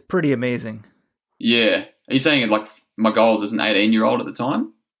progressed is pretty amazing. Yeah. Are you saying like my goals as an 18-year-old at the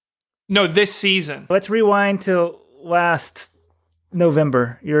time? No, this season. Let's rewind to last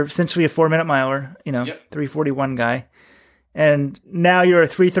November. You're essentially a 4-minute miler, 341 guy. And now you're a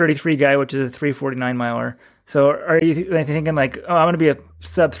 333 guy, which is a 349 miler. So are you thinking like, I'm going to be a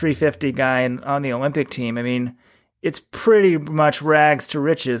sub 350 guy on the Olympic team? I mean, it's pretty much rags to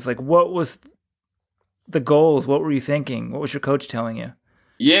riches. Like what was the goals? What were you thinking? What was your coach telling you?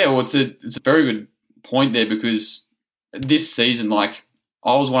 Yeah, well, it's a very good point there because this season, like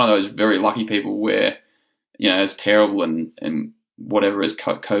I was one of those very lucky people where, as terrible and whatever as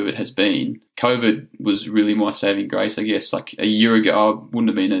COVID has been, COVID was really my saving grace, I guess. Like a year ago, I wouldn't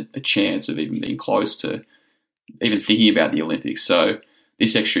have been a chance of even being close to even thinking about the Olympics. So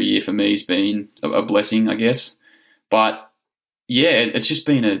this extra year for me has been a blessing, I guess. But yeah, it's just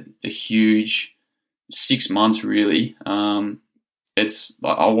been a huge 6 months, really. It's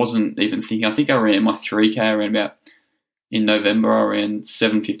like I wasn't even thinking. I think I ran my 3K around about in November. I ran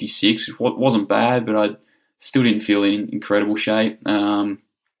 7:56. It wasn't bad, but I still didn't feel in incredible shape. And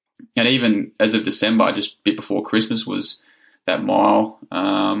even as of December, just a bit before Christmas, was that mile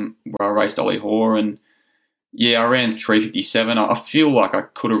where I raced Ollie Hoare. And yeah, I ran 3:57. I feel like I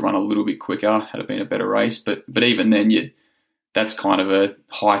could have run a little bit quicker had it been a better race. But even then, that's kind of a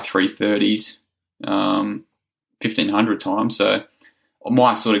high 3:30s, 1,500 times. So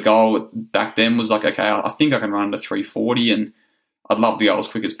my sort of goal back then was like, okay, I think I can run to 3:40 and I'd love to go as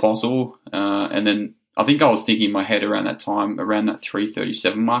quick as possible. And then I think I was thinking in my head around that time, around that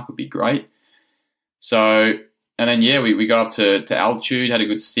 3:37 mark would be great. So, and then, yeah, we got up to altitude, had a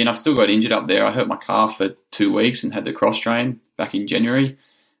good stint. I still got injured up there. I hurt my calf for 2 weeks and had to cross-train back in January.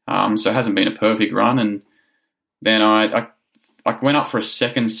 So it hasn't been a perfect run. And then I went up for a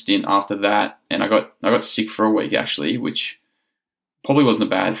second stint after that, and I got sick for a week, actually, which probably wasn't a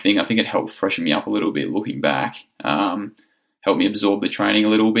bad thing. I think it helped freshen me up a little bit looking back, helped me absorb the training a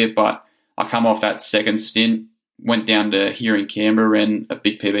little bit. But I come off that second stint, went down to here in Canberra, ran a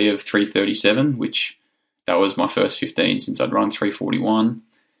big PB of 3:37, which that was my first 15 since I'd run 3:41.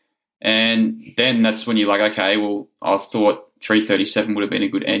 And then that's when you're like, okay, well, I thought 3:37 would have been a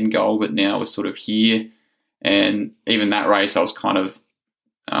good end goal, but now we're sort of here. And even that race, I was kind of,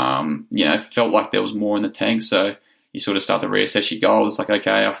 felt like there was more in the tank. So you sort of start to reassess your goals. It's like,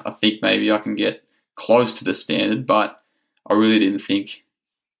 okay, I think maybe I can get close to the standard, but I really didn't think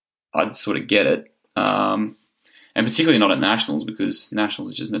I'd sort of get it. And particularly not at Nationals, because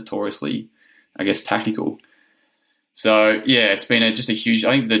Nationals are just notoriously, I guess, tactical. So, yeah, it's been just a huge...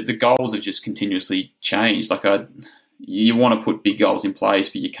 I think the goals have just continuously changed. Like, you want to put big goals in place,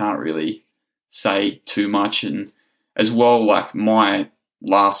 but you can't really say too much. And as well, like, my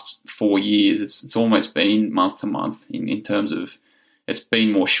last 4 years, it's almost been month to month in terms of... It's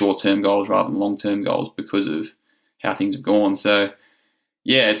been more short-term goals rather than long-term goals because of how things have gone. So,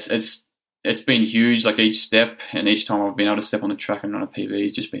 yeah, it's been huge. Like, each step and each time I've been able to step on the track and run a PB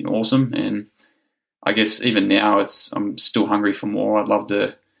has just been awesome. And I guess even now I'm still hungry for more. I'd love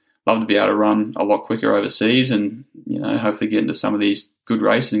to be able to run a lot quicker overseas and, hopefully get into some of these good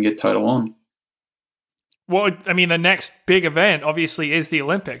races and get total on. Well, I mean, the next big event obviously is the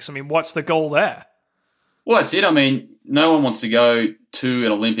Olympics. I mean, what's the goal there? Well, that's it. I mean, no one wants to go to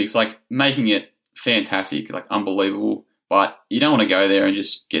an Olympics, like making it fantastic, like unbelievable. But you don't want to go there and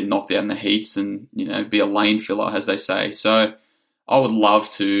just get knocked out in the heats and, be a lane filler, as they say. So I would love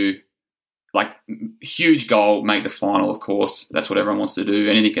to, like, huge goal, make the final, of course. That's what everyone wants to do.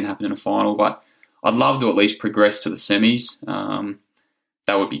 Anything can happen in a final. But I'd love to at least progress to the semis.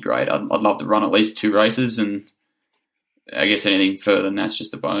 That would be great. I'd love to run at least 2 races. And I guess anything further than that's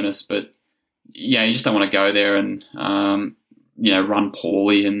just a bonus. But, yeah, you just don't want to go there and, run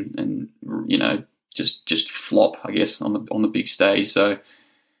poorly and just flop, I guess, on the big stage. So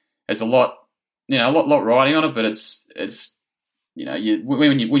it's a lot riding on it, but it's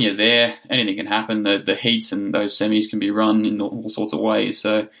when you're there, anything can happen. The heats and those semis can be run in all sorts of ways.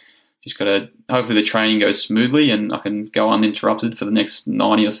 So just got to hopefully the training goes smoothly and I can go uninterrupted for the next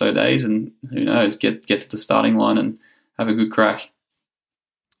 90 or so days, and who knows, get to the starting line and have a good crack.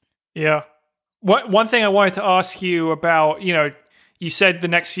 Yeah. One thing I wanted to ask you about, you said the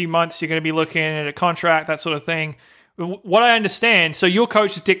next few months you're going to be looking at a contract, that sort of thing. What I understand, so your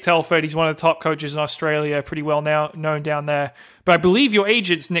coach is Dick Telford. He's one of the top coaches in Australia, pretty well known down there. But I believe your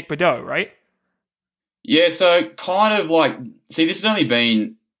agent's Nick Bordeaux, right? Yeah, so kind of this has only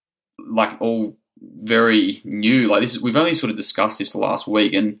been all very new. We've only sort of discussed this the last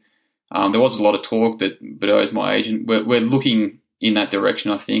week, and there was a lot of talk that Bordeaux is my agent. We're looking in that direction,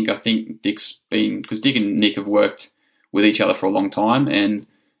 I think. I think because Dick and Nick have worked with each other for a long time, and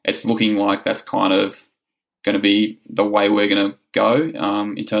it's looking like that's kind of going to be the way we're going to go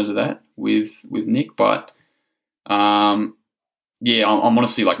in terms of that with Nick. But I'm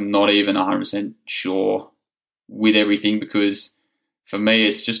honestly not even 100% sure with everything, because for me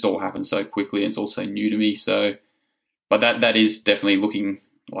it's just all happened so quickly and it's all so new to me. So, but that is definitely looking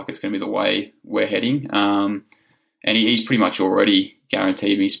like it's going to be the way we're heading. And he's pretty much already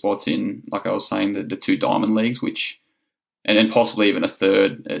guaranteed me spots in, like I was saying, the 2 diamond leagues, and then possibly even a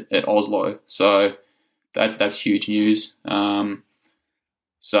third at Oslo. So that's huge news.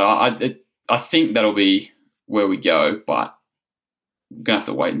 So I think that'll be where we go, but we're gonna have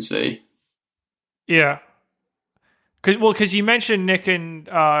to wait and see. Yeah, because you mentioned Nick and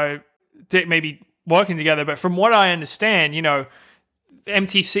Dick maybe working together, but from what I understand,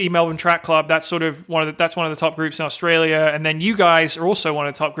 MTC, Melbourne Track Club, that's one of the top groups in Australia, and then you guys are also one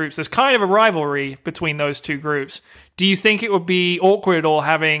of the top groups. There's kind of a rivalry between those two groups. Do you think it would be awkward at all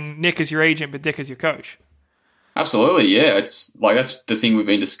having Nick as your agent but Dick as your coach? Absolutely, yeah. It's that's the thing we've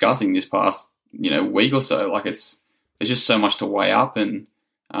been discussing this past week or so. There's just so much to weigh up, and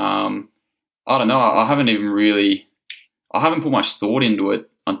I don't know. I haven't put much thought into it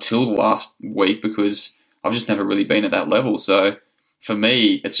until the last week, because I've just never really been at that level. So for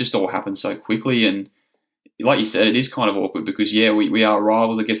me, it's just all happened so quickly, and like you said, it is kind of awkward because we are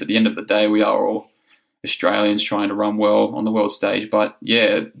rivals. I guess at the end of the day, we are all Australians trying to run well on the world stage. But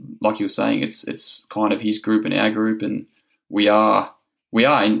yeah, like you were saying, it's kind of his group and our group, and we are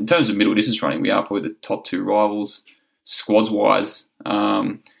in terms of middle distance running, we are probably the top 2 rivals squads wise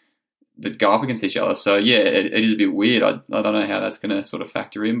that go up against each other. So yeah, it is a bit weird. I don't know how that's going to sort of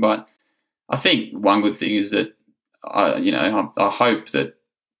factor in, but I think one good thing is that I hope that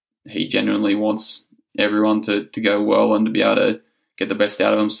he genuinely wants everyone to go well and to be able to get the best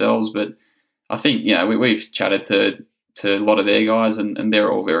out of themselves. But I think, we've chatted to a lot of their guys, and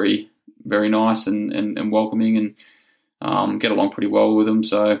they're all very, very nice and welcoming, and get along pretty well with them.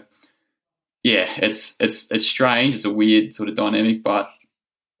 So yeah, it's strange. It's a weird sort of dynamic, but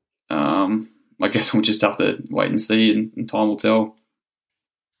I guess we'll just have to wait and see, and time will tell.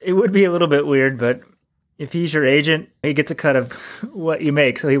 It would be a little bit weird, but if he's your agent, he gets a cut of what you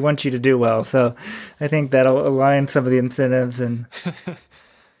make, so he wants you to do well. So I think that'll align some of the incentives, and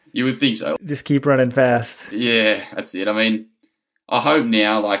you would think so. Just keep running fast. Yeah, that's it. I mean, I hope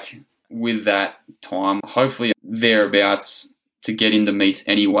now, with that time, hopefully thereabouts to get into meets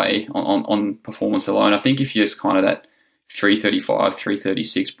anyway on performance alone. I think if you're kind of that 335,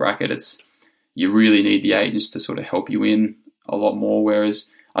 336 bracket, you really need the agents to sort of help you in a lot more. Whereas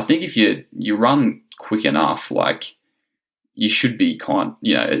I think if you run quick enough, you should be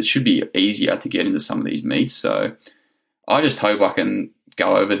it should be easier to get into some of these meets. So I just hope I can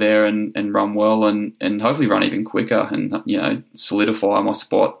go over there and run well, and hopefully run even quicker, and solidify my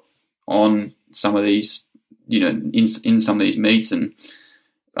spot on some of these, in some of these meets, and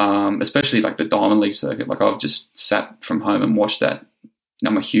especially the Diamond League circuit. I've just sat from home and watched that.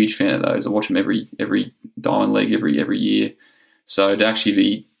 I'm a huge fan of those. I watch them every Diamond League every year. So to actually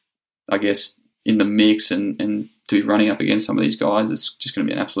be, I guess, in the mix and to be running up against some of these guys, it's just going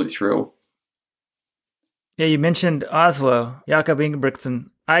to be an absolute thrill. Yeah, you mentioned Oslo, Jakob Ingebrigtsen.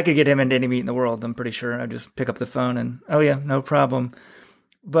 I could get him into any meet in the world, I'm pretty sure. I'd just pick up the phone and, oh yeah, no problem.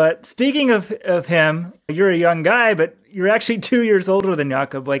 But speaking of him, you're a young guy, but you're actually 2 years older than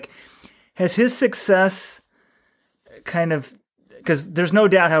Jakob. Has his success kind of, because there's no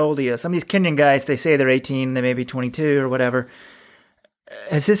doubt how old he is. Some of these Kenyan guys, they say they're 18, they may be 22 or whatever.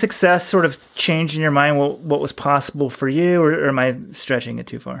 Has his success sort of changed in your mind what was possible for you, or am I stretching it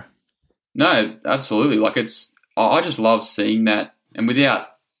too far? No, absolutely. I just love seeing that, and without,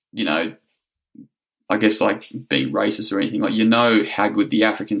 I guess being racist or anything, how good the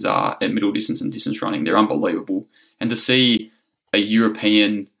Africans are at middle distance and distance running. They're unbelievable. And to see a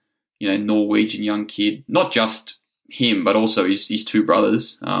European, Norwegian young kid, not just him, but also his two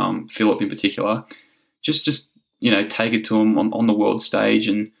brothers, Philip in particular, just take it to him on the world stage,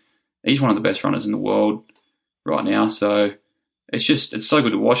 and he's one of the best runners in the world right now. So it's so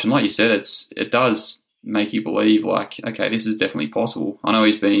good to watch, and like you said, it does make you believe, like, okay, this is definitely possible. I know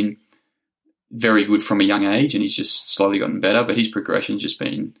he's been very good from a young age, and he's just slowly gotten better, but his progression's just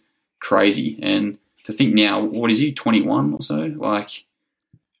been crazy. And to think now, what is he, 21 or so, like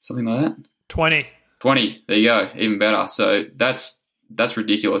something like that? 20. There you go, even better. So that's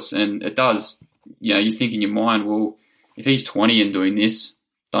ridiculous, and it does. You think in your mind, well, if he's 20 and doing this,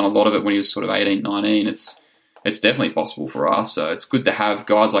 done a lot of it when he was sort of 18, 19, it's definitely possible for us. So it's good to have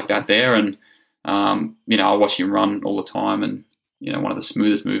guys like that there, and I watch him run all the time, and one of the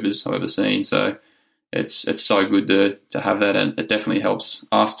smoothest movers I've ever seen. So it's so good to have that, and it definitely helps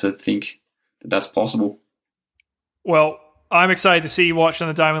us to think that that's possible. Well, I'm excited to see you watch on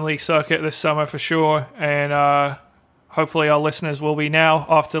the Diamond League circuit this summer for sure, and hopefully our listeners will be now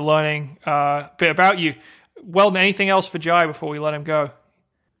after learning a bit about you. Well, anything else for Jai before we let him go?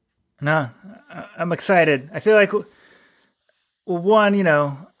 No, I'm excited. I feel like, one,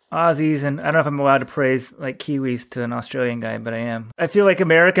 Aussies, and I don't know if I'm allowed to praise like Kiwis to an Australian guy, but I am. I feel like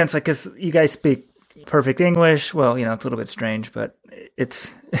Americans, like, because you guys speak perfect English. Well, it's a little bit strange, but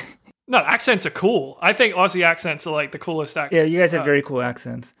it's... No, accents are cool. I think Aussie accents are like the coolest accents. Yeah, you guys have very cool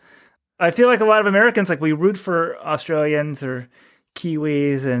accents. I feel like a lot of Americans, like, we root for Australians or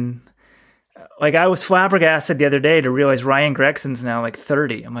Kiwis, and like, I was flabbergasted the other day to realize Ryan Gregson's now like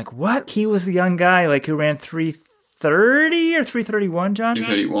 30. I'm like, what? He was the young guy like who ran 3:30 or 3:31, John?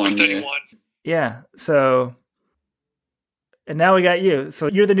 3:31. Yeah. So, and now we got you. So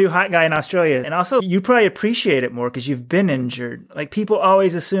you're the new hot guy in Australia. And also, you probably appreciate it more because you've been injured. Like, people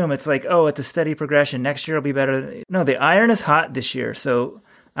always assume it's like, oh, it's a steady progression. Next year will be better. No, the iron is hot this year. So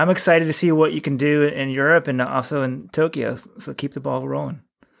I'm excited to see what you can do in Europe and also in Tokyo. So keep the ball rolling.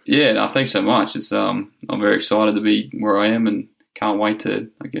 Yeah, no, thanks so much. It's I'm very excited to be where I am, and can't wait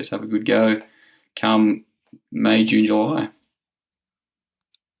to, I guess, have a good go come May, June, July.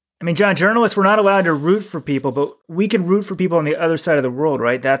 I mean, John, journalists, we're not allowed to root for people, but we can root for people on the other side of the world,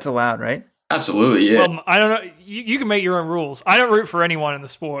 right? That's allowed, right? Absolutely, yeah. I don't know. You can make your own rules. I don't root for anyone in the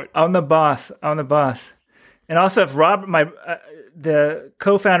sport. I'm the boss. And also, if Rob, the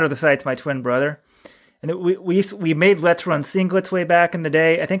co-founder of the site's my twin brother, and we made Let's Run singlets way back in the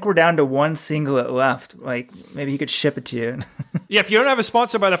day. I think we're down to one singlet left. Like, maybe he could ship it to you. Yeah, if you don't have a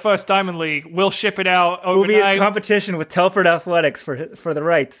sponsor by the first Diamond League, we'll ship it out overnight. We'll be in competition with Telford Athletics for the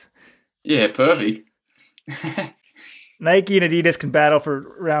rights. Yeah, perfect. Nike and Adidas can battle for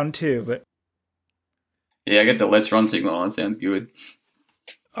round 2, but yeah, I get the Let's Run signal on. Sounds good.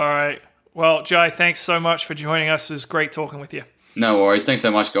 All right. Well, Jai, thanks so much for joining us. It was great talking with you. No worries. Thanks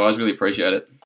so much, guys. Really appreciate it.